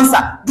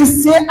kwakwalwansa, duk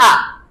sai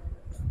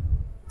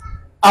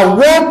a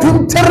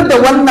wofintar da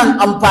wannan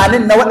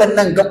amfanin na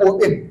waɗannan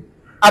gaɓoɓin,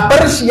 a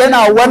bar shi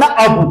yana wani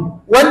abu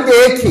wanda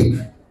yake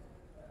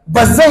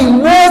ba zai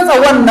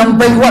motsa wannan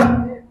baiwar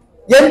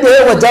yadda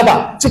ya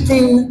wajaba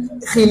cikin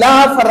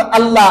khilafar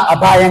Allah a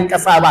bayan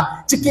ƙasa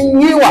ba, cikin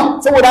yiwa.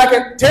 Saboda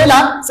haka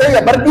tela sai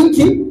ya bar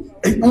ɗinki,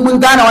 in mun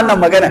gane wannan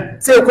magana,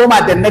 sai ya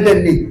koma danne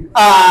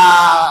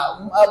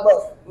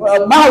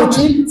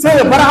mahauci sai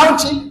ya bar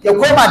hauci ya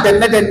koma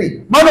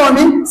danne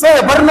manomi sai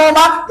ya bar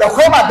noma ya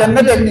koma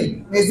danne.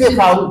 Me zai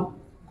faru?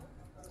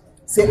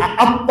 Sai a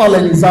abtala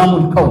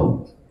nizamul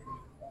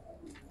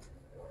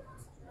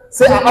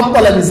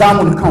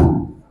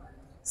kaun,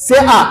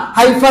 sai a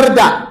haifar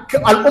da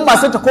al'umma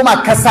sai ta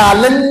koma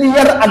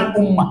kasalanniyar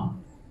al'umma,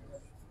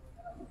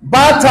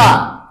 ba ta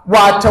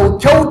wato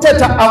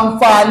kyautata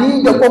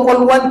amfani da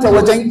kwakwalwanta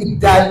wajen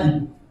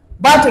ibda'i,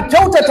 ba ta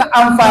kyautata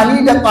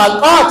amfani da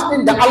taqat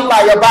din da Allah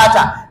ya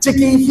bata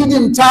cikin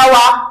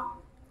hidimtawa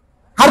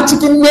har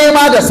cikin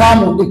nema da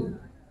samu din.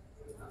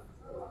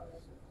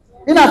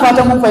 Ina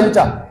fatan mun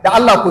fahimta. Da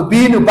Allah ku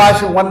bi ni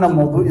bashin wannan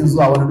maudu'in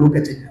zuwa wani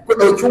lokaci, ku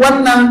ɗauki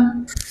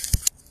wannan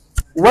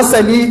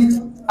wasali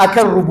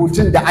akan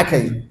rubutun da aka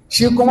yi,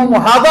 shi kuma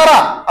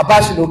muhadara a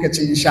bashi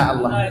lokaci insha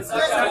Allah.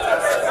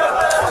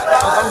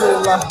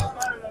 Alhamdulillah,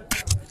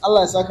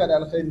 Allah ya saka da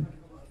alkhairi.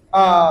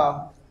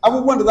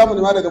 Abubuwan da zamu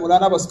nema daga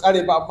Maulana ba su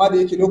kare ba, amma da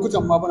yake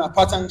lokutan ma muna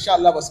fatan insha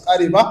Allah ba su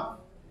kare ba,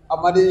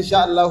 amma dai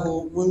insha Allah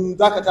mun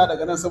dakata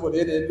daga nan saboda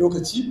yanayin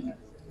lokaci.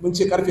 Mun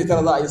ce karfe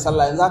 9 za a yi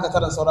sallah, yanzu haka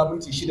 9 saura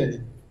minti 6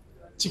 ne.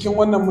 Cikin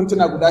wannan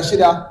mintuna guda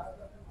 6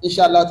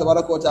 insha Allah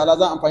tabaraka wa ta'ala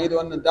zan amfani da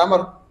wannan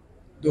damar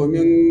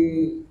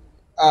domin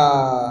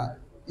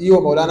yi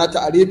wa Maulana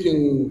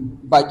ta'arifin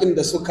bakin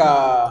da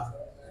suka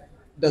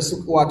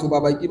wato ba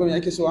baki ba, me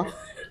ake cewa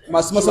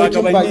masu masaukin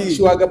baki,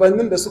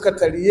 shugabannin da suka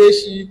tariye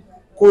shi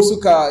ko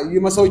suka yi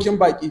masaukin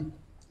baki.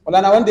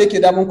 Maulana wanda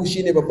yake damun ku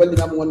shine babban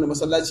limamin wannan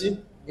masallaci,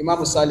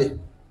 Imam Saleh.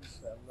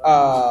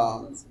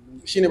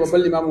 Shine babban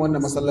limamin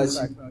wannan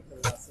masallaci,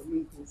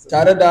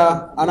 tare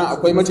da anan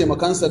akwai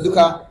mataimakansa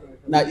duka,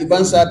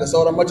 na'ibansa da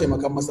sauran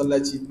mataimakan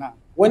masallaci.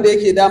 Wanda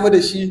yake dama da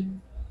shi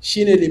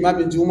shine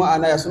limamin juma'a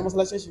na yasun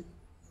masallacin shi,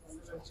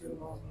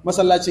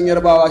 masallacin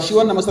Yarbawa. Shi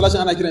wannan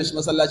masallacin ana kiran shi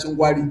masallacin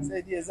Gwari.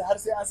 Sai dai yanzu har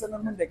sai an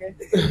sanar mun da kai.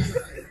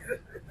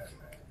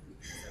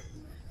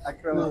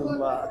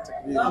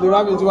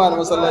 Limamin juma'a da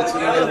masallacin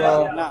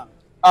Yarbawa.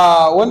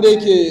 Wanda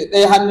yake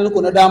ɗaya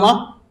hannunku na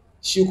dama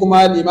shi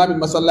kuma limamin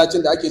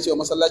masallacin da ake cewa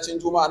masallacin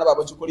juma'a na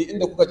Baba Cikuri,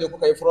 inda kuka je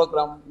kuka yi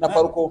program na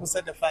farko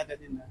kusa da fada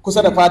din nan,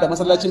 kusa da fada,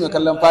 masallaci mai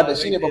kallon fada,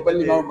 shine babban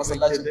limamin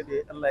masallacin.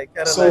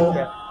 So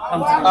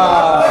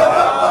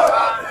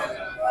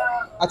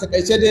a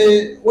takaice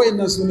dai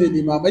wa'annan su ne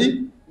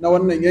limamai na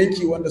wannan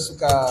yanki wanda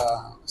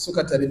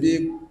suka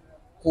tarbe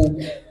ku.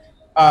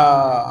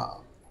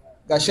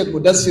 Ga Sheikh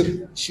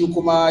Mudassir, shi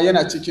kuma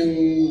yana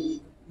cikin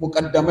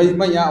mukaddamai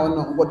manya a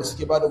wannan unguwar da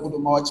suke bada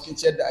gudunmawa cikin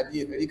ciyar da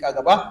addini da rika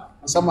gaba,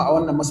 musamman a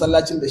wannan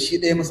masallacin da shi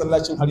ɗaya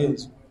masallacin har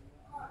yanzu.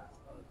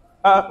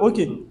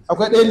 Okay,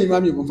 akwai ɗaya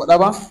limami ban faɗa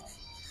ba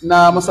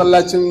na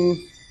masallacin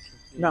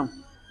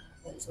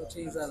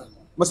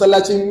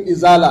masallacin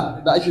Izala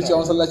da ake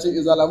cewa masallacin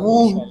Izala.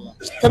 Mu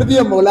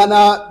tarbiyyar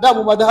Maulana da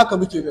mu ma da haka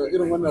muke da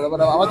irin wannan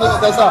raba-raba, amma ta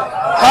sa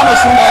kama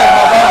sunayen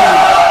ma ba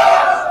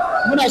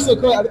muna so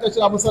kawai a rika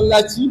cewa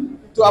masallaci,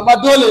 to amma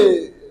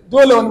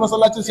dole wani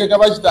masallacin sai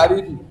gaba shi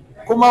tarihi.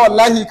 Kuma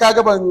wallahi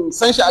kaga ban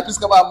san shi a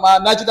fiska ba, amma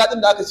na ji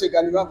daɗin da aka ce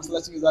galiba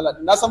masallacin Izala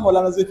din. Na san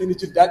Maulana zai fi ni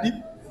jin daɗi,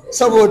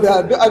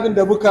 saboda duk abin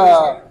da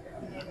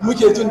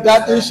muke jin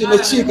daɗin shi na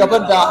ci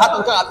gaban da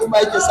haɗin kan al'umma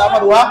yake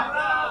samarwa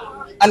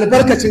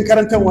albarkacin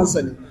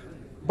karantarwansa ne.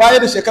 Baya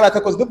da shekara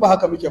 8 duk ba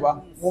haka muke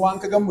ba, mu ma an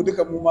ka gan mu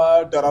duka mu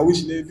ma da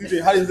rawish ne, duk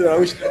har yanzu da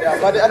rawish ne,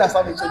 amma dai ana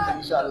samun canji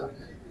insha Allah.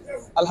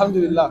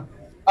 Alhamdulillah.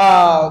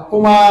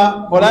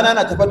 Kuma Maulana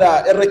na tafa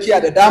da 'yan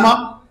rakiya da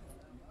dama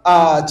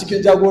a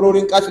cikin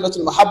jagororin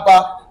kafilatul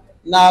mahabba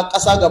na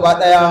ƙasa gaba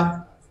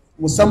ɗaya,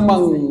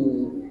 musamman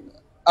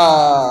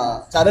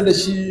tare da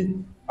shi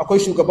akwai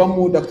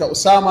shugabanmu Dr.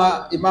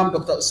 Usama, Imam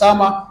Dr.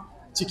 Usama.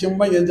 Cikin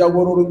manyan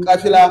jagororin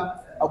kafila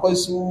akwai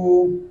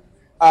su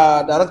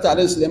Darakta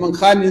Alhaji Suleiman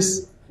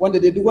Khamis, wanda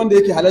dai duk wanda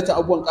yake halarta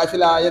abubuwan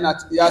kafila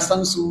ya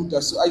san su da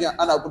su,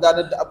 ana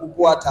gudanar da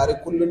abubuwa tare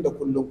kullum da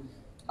kullum.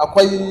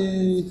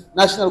 Akwai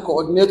National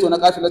Coordinator na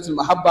kafilatul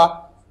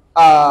mahabba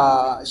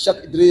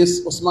Sheikh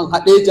Idris Usman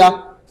Hadeja.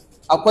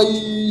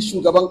 Akwai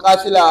shugaban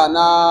kafila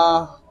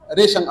na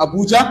reshen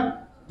Abuja,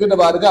 duk da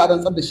ba a riga a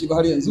rantsar da shi ba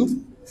har yanzu,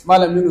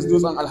 Malam Yunus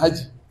Dutsen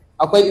Alhaji.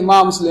 Akwai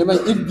Imam Suleiman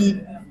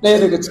Ibbi, ɗaya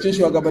daga cikin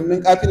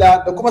shugabannin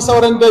kafila, da kuma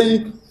sauran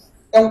dai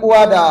 'yan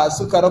uwa da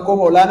suka rako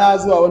Maulana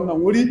zuwa wannan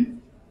wuri.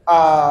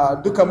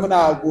 Duka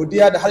muna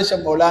godiya da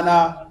harshen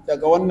Maulana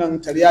daga wannan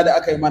tariya da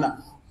aka yi mana.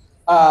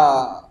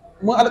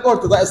 Mun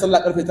alƙawarta za a yi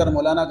sallah karfe 9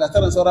 Maulana, ga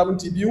 9 saura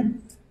minti 2.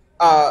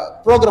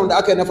 Program da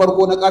aka yi na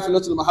farko na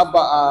kafilatul mahabba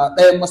a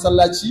ɗayan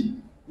masallaci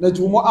na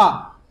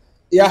Juma'a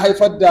ya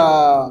haifar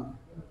da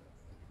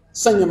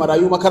sanya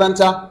marayu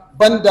makaranta,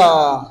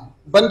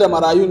 banda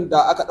marayun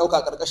da aka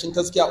ɗauka ƙarƙashin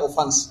taskiya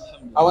offense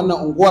a wannan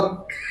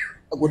unguwar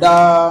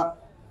guda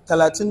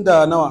 30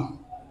 da nawa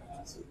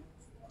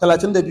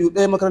 32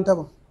 ɗaya makaranta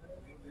ba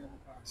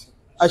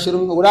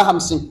 20 guda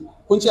 50.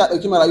 Kun ce a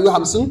ɗauki marayu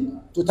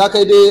 50, to ta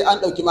kai dai an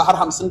ɗauki ma har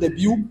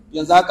 52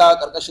 yanzu haka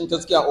ƙarƙashin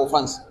taskiya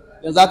offense.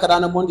 Yanzu haka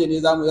ranar Monday ne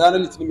ranar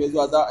Litinin mai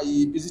zuwa za a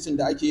yi visiting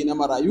da ake yi na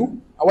marayu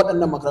a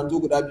waɗannan makarantu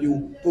guda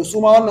biyu. To su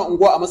ma wannan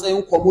unguwa a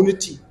matsayin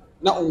community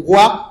na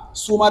unguwa,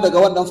 su ma daga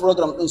wannan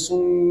program din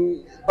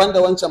sun banda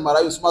wancan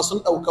marayu, su ma sun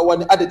ɗauka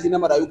wani adadi na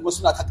marayu kuma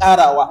suna ta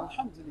ƙarawa.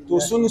 To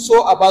sun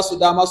so a ba su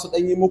dama su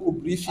ɗan yi muku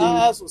briefing.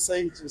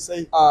 Sosai.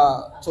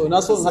 To na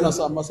so in hana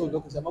su, amma sau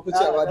lokaci, amma ku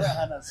ce a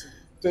bada.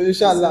 To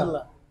insha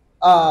Allah.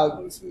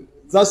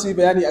 za su yi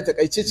bayani a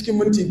takaice cikin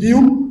minti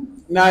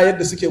 2 na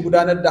yadda suke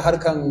gudanar da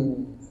harkan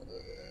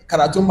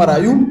karatun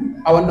marayu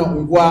a wannan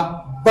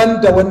unguwa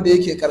banda wanda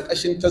yake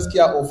karkashin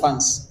taskiya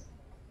orphans.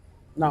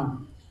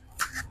 Na'am.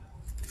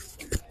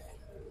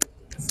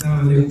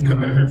 Assalamu alaikum.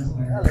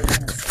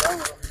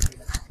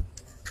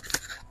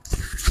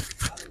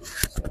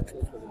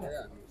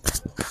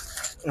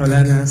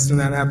 Maulana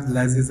sunana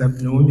Abdulaziz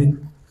Abdulmumin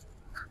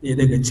ne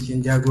daga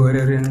cikin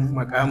jagororin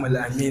Makamul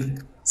Amin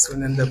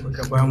sunan da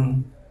kuka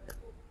bamu.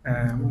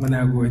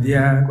 Muna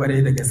godiya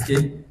kwarai da gaske.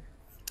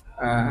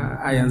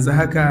 A yanzu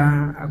haka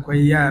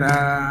akwai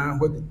yara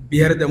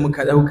 5 da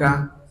muka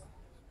ɗauka,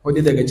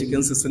 4 daga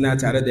cikinsu suna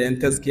tare da 'yan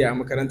taskiya a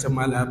makarantar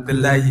Malam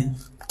Abdullahi,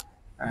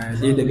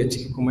 ɗaya daga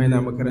ciki kuma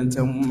yana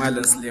makarantar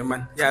Malam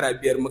Suleiman. Yara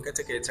 5 muka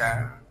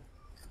takaita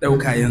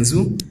ɗauka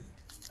yanzu.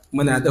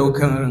 Muna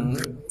ɗaukan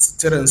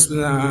suturan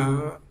suna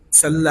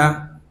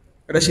sallah,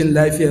 rashin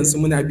lafiyansu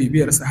muna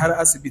bibiyarsu har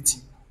asibiti.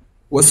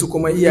 Wasu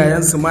kuma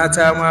iyayensu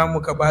mata ma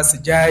muka ba su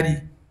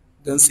jari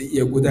don su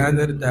iya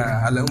gudanar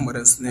da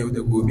al'amuransu na yau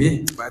da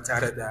gobe ba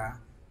tare da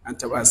an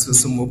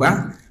taɓa mu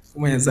ba.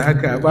 Kuma yanzu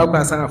haka ba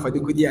kwa san a faɗi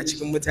kuɗi a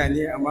cikin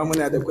mutane, amma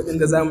muna da kuɗin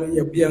da za mu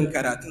iya biyan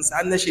karatunsu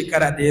har na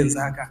shekara ɗaya yanzu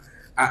haka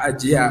a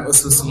ajiye a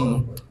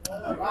asusunmu.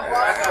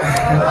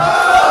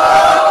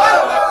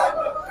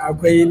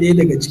 Akwai ɗaya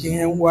daga cikin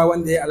 'yan uwa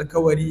wanda ya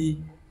alkawari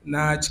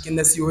na cikin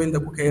nasihohin da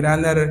kuka yi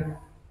ranar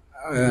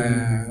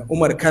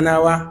Umar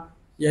Kanawa,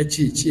 ya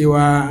ce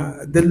cewa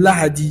duk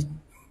Lahadi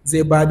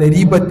zai ba da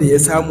ribar da ya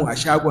samu a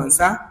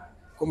shagonsa,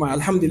 kuma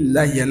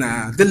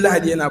alhamdulillah duk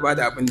Lahadi yana ba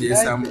da abin da ya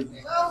samu.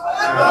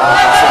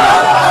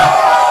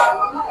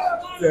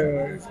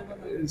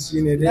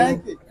 Shi ne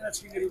dai.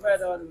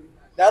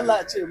 Da Allah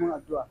a ce mun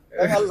addu'a.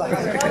 Dan Allah.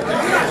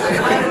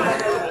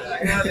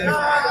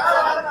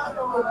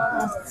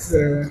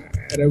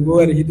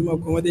 Ragowar hidima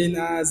kuma dai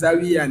na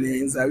zawiya ne,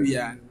 yin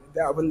zawiya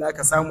da abin da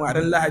aka samu a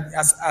ran Lahadi,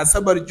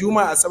 Asabar,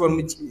 Juma'a, Asabar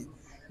muke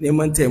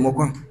neman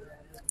taimakon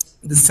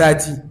duk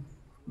sati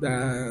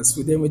da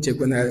su dai muke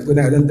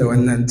gudanar da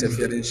wannan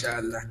tafiyar insha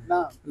Allah.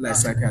 Allah ya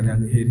saka da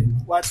alheri.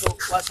 Wato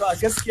a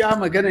gaskiya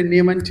maganar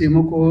neman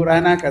taimako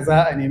rana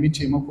kaza a nemi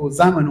taimako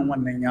zamanin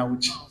wannan ya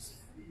wuce.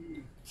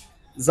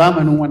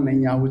 Zamanin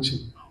wannan ya wuce.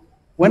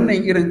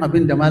 Wannan irin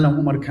abin da Malam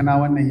Umar Kana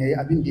wannan yayi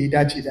abin da ya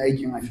dace da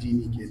aikin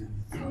addini kenan.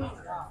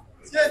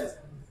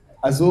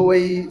 A zo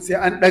wai sai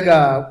an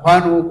daga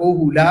kwano ko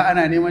hula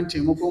ana neman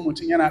taimako,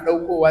 mutum yana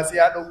daukowa sai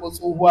ya dauko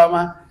tsohuwa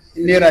ma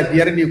in naira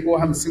 5 ne ko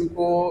 50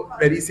 ko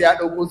 100 sai ya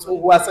dauko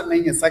tsohuwa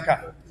sannan ya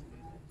saka.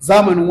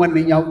 Zamanin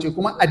wannan ya wuce,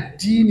 kuma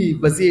addini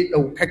ba zai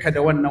daukaka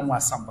da wannan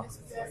wasan ba.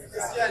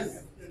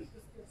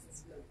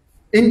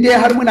 In dai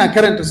har muna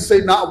karanta su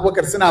sai na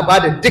Abubakar suna ba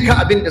da duka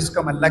abin da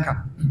suka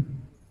mallaka,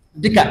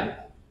 duka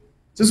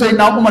su sai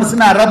na Umar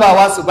suna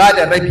rabawa su ba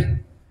da rabi,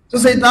 su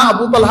sai na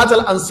Abu Talhat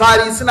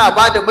al-Ansari suna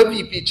ba da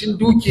mafificin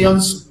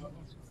dukiyansu.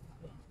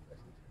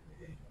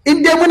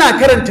 In dai muna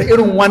karanta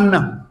irin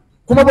wannan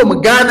kuma ba mu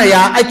gane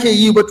ya ake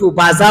yi ba, to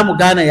ba za mu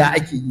gane ya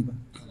ake yi ba.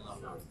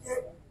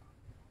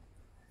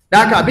 Da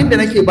haka abin da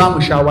nake ba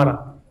mu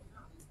shawara,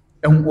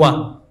 ɗan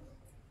uwa,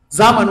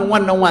 zamanin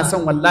wannan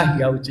wasan wallahi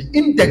ya wuce.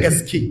 Inda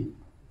gaske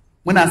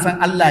muna san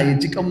Allah ya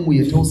ji kanmu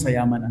ya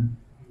tausaya mana,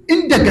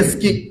 inda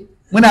gaske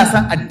muna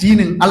san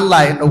addinin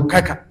Allah ya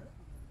ɗaukaka,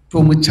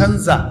 to mu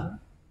canza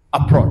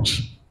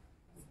approach.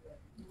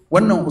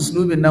 Wannan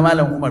uslubin na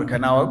Malam Umar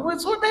Kanawa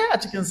so ɗaya a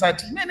cikin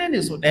sati,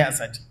 menene so ɗaya a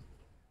sati?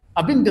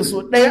 Abin da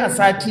so ɗaya a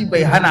sati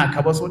bai hana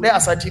ka ba, so ɗaya a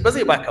sati ba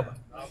zai baka ba.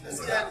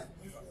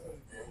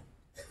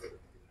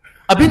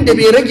 Abin da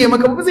bai rage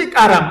maka ba zai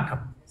ƙara maka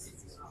ba.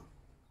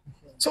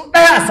 So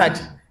ɗaya a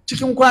sati,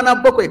 cikin kwana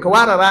 7 ka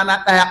ware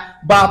rana ɗaya,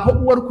 ba fa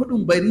uwar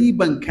kuɗin ba,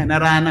 riban ka na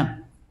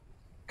ranan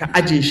ka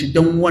aje shi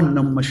don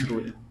wannan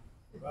mashruɗin.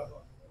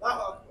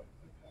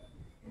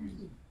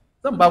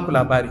 Zan ba ku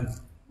labari.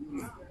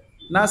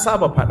 Na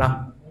saba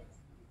faɗa,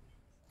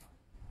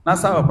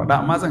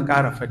 amma zan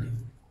ƙara faɗi.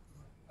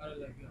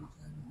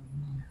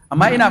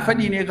 Amma ina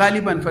faɗi ne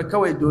galiban fa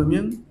kawai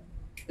domin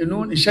in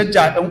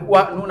shajja ɗan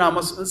uwa, nuna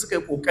masu in suka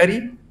yi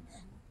ƙoƙari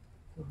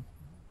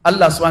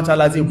Allah subhanahu wa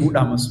ta'ala zai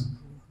buɗa masu.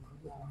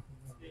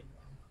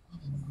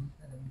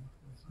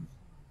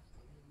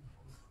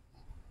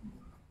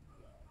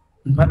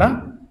 In faɗa?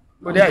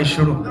 Ko dai a yi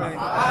shiru.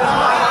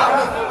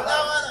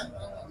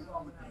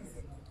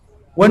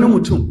 Wani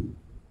mutum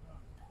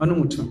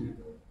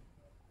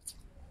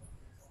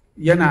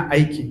yana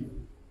aiki,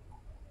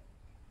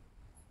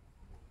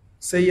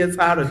 sai ya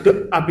tsara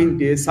duk abin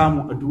da ya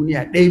samu a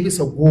duniya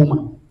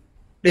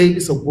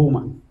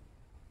 1/10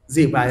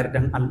 zai bayar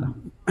dan Allah.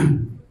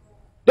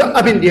 Duk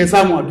abin da ya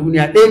samu a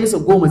duniya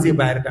 1/10 zai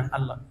bayar dan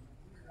Allah.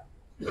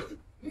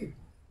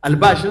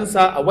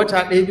 Albashinsa a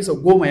wata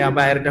 1/10 ya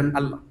bayar dan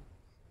Allah.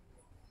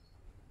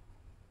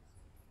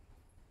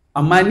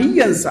 Amma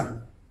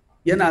niyyansa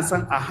yana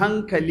son a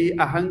hankali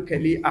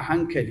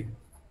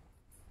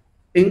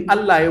in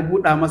Allah ya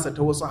buɗa masa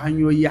ta wasu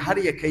hanyoyi har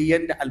ya kai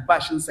yadda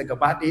albashinsa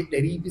gaba ɗaya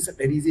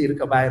 100% zai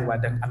rika bayarwa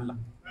don Allah.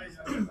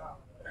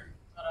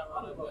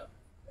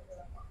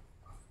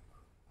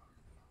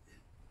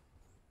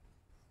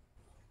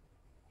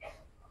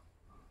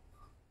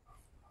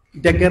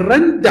 daga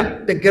ran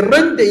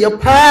da ya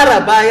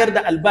fara bayar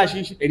da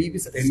albashin shi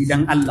 100%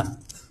 dan Allah,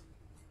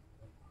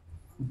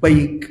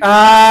 bai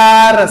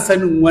ƙara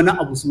sanin wani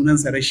abu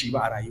sunansa rashi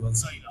ba a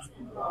rayuwarsa.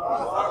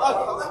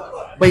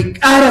 Bai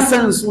ƙara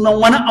sanin sunan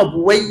wani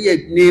abu wai ya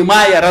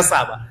nema ya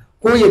rasa ba,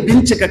 ko ya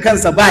bincika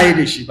kansa ba ya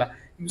da shi ba.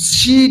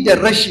 Shi da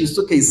rashi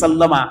suka yi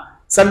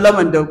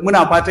sallaman da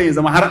muna fatan ya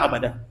zama har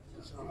abada.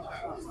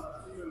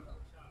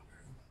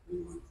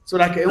 So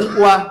da ka yan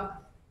uwa,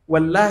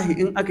 wallahi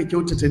in aka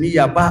kyautata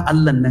niyya ba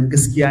Allah nan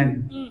gaskiya ne,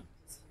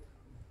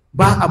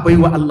 ba a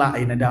baiwa Allah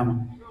ai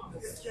nadama.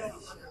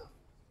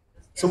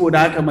 Saboda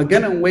haka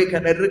maganan wai ka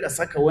dan rika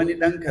saka wani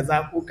dan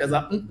kaza ko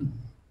kaza,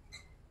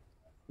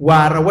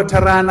 wara wata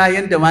rana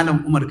yanda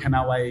malam Umar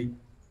Kanawa yayi.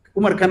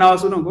 Umar Kanawa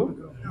sunan ko?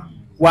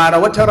 Wara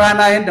wata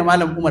rana yanda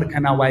malam Umar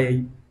Kanawa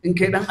yayi. In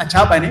kai dan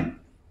acaba ne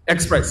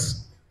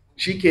express,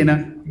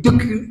 shikenan duk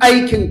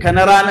aikin ka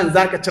na ranan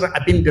zaka cire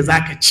abin da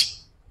zaka ci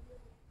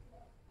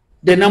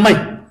da na mai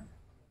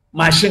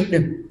mashin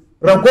din,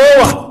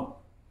 ragowa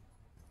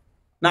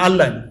na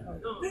Allah ne.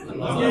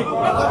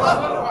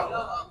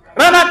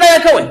 Rana ɗaya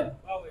kawai,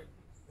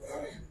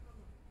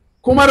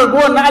 kuma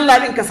ragowar na Allah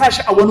ɗin ka sa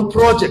shi a wani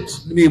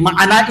project mai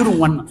ma'ana irin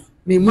wannan,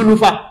 mai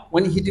manufa,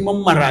 wani hidiman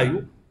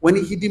marayu,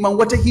 wani hidiman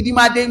wata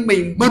hidima dai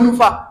mai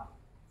manufa.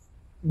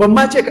 Ban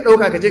ma ce ka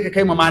ɗauka ka je ka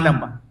kai ma malam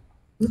ba,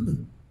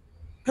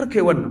 kar kai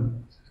wannan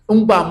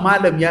in ba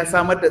malam ya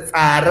samar da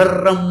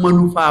tsararren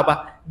manufa ba.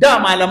 Da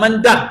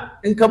malaman da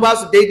in ka ba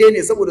su daidai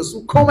ne saboda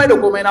su komai da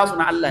komai nasu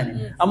na Allah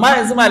ne, amma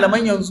yanzu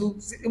malaman yanzu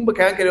in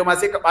baka yankare ma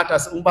sai ka ɓata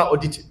su in ba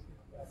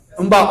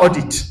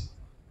audit.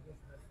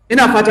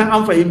 Ina fatan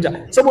an fahimta.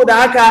 Saboda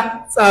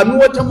haka tsami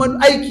wata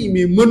aiki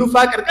mai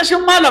manufa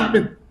karkashin malam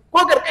din ko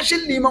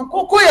karkashin liman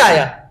ko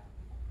koyaya,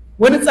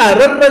 wani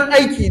tsararren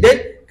aiki dai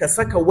ka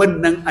saka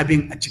wannan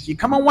abin a ciki,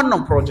 kaman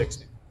wannan project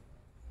ne.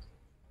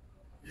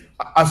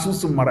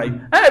 Asusun marayu,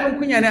 ai abin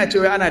kunya ne a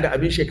cewa ana da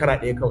abin shekara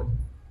ɗaya kawai,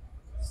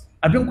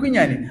 abin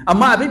kunya ne.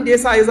 Amma abin da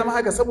yasa ya zama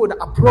haka saboda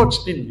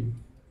approach din ne,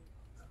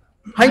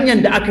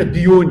 hanyar da aka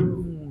biyo ne.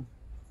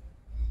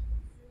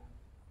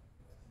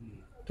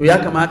 To ya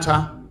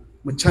kamata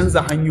mu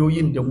canza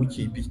hanyoyin da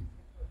muke bi.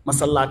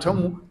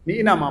 Masallatanmu, ni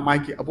ina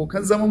mamaki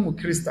abokan zamanmu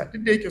Krista,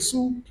 duk da yake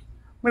su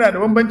muna da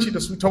bambanci da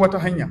su ta wata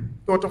hanya,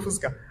 ta wata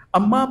fuska,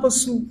 amma ba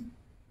su,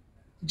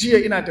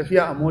 jiya ina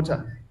tafiya a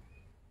mota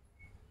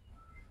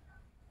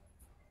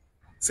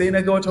sai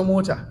na ga wata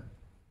mota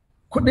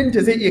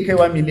kudinta zai iya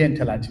kaiwa miliyan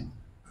 30.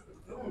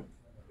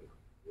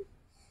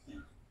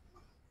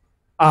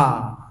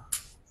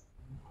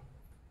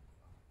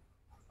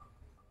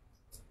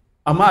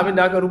 Amma abin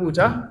da aka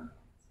rubuta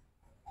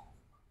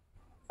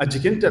a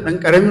jikinta ɗan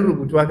ƙaramin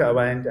rubutu haka a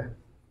bayanta,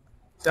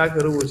 sai aka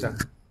rubuta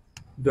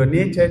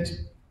donated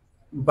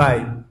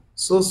by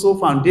so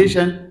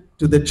foundation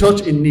to the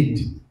church in need.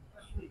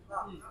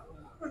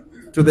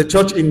 To the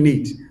church in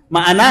need.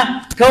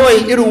 Ma'ana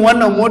kawai irin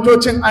wannan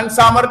motocin an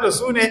samar da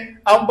su ne,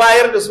 an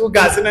bayar da su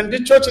ga sunan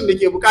duk cocin da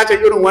ke bukatar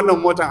irin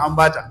wannan motan an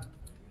bata.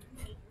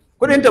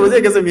 Kudinta ba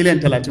zai gaza miliyan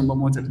 30 ba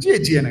motar,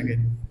 jiya na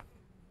gani.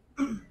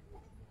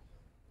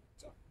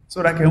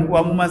 Saboda ka yan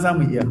uwa mu ma za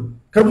mu iya,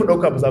 kar ku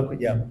ɗauka ba za ku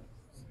iya ba,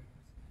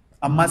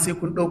 amma sai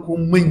kun ɗauko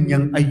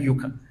manyan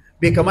ayyuka.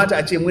 Bai kamata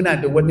a ce muna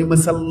da wani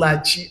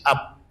masallaci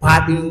a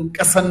faɗin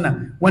ƙasar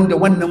nan wanda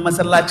wannan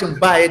masallacin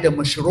baya da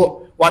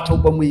mashru', wato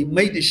ba mu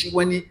mai da shi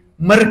wani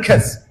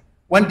markaz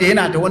wanda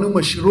yana da wani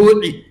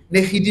mashru'i na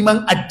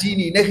hidiman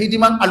addini, na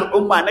hidiman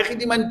al'umma, na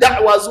hidiman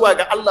da'awa zuwa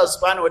ga Allah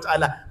subhanahu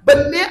wataala.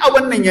 Balle a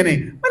wannan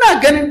yanayi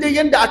muna ganin dai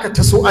yadda aka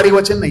taso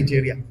arewacin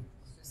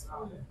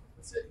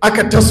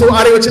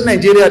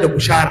Najeriya, da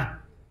bushara,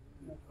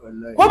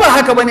 ko ba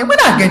haka bane?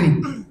 Muna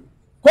gani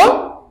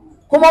ko?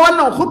 Kuma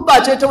wannan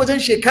hudba ce ta wajen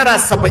shekara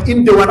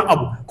 70 da wani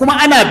abu, kuma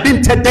ana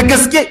binta da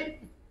gaske.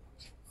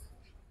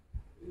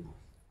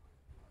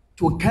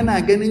 To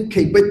kana ganin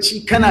kai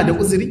bacci kana da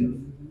uzuri?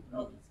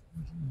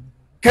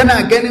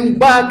 Kana ganin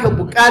baka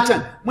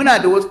bukatan? Muna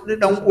da wasu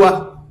dan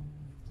uwa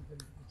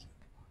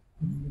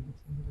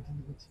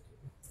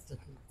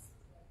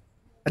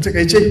a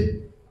takaice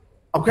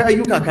akwai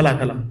ayyuka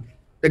kala-kala.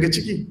 Daga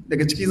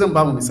ciki zan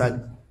ba mu misali.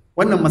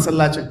 Wannan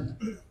masallacin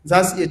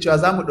za su iya cewa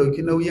za mu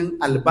ɗauki nauyin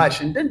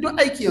albashin, don duk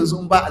aiki yanzu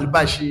in ba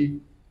albashi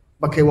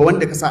ba kai wa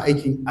wanda ka sa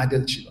aikin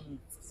adalci ba.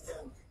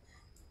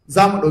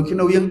 Za mu ɗauki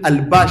nauyin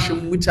albashin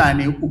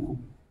mutane 3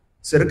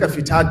 su rika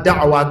fita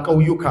da'awa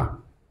ƙauyuka.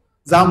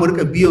 Za mu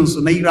rika biyan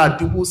su naira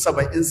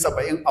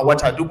 70,000 a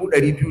wata,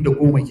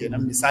 210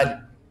 kenan misali.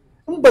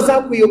 In ba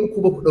za ku yi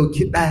 3 ba, ku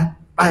ɗauki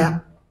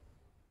ɗaya.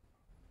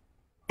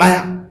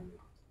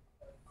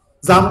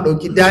 Za mu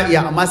ɗauki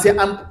da'iya, amma sai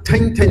an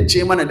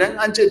tantance mana, don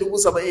an ce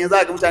 70,000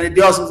 za ga mutane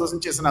da yawa sun zo sun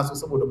ce suna so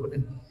saboda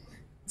kuɗin.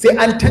 Sai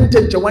an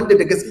tantance wanda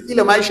da gaske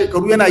kila ma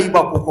shekaru yana yi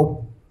ba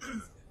ko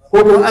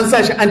kuma an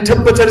sa shi an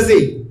tabbatar zai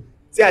yi,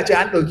 sai a ce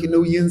an ɗauki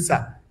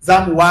nauyinsa.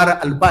 Za mu ware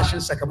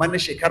albashinsa kamar na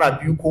shekara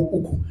 2 ko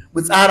 3,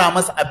 mu tsara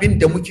masa abin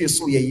da muke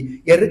so ya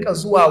yi, ya rika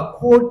zuwa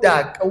ko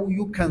da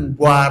ƙauyukan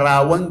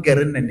gwarawan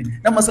garin nan ne.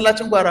 Nan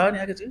masallacin gwarawa ne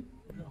aka ce?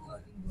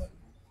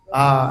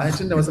 a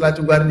tun da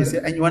masallacin gwari ne sai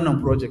an yi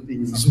wannan project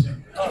din yanzu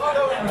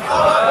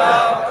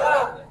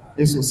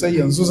sosai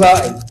yanzu za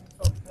a yi,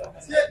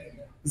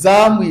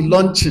 za mu yi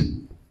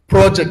launching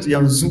project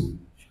yanzu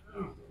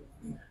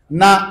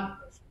na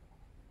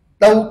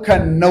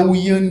ɗaukan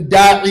nauyin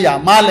da'iya,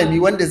 malami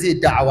wanda zai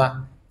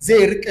da'awa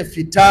zai rika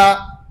fita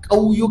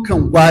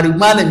ƙauyukan gwari,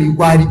 malami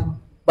gwari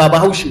ba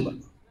bahaushe ba,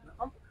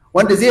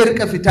 wanda zai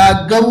rika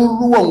fita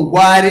garuruwan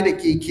gwari da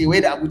ke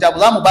kewaye da Abuja. Ba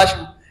za mu bashi,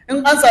 in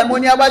an sami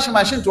wani ya bashi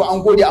mashin to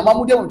an gode, amma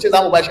mu dai mu ce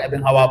za mu bashi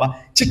abin hawa ba,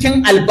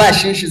 cikin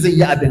albashin shi zai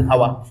yi abin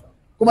hawa,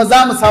 kuma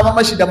za mu samar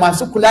mashi da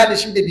masu kula da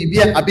shi da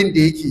bibiyan abin da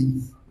yake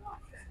yi.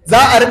 Za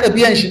a rika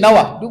biyan shi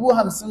nawa?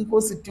 50,000 ko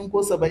 60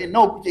 ko 70,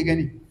 nawa kuke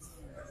gani?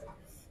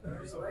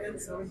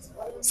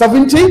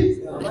 70?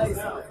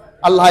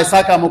 Allah ya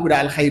saka muku da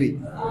alkhairi.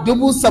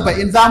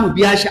 70,000 za mu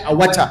biya shi a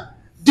wata,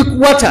 duk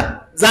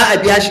wata za a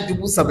biya shi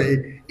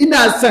 70,000.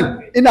 Ina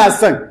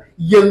son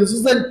yanzu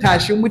zan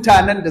tashi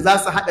mutanen da za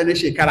su haɗa na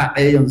shekara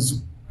ɗaya yanzu.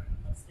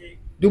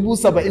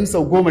 70,000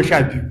 sau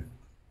 12.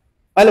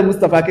 Malam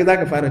Mustapha kai za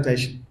ka fara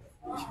tashi.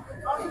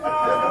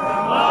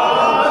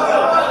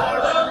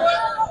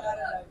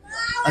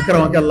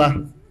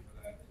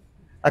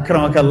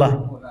 Akramakallah.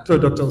 To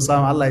Dr.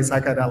 Usama, Allah ya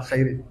saka da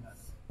alkhairi.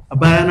 A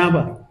bayana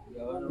ba,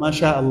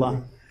 masha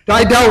Allah. To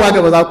ai dawowa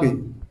gaba za ku yi.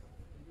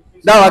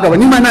 Dawowa gaba,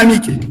 ni ma na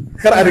mike,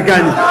 kar a riga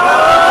ni.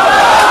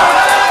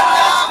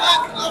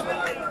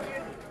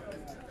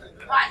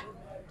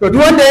 To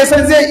duk wanda ya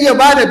san zai iya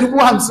bada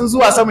 50,000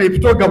 zuwa sama ya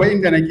fito gaba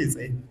inda nake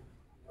tsaye.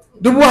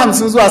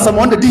 50,000 zuwa sama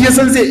wanda duk ya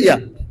san zai iya.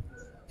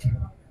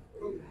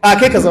 A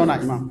kai ka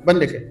zauna imam, ban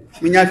da kai,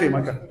 mun yafe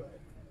maka.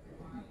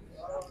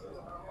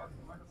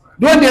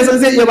 Duk wanda ya san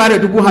zai iya bada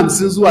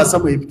 50,000 zuwa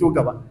sama ya fito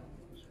gaba.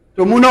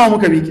 To mu nawa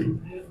muka mike?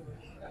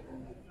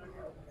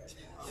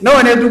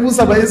 Nawa ne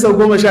 70,000 sau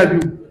 12?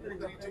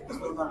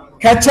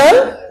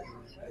 Kacal?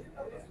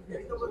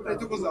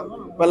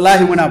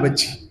 Wallahi muna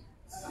bacci.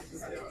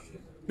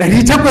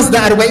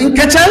 840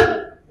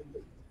 kacal?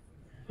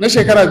 Na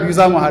shekara biyu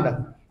za mu hada.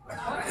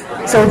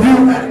 Sau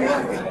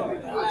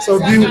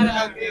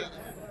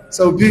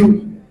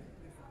biyu.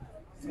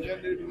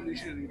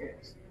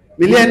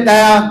 Miliyan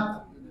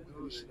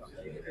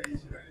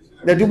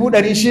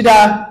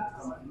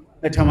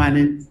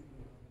 1,680,000.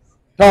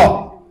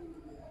 To,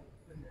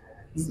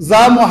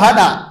 za mu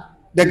hada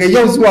daga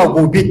yau zuwa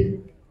gobe.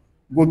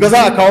 Gobe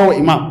za a kawo wa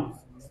imam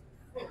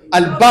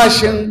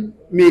albashin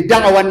mai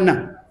da'awan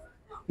nan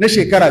na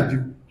shekara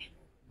biyu.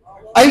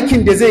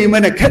 Aikin da zai yi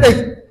mana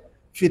kadai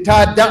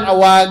fita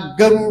da'awa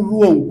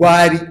garuruwan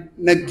gwari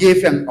na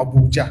gefen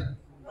Abuja.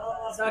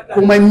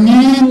 Kuma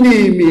ni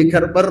ne mai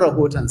karɓar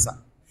rahotonsa.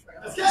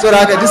 Saboda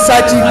haka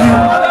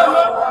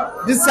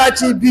duk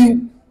sati biyu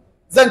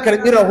zan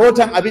karɓi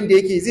rahoton abin da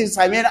yake, zai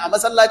same ni a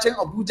masallacin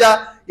Abuja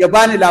ya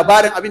bani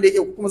labarin abin da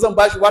yake, kuma zan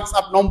bashi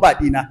WhatsApp number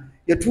dina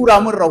ya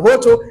tura min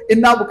rahoto.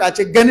 In na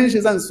buƙaci ganin shi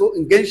zan so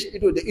in gan shi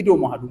ido da ido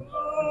mu haɗu,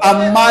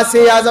 amma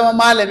sai ya zama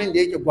malamin da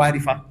yake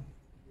gwarifa.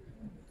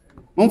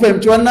 Mun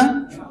fahimci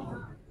wannan?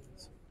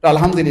 To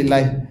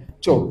alhamdulillah.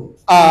 To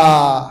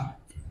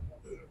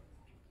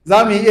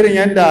za mu yi irin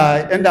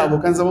yanda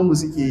abokan zaman mu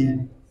suke yi.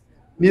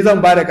 Ni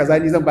zan bada kaza,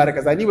 ni zan bada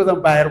kaza, ni ba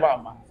zan bayar ba,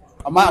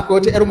 amma akwai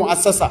wata 'yar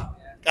mu'assasa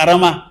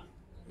karama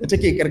da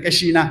take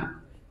karkashi na.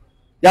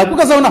 Ya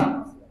kuka zauna?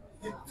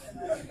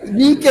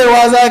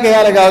 Miƙewa za ka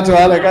yara ga wata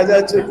wahala, ka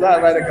ja ce za a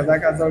bada kaza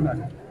ka zauna.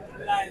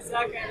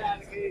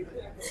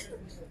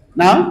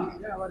 Na?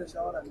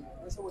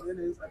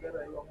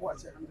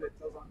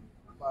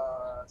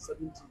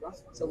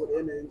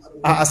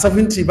 A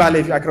 70 ba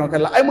laifi a karan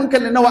kalla. Ai mun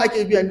kalli nawa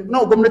ake biya,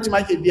 nawa gwamnati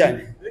ma ke biya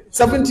ne.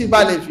 70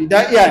 ba laifi,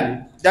 da'iya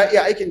ne,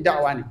 da'iya aikin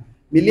da'awa ne.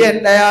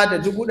 Miliyan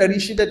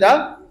 1,600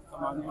 da?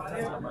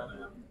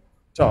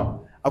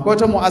 To, akwai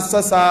wata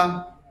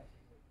mu'assasa,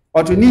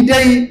 wato ni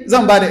dai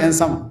zan ba da 'yan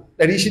sama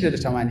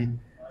 680.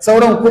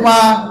 Sauran kuma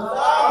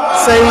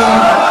sai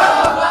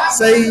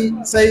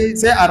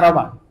a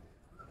raba.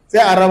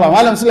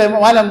 Malam Sulaiman,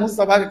 Malam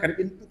Mustapha ka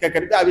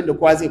karbi abin da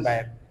kowa zai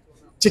bayar.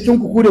 Cikin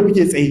ku da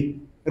kuke tsaye,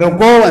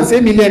 ragowan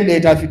sai miliyan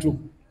 1 ta fito.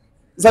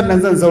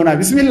 Sannan zan zauna,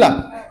 bismillah.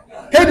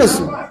 Kai da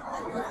su,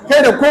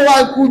 kai da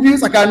kowa ku biyu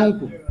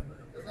tsakaninku.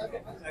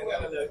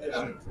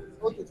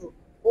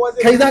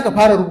 Kai za ka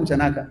fara rubuta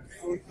naka.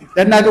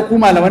 Dan na ga ku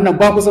malaman nan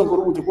ba ku son ku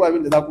rubuta ko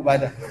abin da za ku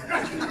bada.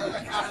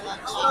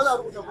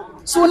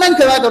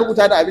 Sunanka za ka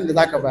rubuta da abin da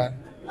za ka bayar.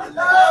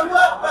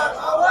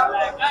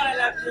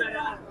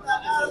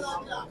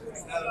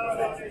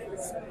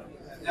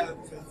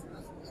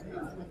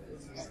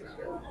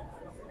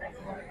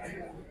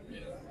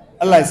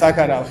 Allah ya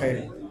saka da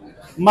alkhairi.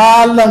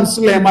 Malam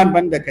Suleiman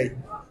banda kai.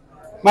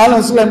 Malam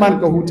Suleiman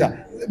ka huta.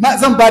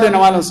 Zan bada na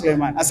Malam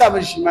Suleiman. A sa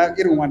shi ma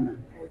irin wannan.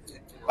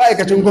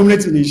 Ma'aikacin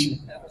gwamnati ne shi.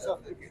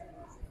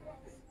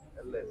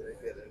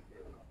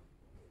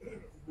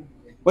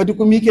 Wadda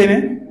kun mike ne?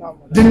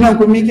 Dinnan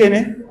kun mike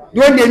ne?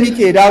 Duk wanda ya mike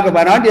ya dawo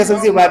gaba na wanda ya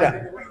san zai bada.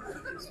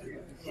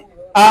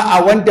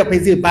 A'a wanda fa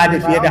zai bada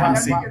fiye da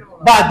 50.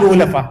 Ba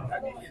dole fa.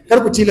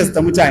 Kar ku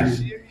tilasta mutane.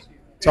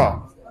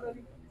 To.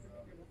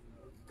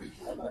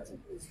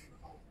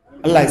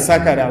 Allah ya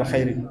saka da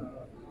alkhairi.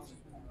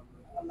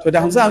 To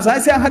da 50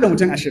 sai an hada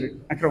mutum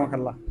 20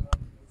 akramakallah.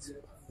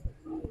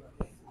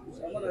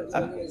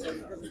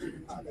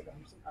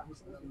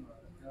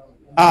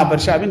 A bar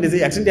shi abin da zai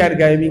yi tun da ya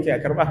riga ya miƙe a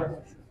karba.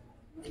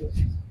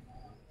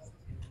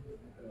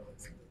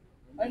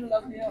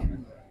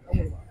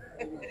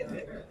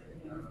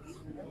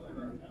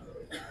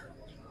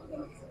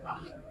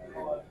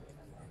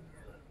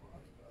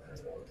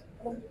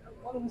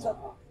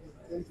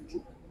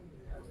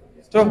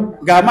 To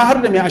ga ma har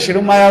da mai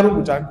 20 ma ya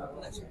rubuta.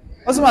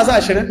 Wasu masu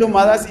 20 din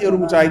ma za su iya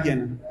rubuta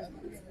kenan.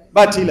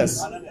 Ba tilas.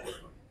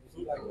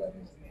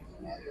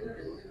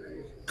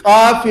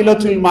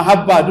 Qafilatul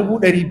mahabba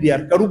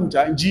 500 ka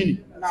rubuta in ji ni.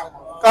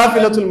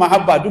 Qafilatul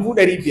mahabba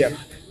 500.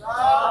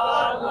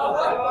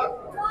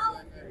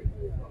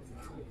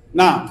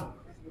 Na.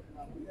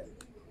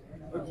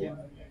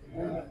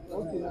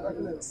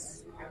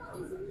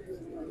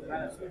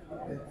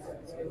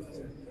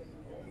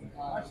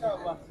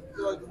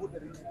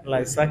 Allah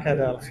ya saka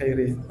da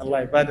alkhairi,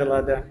 Allah ya bada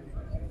lada.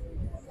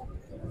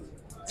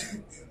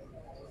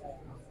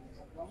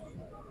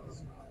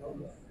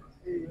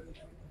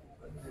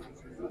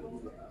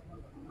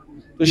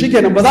 To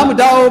shikenan ba za mu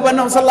dawo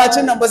wannan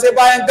masallacin nan ba sai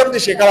bayan gab da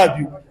shekara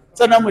 2.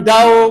 Sannan mu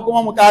dawo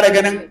kuma mu ƙara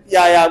ganin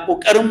yaya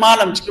kokarin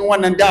malam cikin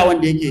wannan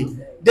da'awan da yake.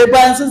 Dai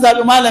bayan sun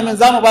zabi malamin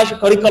za mu ba shi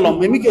curriculum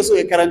mai muke so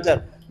ya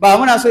karantar. Ba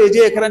muna so ya je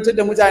ya karantar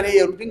da mutane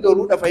ya dinga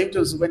ruɗa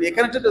fahimtar su bane, ya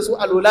karantar da su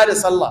alwala da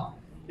sallah,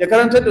 ya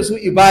karantar da su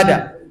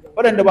ibada.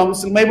 Waɗanda ba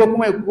musulmai ba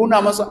kuma ya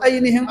nuna masu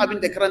ainihin abin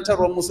da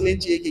karantarwar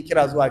musulunci yake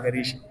kira zuwa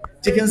gare shi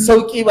cikin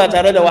sauƙi ba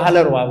tare da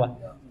wahalarwa ba.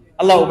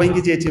 Allah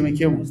ubangiji ya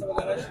taimake mu.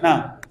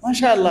 Na,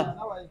 masha Allah.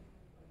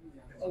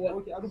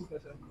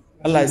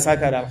 Allah ya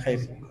saka da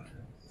alkhairi.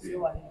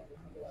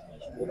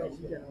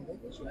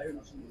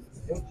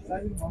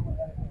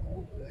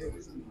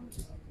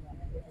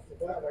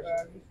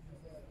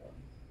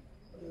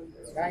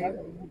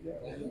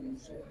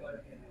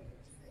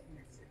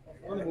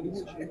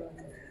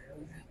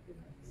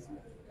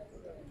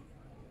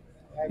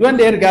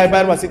 Wanda ya riga ya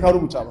bayar ba sai ka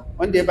rubuta ba,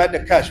 wanda ya bayar da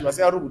cash ba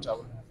sai ya rubuta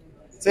ba,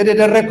 sai dai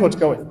dan record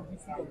kawai.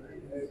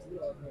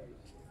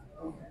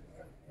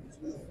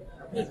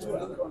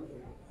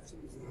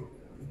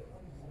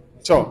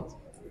 To,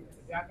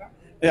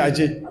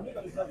 aje.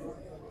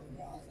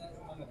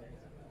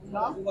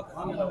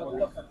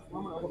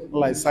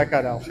 Allah ya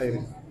saka da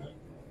alkhairi.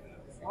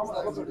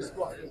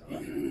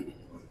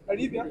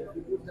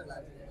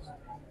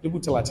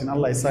 30,000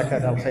 Allah ya saka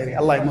da alkhairi.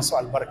 Allah ya masu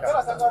albarka.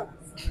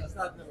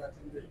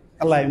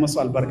 Allah ya masu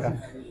albarka.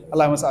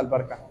 Allah ya masu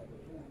albarka.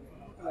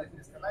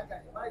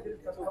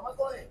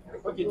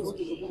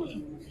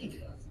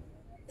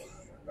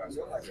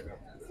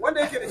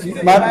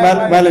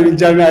 Malamin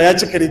jami'a ya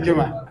cika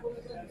rigima.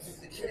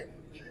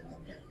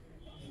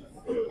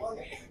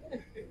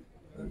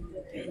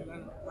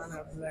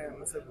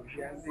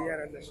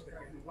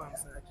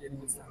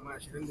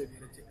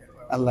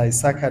 Allah ya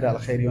saka da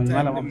alkhairi. Wani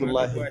malam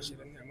Abdullahi.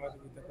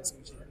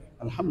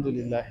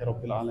 Alhamdulillah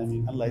rabbil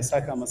alamin. Allah ya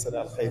saka masa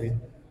da alkhairi.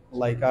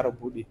 Allah ya kara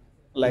buɗe.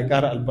 Allah ya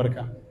kara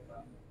albarka.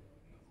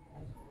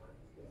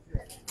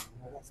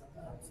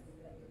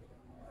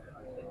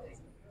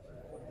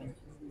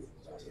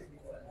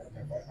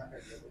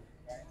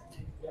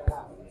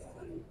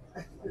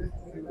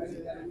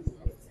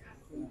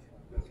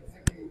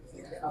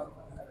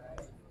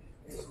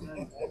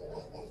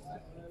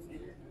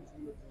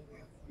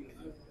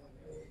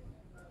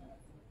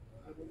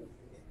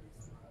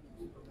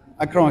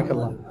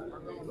 Akramakallah.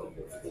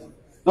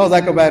 Nawa za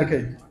ka bayar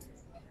kai?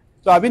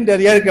 To abin da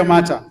ya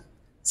gamata,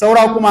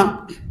 saura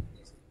kuma,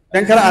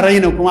 don kar a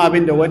raina kuma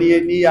abin da wani ya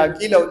niya,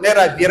 kila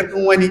naira 5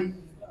 ɗin wani,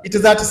 ita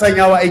za ta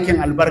sanya wa aikin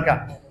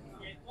albarka.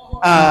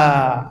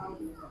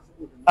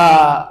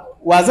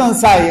 Wa zan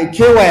sa ya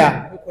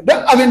kewaya, duk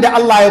abin da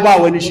Allah ya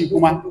ba wani shi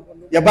kuma,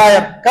 ya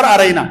bayar, kar a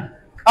raina.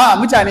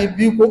 Mutane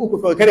 2 ko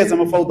 3 kawai, kar ya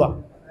zama fauda.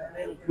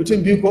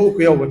 Mutum 2 ko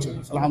 3 yau wacce,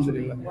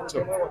 alhamdulillah.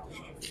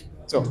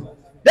 To,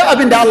 duk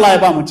abin da Allah ya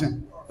ba mutum,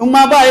 in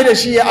ma ba yi da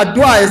shi ya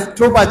addu'a ya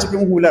tofa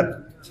cikin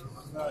hular.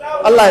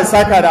 Allah ya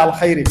saka da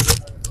alkhairi.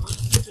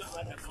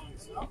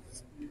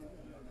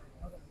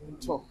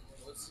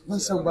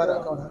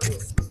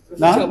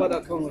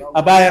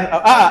 A bayar,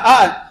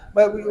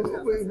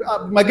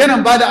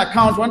 maganan ba da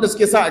account wanda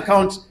suke sa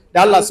account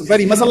da Allah su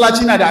bari,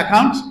 masallaci na da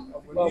account?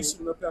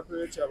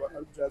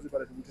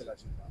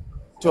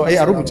 To,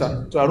 a rubuta.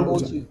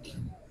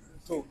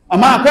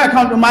 Amma akwai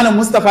account ɗin Malam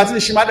Mustapha tun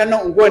shi ma ɗan nan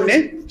unguwar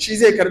ne, shi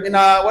zai karbi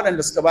na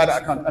waɗanda suka bada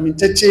account,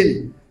 amintacce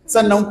ne.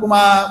 Sannan kuma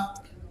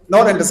na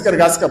waɗanda suka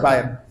riga suka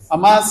bayar.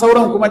 Amma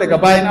sauran kuma daga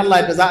bayan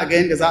Allah da za a ga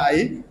yadda za a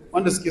yi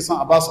wanda suke son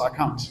a ba su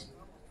account.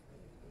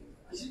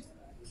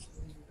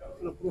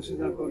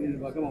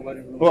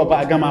 Ba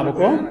a gama ba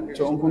ko?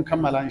 To in kun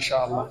kammala insha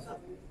Allah.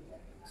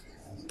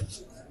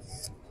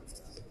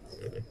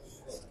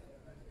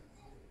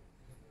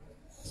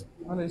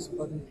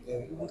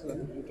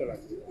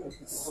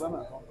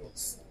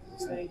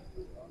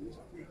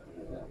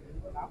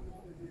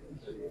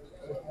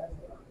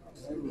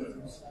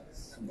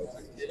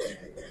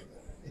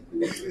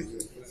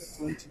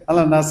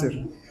 Allah Nasir.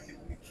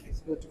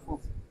 34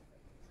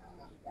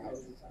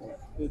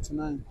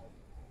 89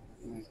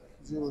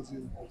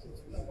 00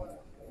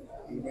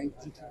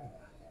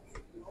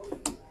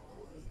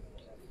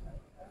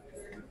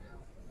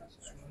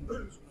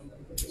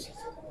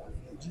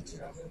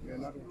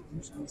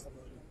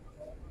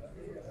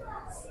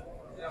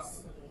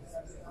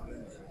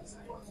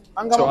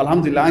 To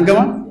alhamdulillah an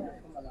gama?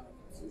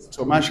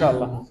 To masha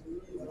Allah.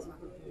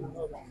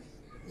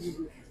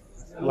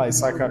 Allah ya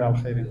saka da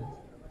alkhairi.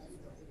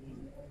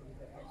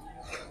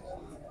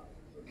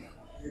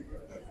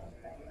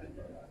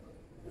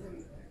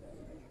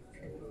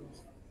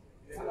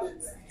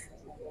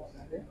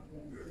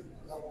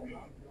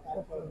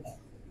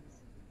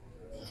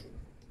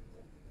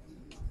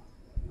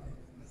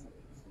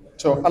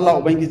 To Allah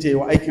Ubangiji ya yi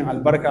wa aikin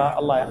albarka,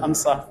 Allah ya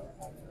amsa.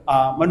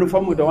 A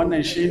manufanmu da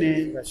wannan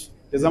shine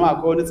ya zama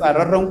akwai wani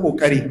tsararren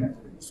kokari.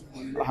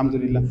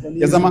 Alhamdulillah.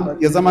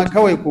 Ya zama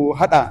kawai ku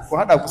hada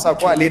ku sa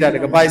ko a leda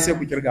daga baya sai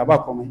ku kirga ba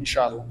komai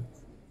insha Allah.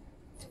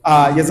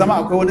 Ya zama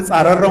akwai wani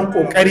tsararren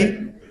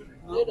kokari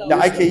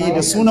da ake yi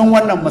da sunan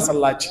wannan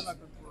masallaci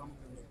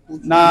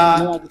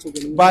na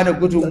ba da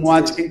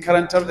gudunmuwa cikin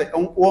karantar da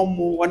 'yan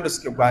uwanmu wanda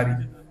suke gwari,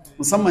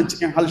 musamman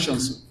cikin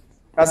harshensu.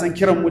 Kasan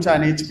kiran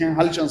mutane cikin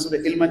harshensu da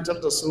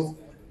ilmantar da su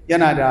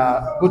yana da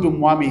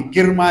gudunmuwa mai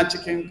girma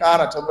cikin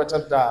ƙara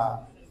tabbatar da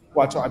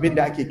wato abin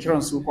da ake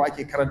kiransu ko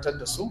ake karantar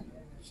da su,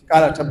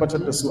 ƙara tabbatar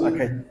da su a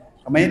kai.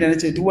 Kamar yadda na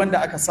ce, duk wanda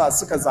aka sa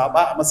suka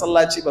zaɓa a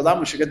masallaci ba za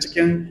mu shiga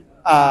cikin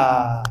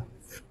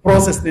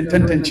process ɗin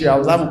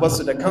tantancewa, za mu bar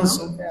su da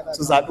kansu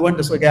su zaɓi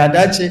wanda suka ga ya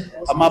dace,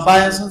 amma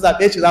bayan sun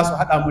zaɓe shi za su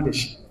haɗa mu da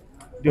shi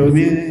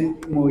domin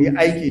mu yi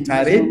aiki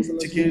tare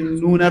cikin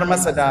nunar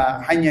masa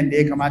da hanyar da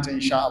ya kamata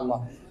insha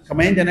Allah.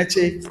 Kamar yadda na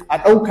ce, a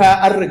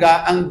ɗauka an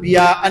riga an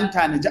biya an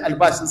tanaji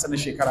albashinsa na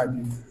shekara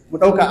 2, mu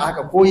ɗauka a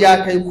haka ko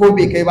ya kai ko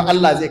bai kai ba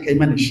Allah zai kai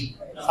mana shi.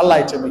 Allah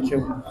ya taimake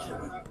mu.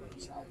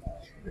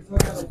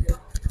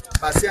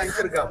 Ba sai an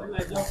kirga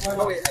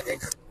kawai a dai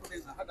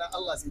kudin a hada,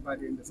 Allah zai ba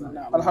da yadda sa.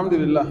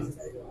 Alhamdulillah.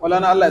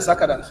 Walana Allah ya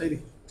saka da alkhairi.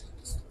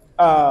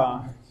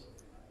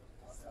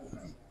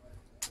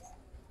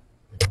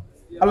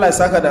 Allah ya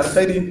saka da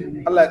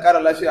alkhairi, Allah ya kara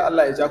lafiya,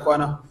 Allah ya ja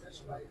kwana.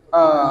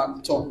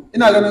 To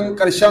ina ganin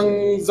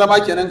ƙarshen zama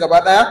kenan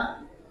gaba ɗaya.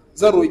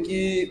 Zan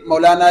roƙi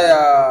Maulana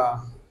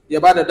ya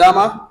ba da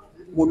dama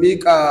mu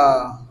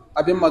miƙa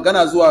abin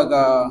magana zuwa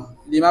ga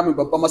limamin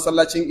babban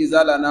masallacin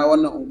Izala na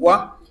wannan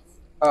unguwa,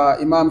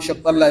 Imam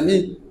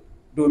Shaqqallami,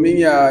 domin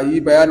ya yi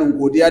bayanin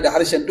godiya da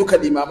harshen duka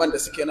limaman da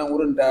suke nan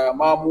wurin, da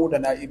mamu da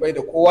na'ibai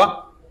da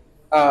kowa.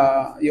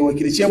 Ya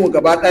wakilce mu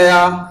gaba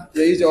ɗaya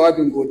ya yi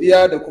jawabin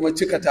godiya da kuma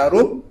cika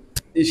taro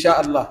insha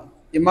Allah.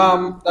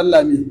 Imam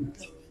Dallami,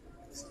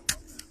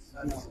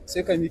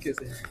 sai ka mike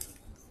tsaye.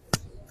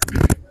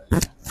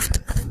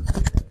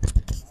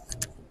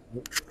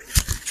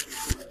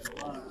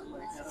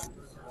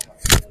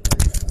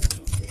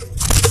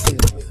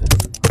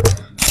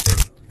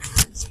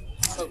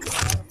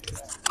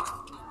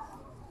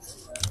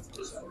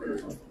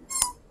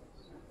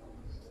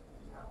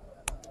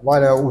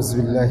 ولا أعوذ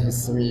بالله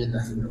السميع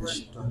العليم من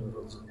الشيطان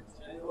الرجيم.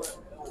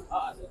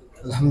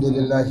 الحمد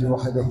لله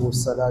وحده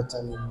صلاة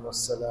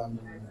والسلام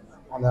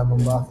على من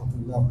بعثه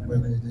الله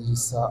بين يدي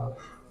الساعة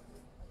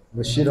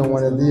بشيرا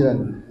ونذيرا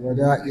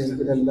وداعيا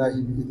إلى الله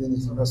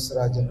بإذنه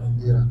وسراجا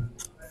منيرا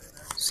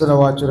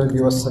صلوات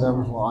ربي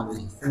وسلامه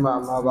عليه. ثم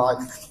أما بعد،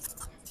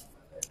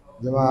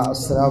 جماعة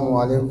السلام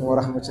عليكم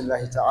ورحمة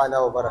الله تعالى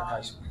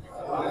وبركاته.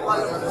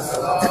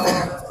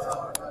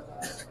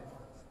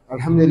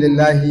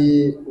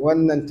 Alhamdulillahi,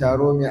 wannan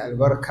taro mai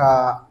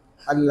albarka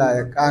Allah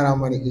ya ƙara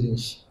mana irin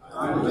shi.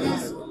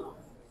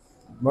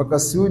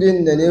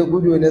 Makasudin da ne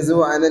gudu na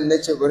zuwa nan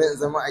na ce bari in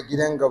zama a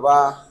gidan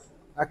gaba,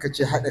 aka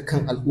ce haɗa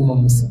kan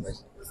al'umman musulmai,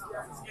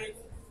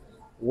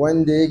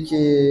 wanda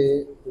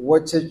yake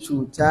wacce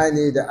cuta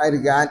ne da an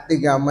riga an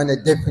ɗiga mana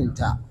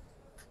dafinta,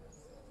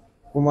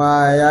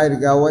 kuma ya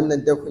riga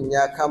wannan dafin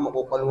ya kama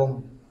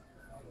ƙwaƙwalwarmu.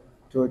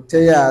 To ta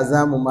ya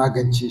za mu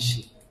magance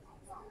shi?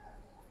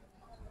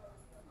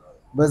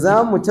 Ba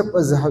za mu taɓa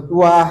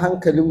haɗuwa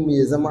hankalinmu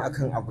ya zama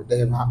akan abu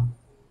ɗaya ba.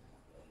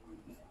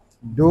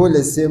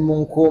 Dole sai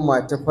mun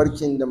koma ta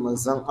farkin da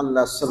manzon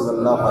Allah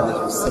sallallahu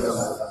alaihi wasallam.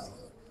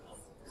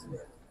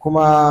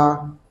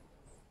 Kuma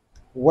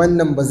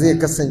wannan ba zai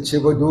kasance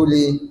ba,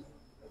 dole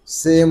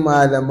sai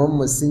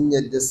malamanmu sun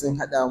yadda sun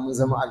haɗa mu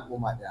zama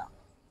al'umma ɗaya.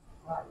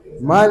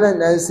 Malam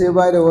ɗan sai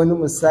ba da wani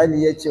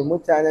misali ya ce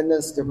mutanen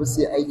nan su tafi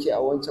su yi aiki a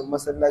wancan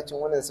masallacin,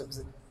 wannan su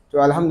fi. To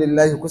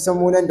alhamdulillah, kusan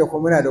mu nan da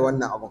kuma muna da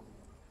wannan abun.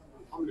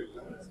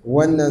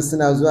 Wannan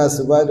suna zuwa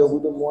su ba da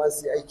gudunmawa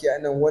su aiki a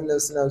nan, wannan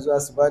suna zuwa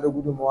su ba da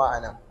gudunmawa a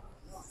nan.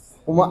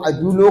 Kuma a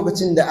duk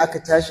lokacin da aka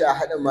tashi a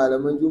haɗa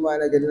malaman juma'a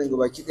na garin nan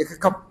gabaki ɗaya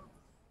kakaf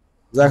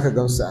za ka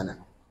gamsu a nan.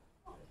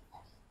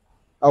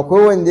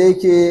 Akwai wanda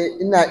yake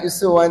ina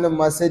isowa nan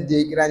ma sai da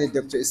ya kira ni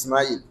Dr.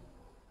 Ismail,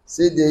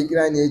 sai da ya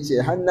kira ni ya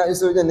ce har na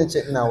iso wajen, na ce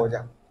ina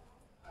wajen.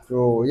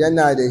 To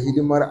yana da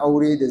hidimar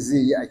aure da zai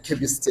yi a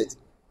Kebbi State,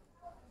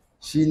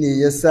 shi ne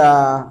ya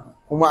sa,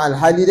 kuma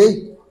alhali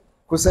dai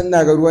kusan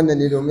na ga ruwan nan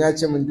ne domin ya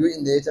ce min duk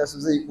inda ya taso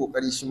zai yi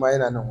kokari shi ma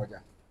yana nan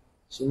wajen.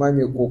 Shi ma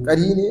mai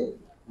kokari ne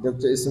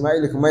Dr.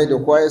 Ismail kuma da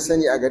kowa ya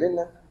sani a garin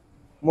nan,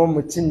 kuma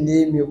mutum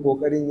ne mai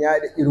kokarin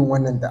yaɗa irin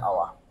wannan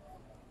da'awa.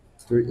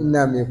 To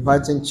ina mai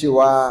fatan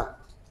cewa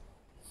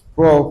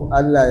Prof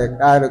Allah ya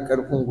ƙara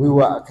ƙarfin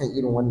gwiwa akan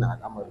irin wannan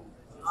al'amari.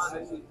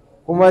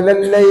 Kuma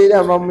lallai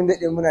dama mun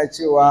daɗe muna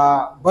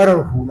cewa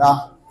barar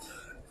hula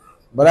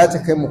ba za ta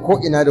kai mu ko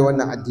ina da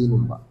wannan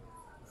addinin ba.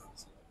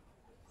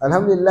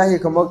 Alhamdulillah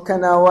kamar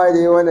kanawa da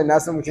wannan na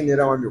san mutum ne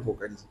rama mai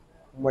kokari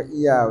kuma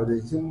iya da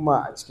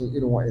himma a cikin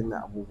irin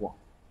waɗannan abubuwan.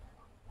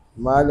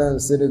 Malam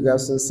sun riga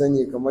sun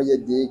sani kamar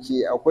yadda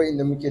yake akwai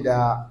inda muke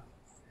da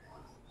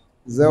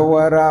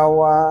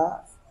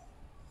zawarawa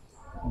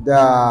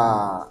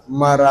da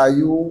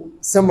marayu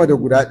sama da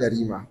guda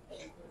 100 ma.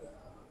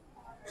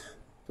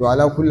 To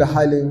ala kulli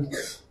halin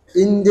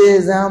in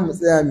dai za mu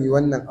tsaya mu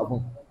wannan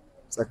abun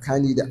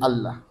tsakani da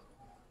Allah,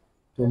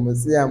 to mu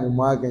tsaya mu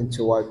magance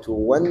wato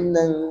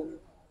wannan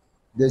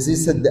da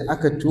zisar da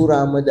aka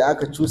tura mu da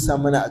aka cusa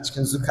mana a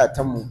cikin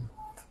zukatanmu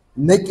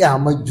na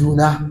kyamar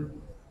juna,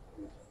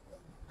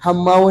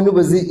 hamma wani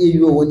ba zai iya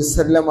yi wa wani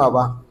sallama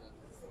ba.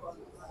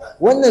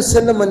 Wannan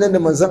sallama nan da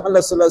manzon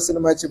Allah sallallahu alaihi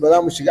wasallam ya ce ba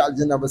za mu shiga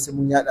aljanna ba sai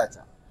mun yada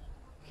ta,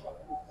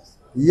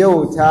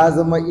 yau ta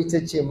zama ita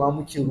ce ma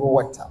muke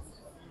rowarta.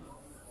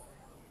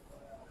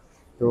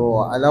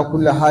 To ala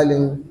kulli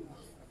halin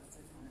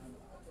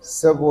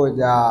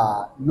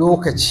saboda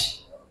lokaci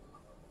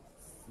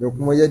da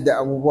kuma yadda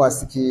abubuwa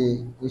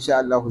suke, insha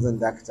Allah zan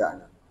dakata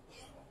ana.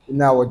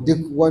 Ina wa duk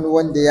wani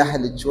wanda ya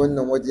halicci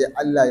wannan waje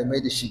Allah ya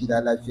mai da shi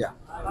gida lafiya.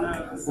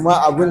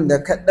 Kuma abin da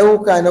ka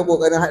ɗauka na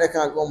ƙoƙarin haɗa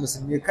kan al'ummar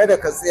musulmi kada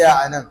ka tsaya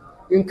a nan,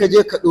 in ka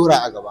je ka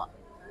ɗora a gaba.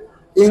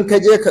 In ka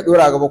je ka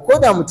ɗora a gaba ko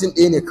da mutum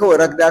ɗaya ne kawai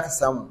rak da ka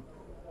samu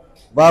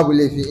babu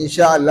laifi,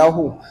 insha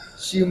Allah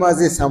shi ma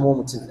zai samu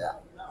mutum ɗaya.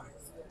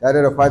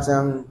 Tare da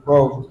fatan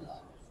Prof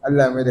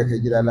Allah ya mai da kai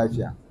gida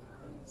lafiya.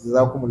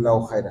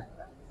 Jazakumullahu khairan.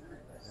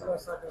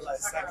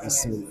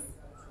 Bismillah.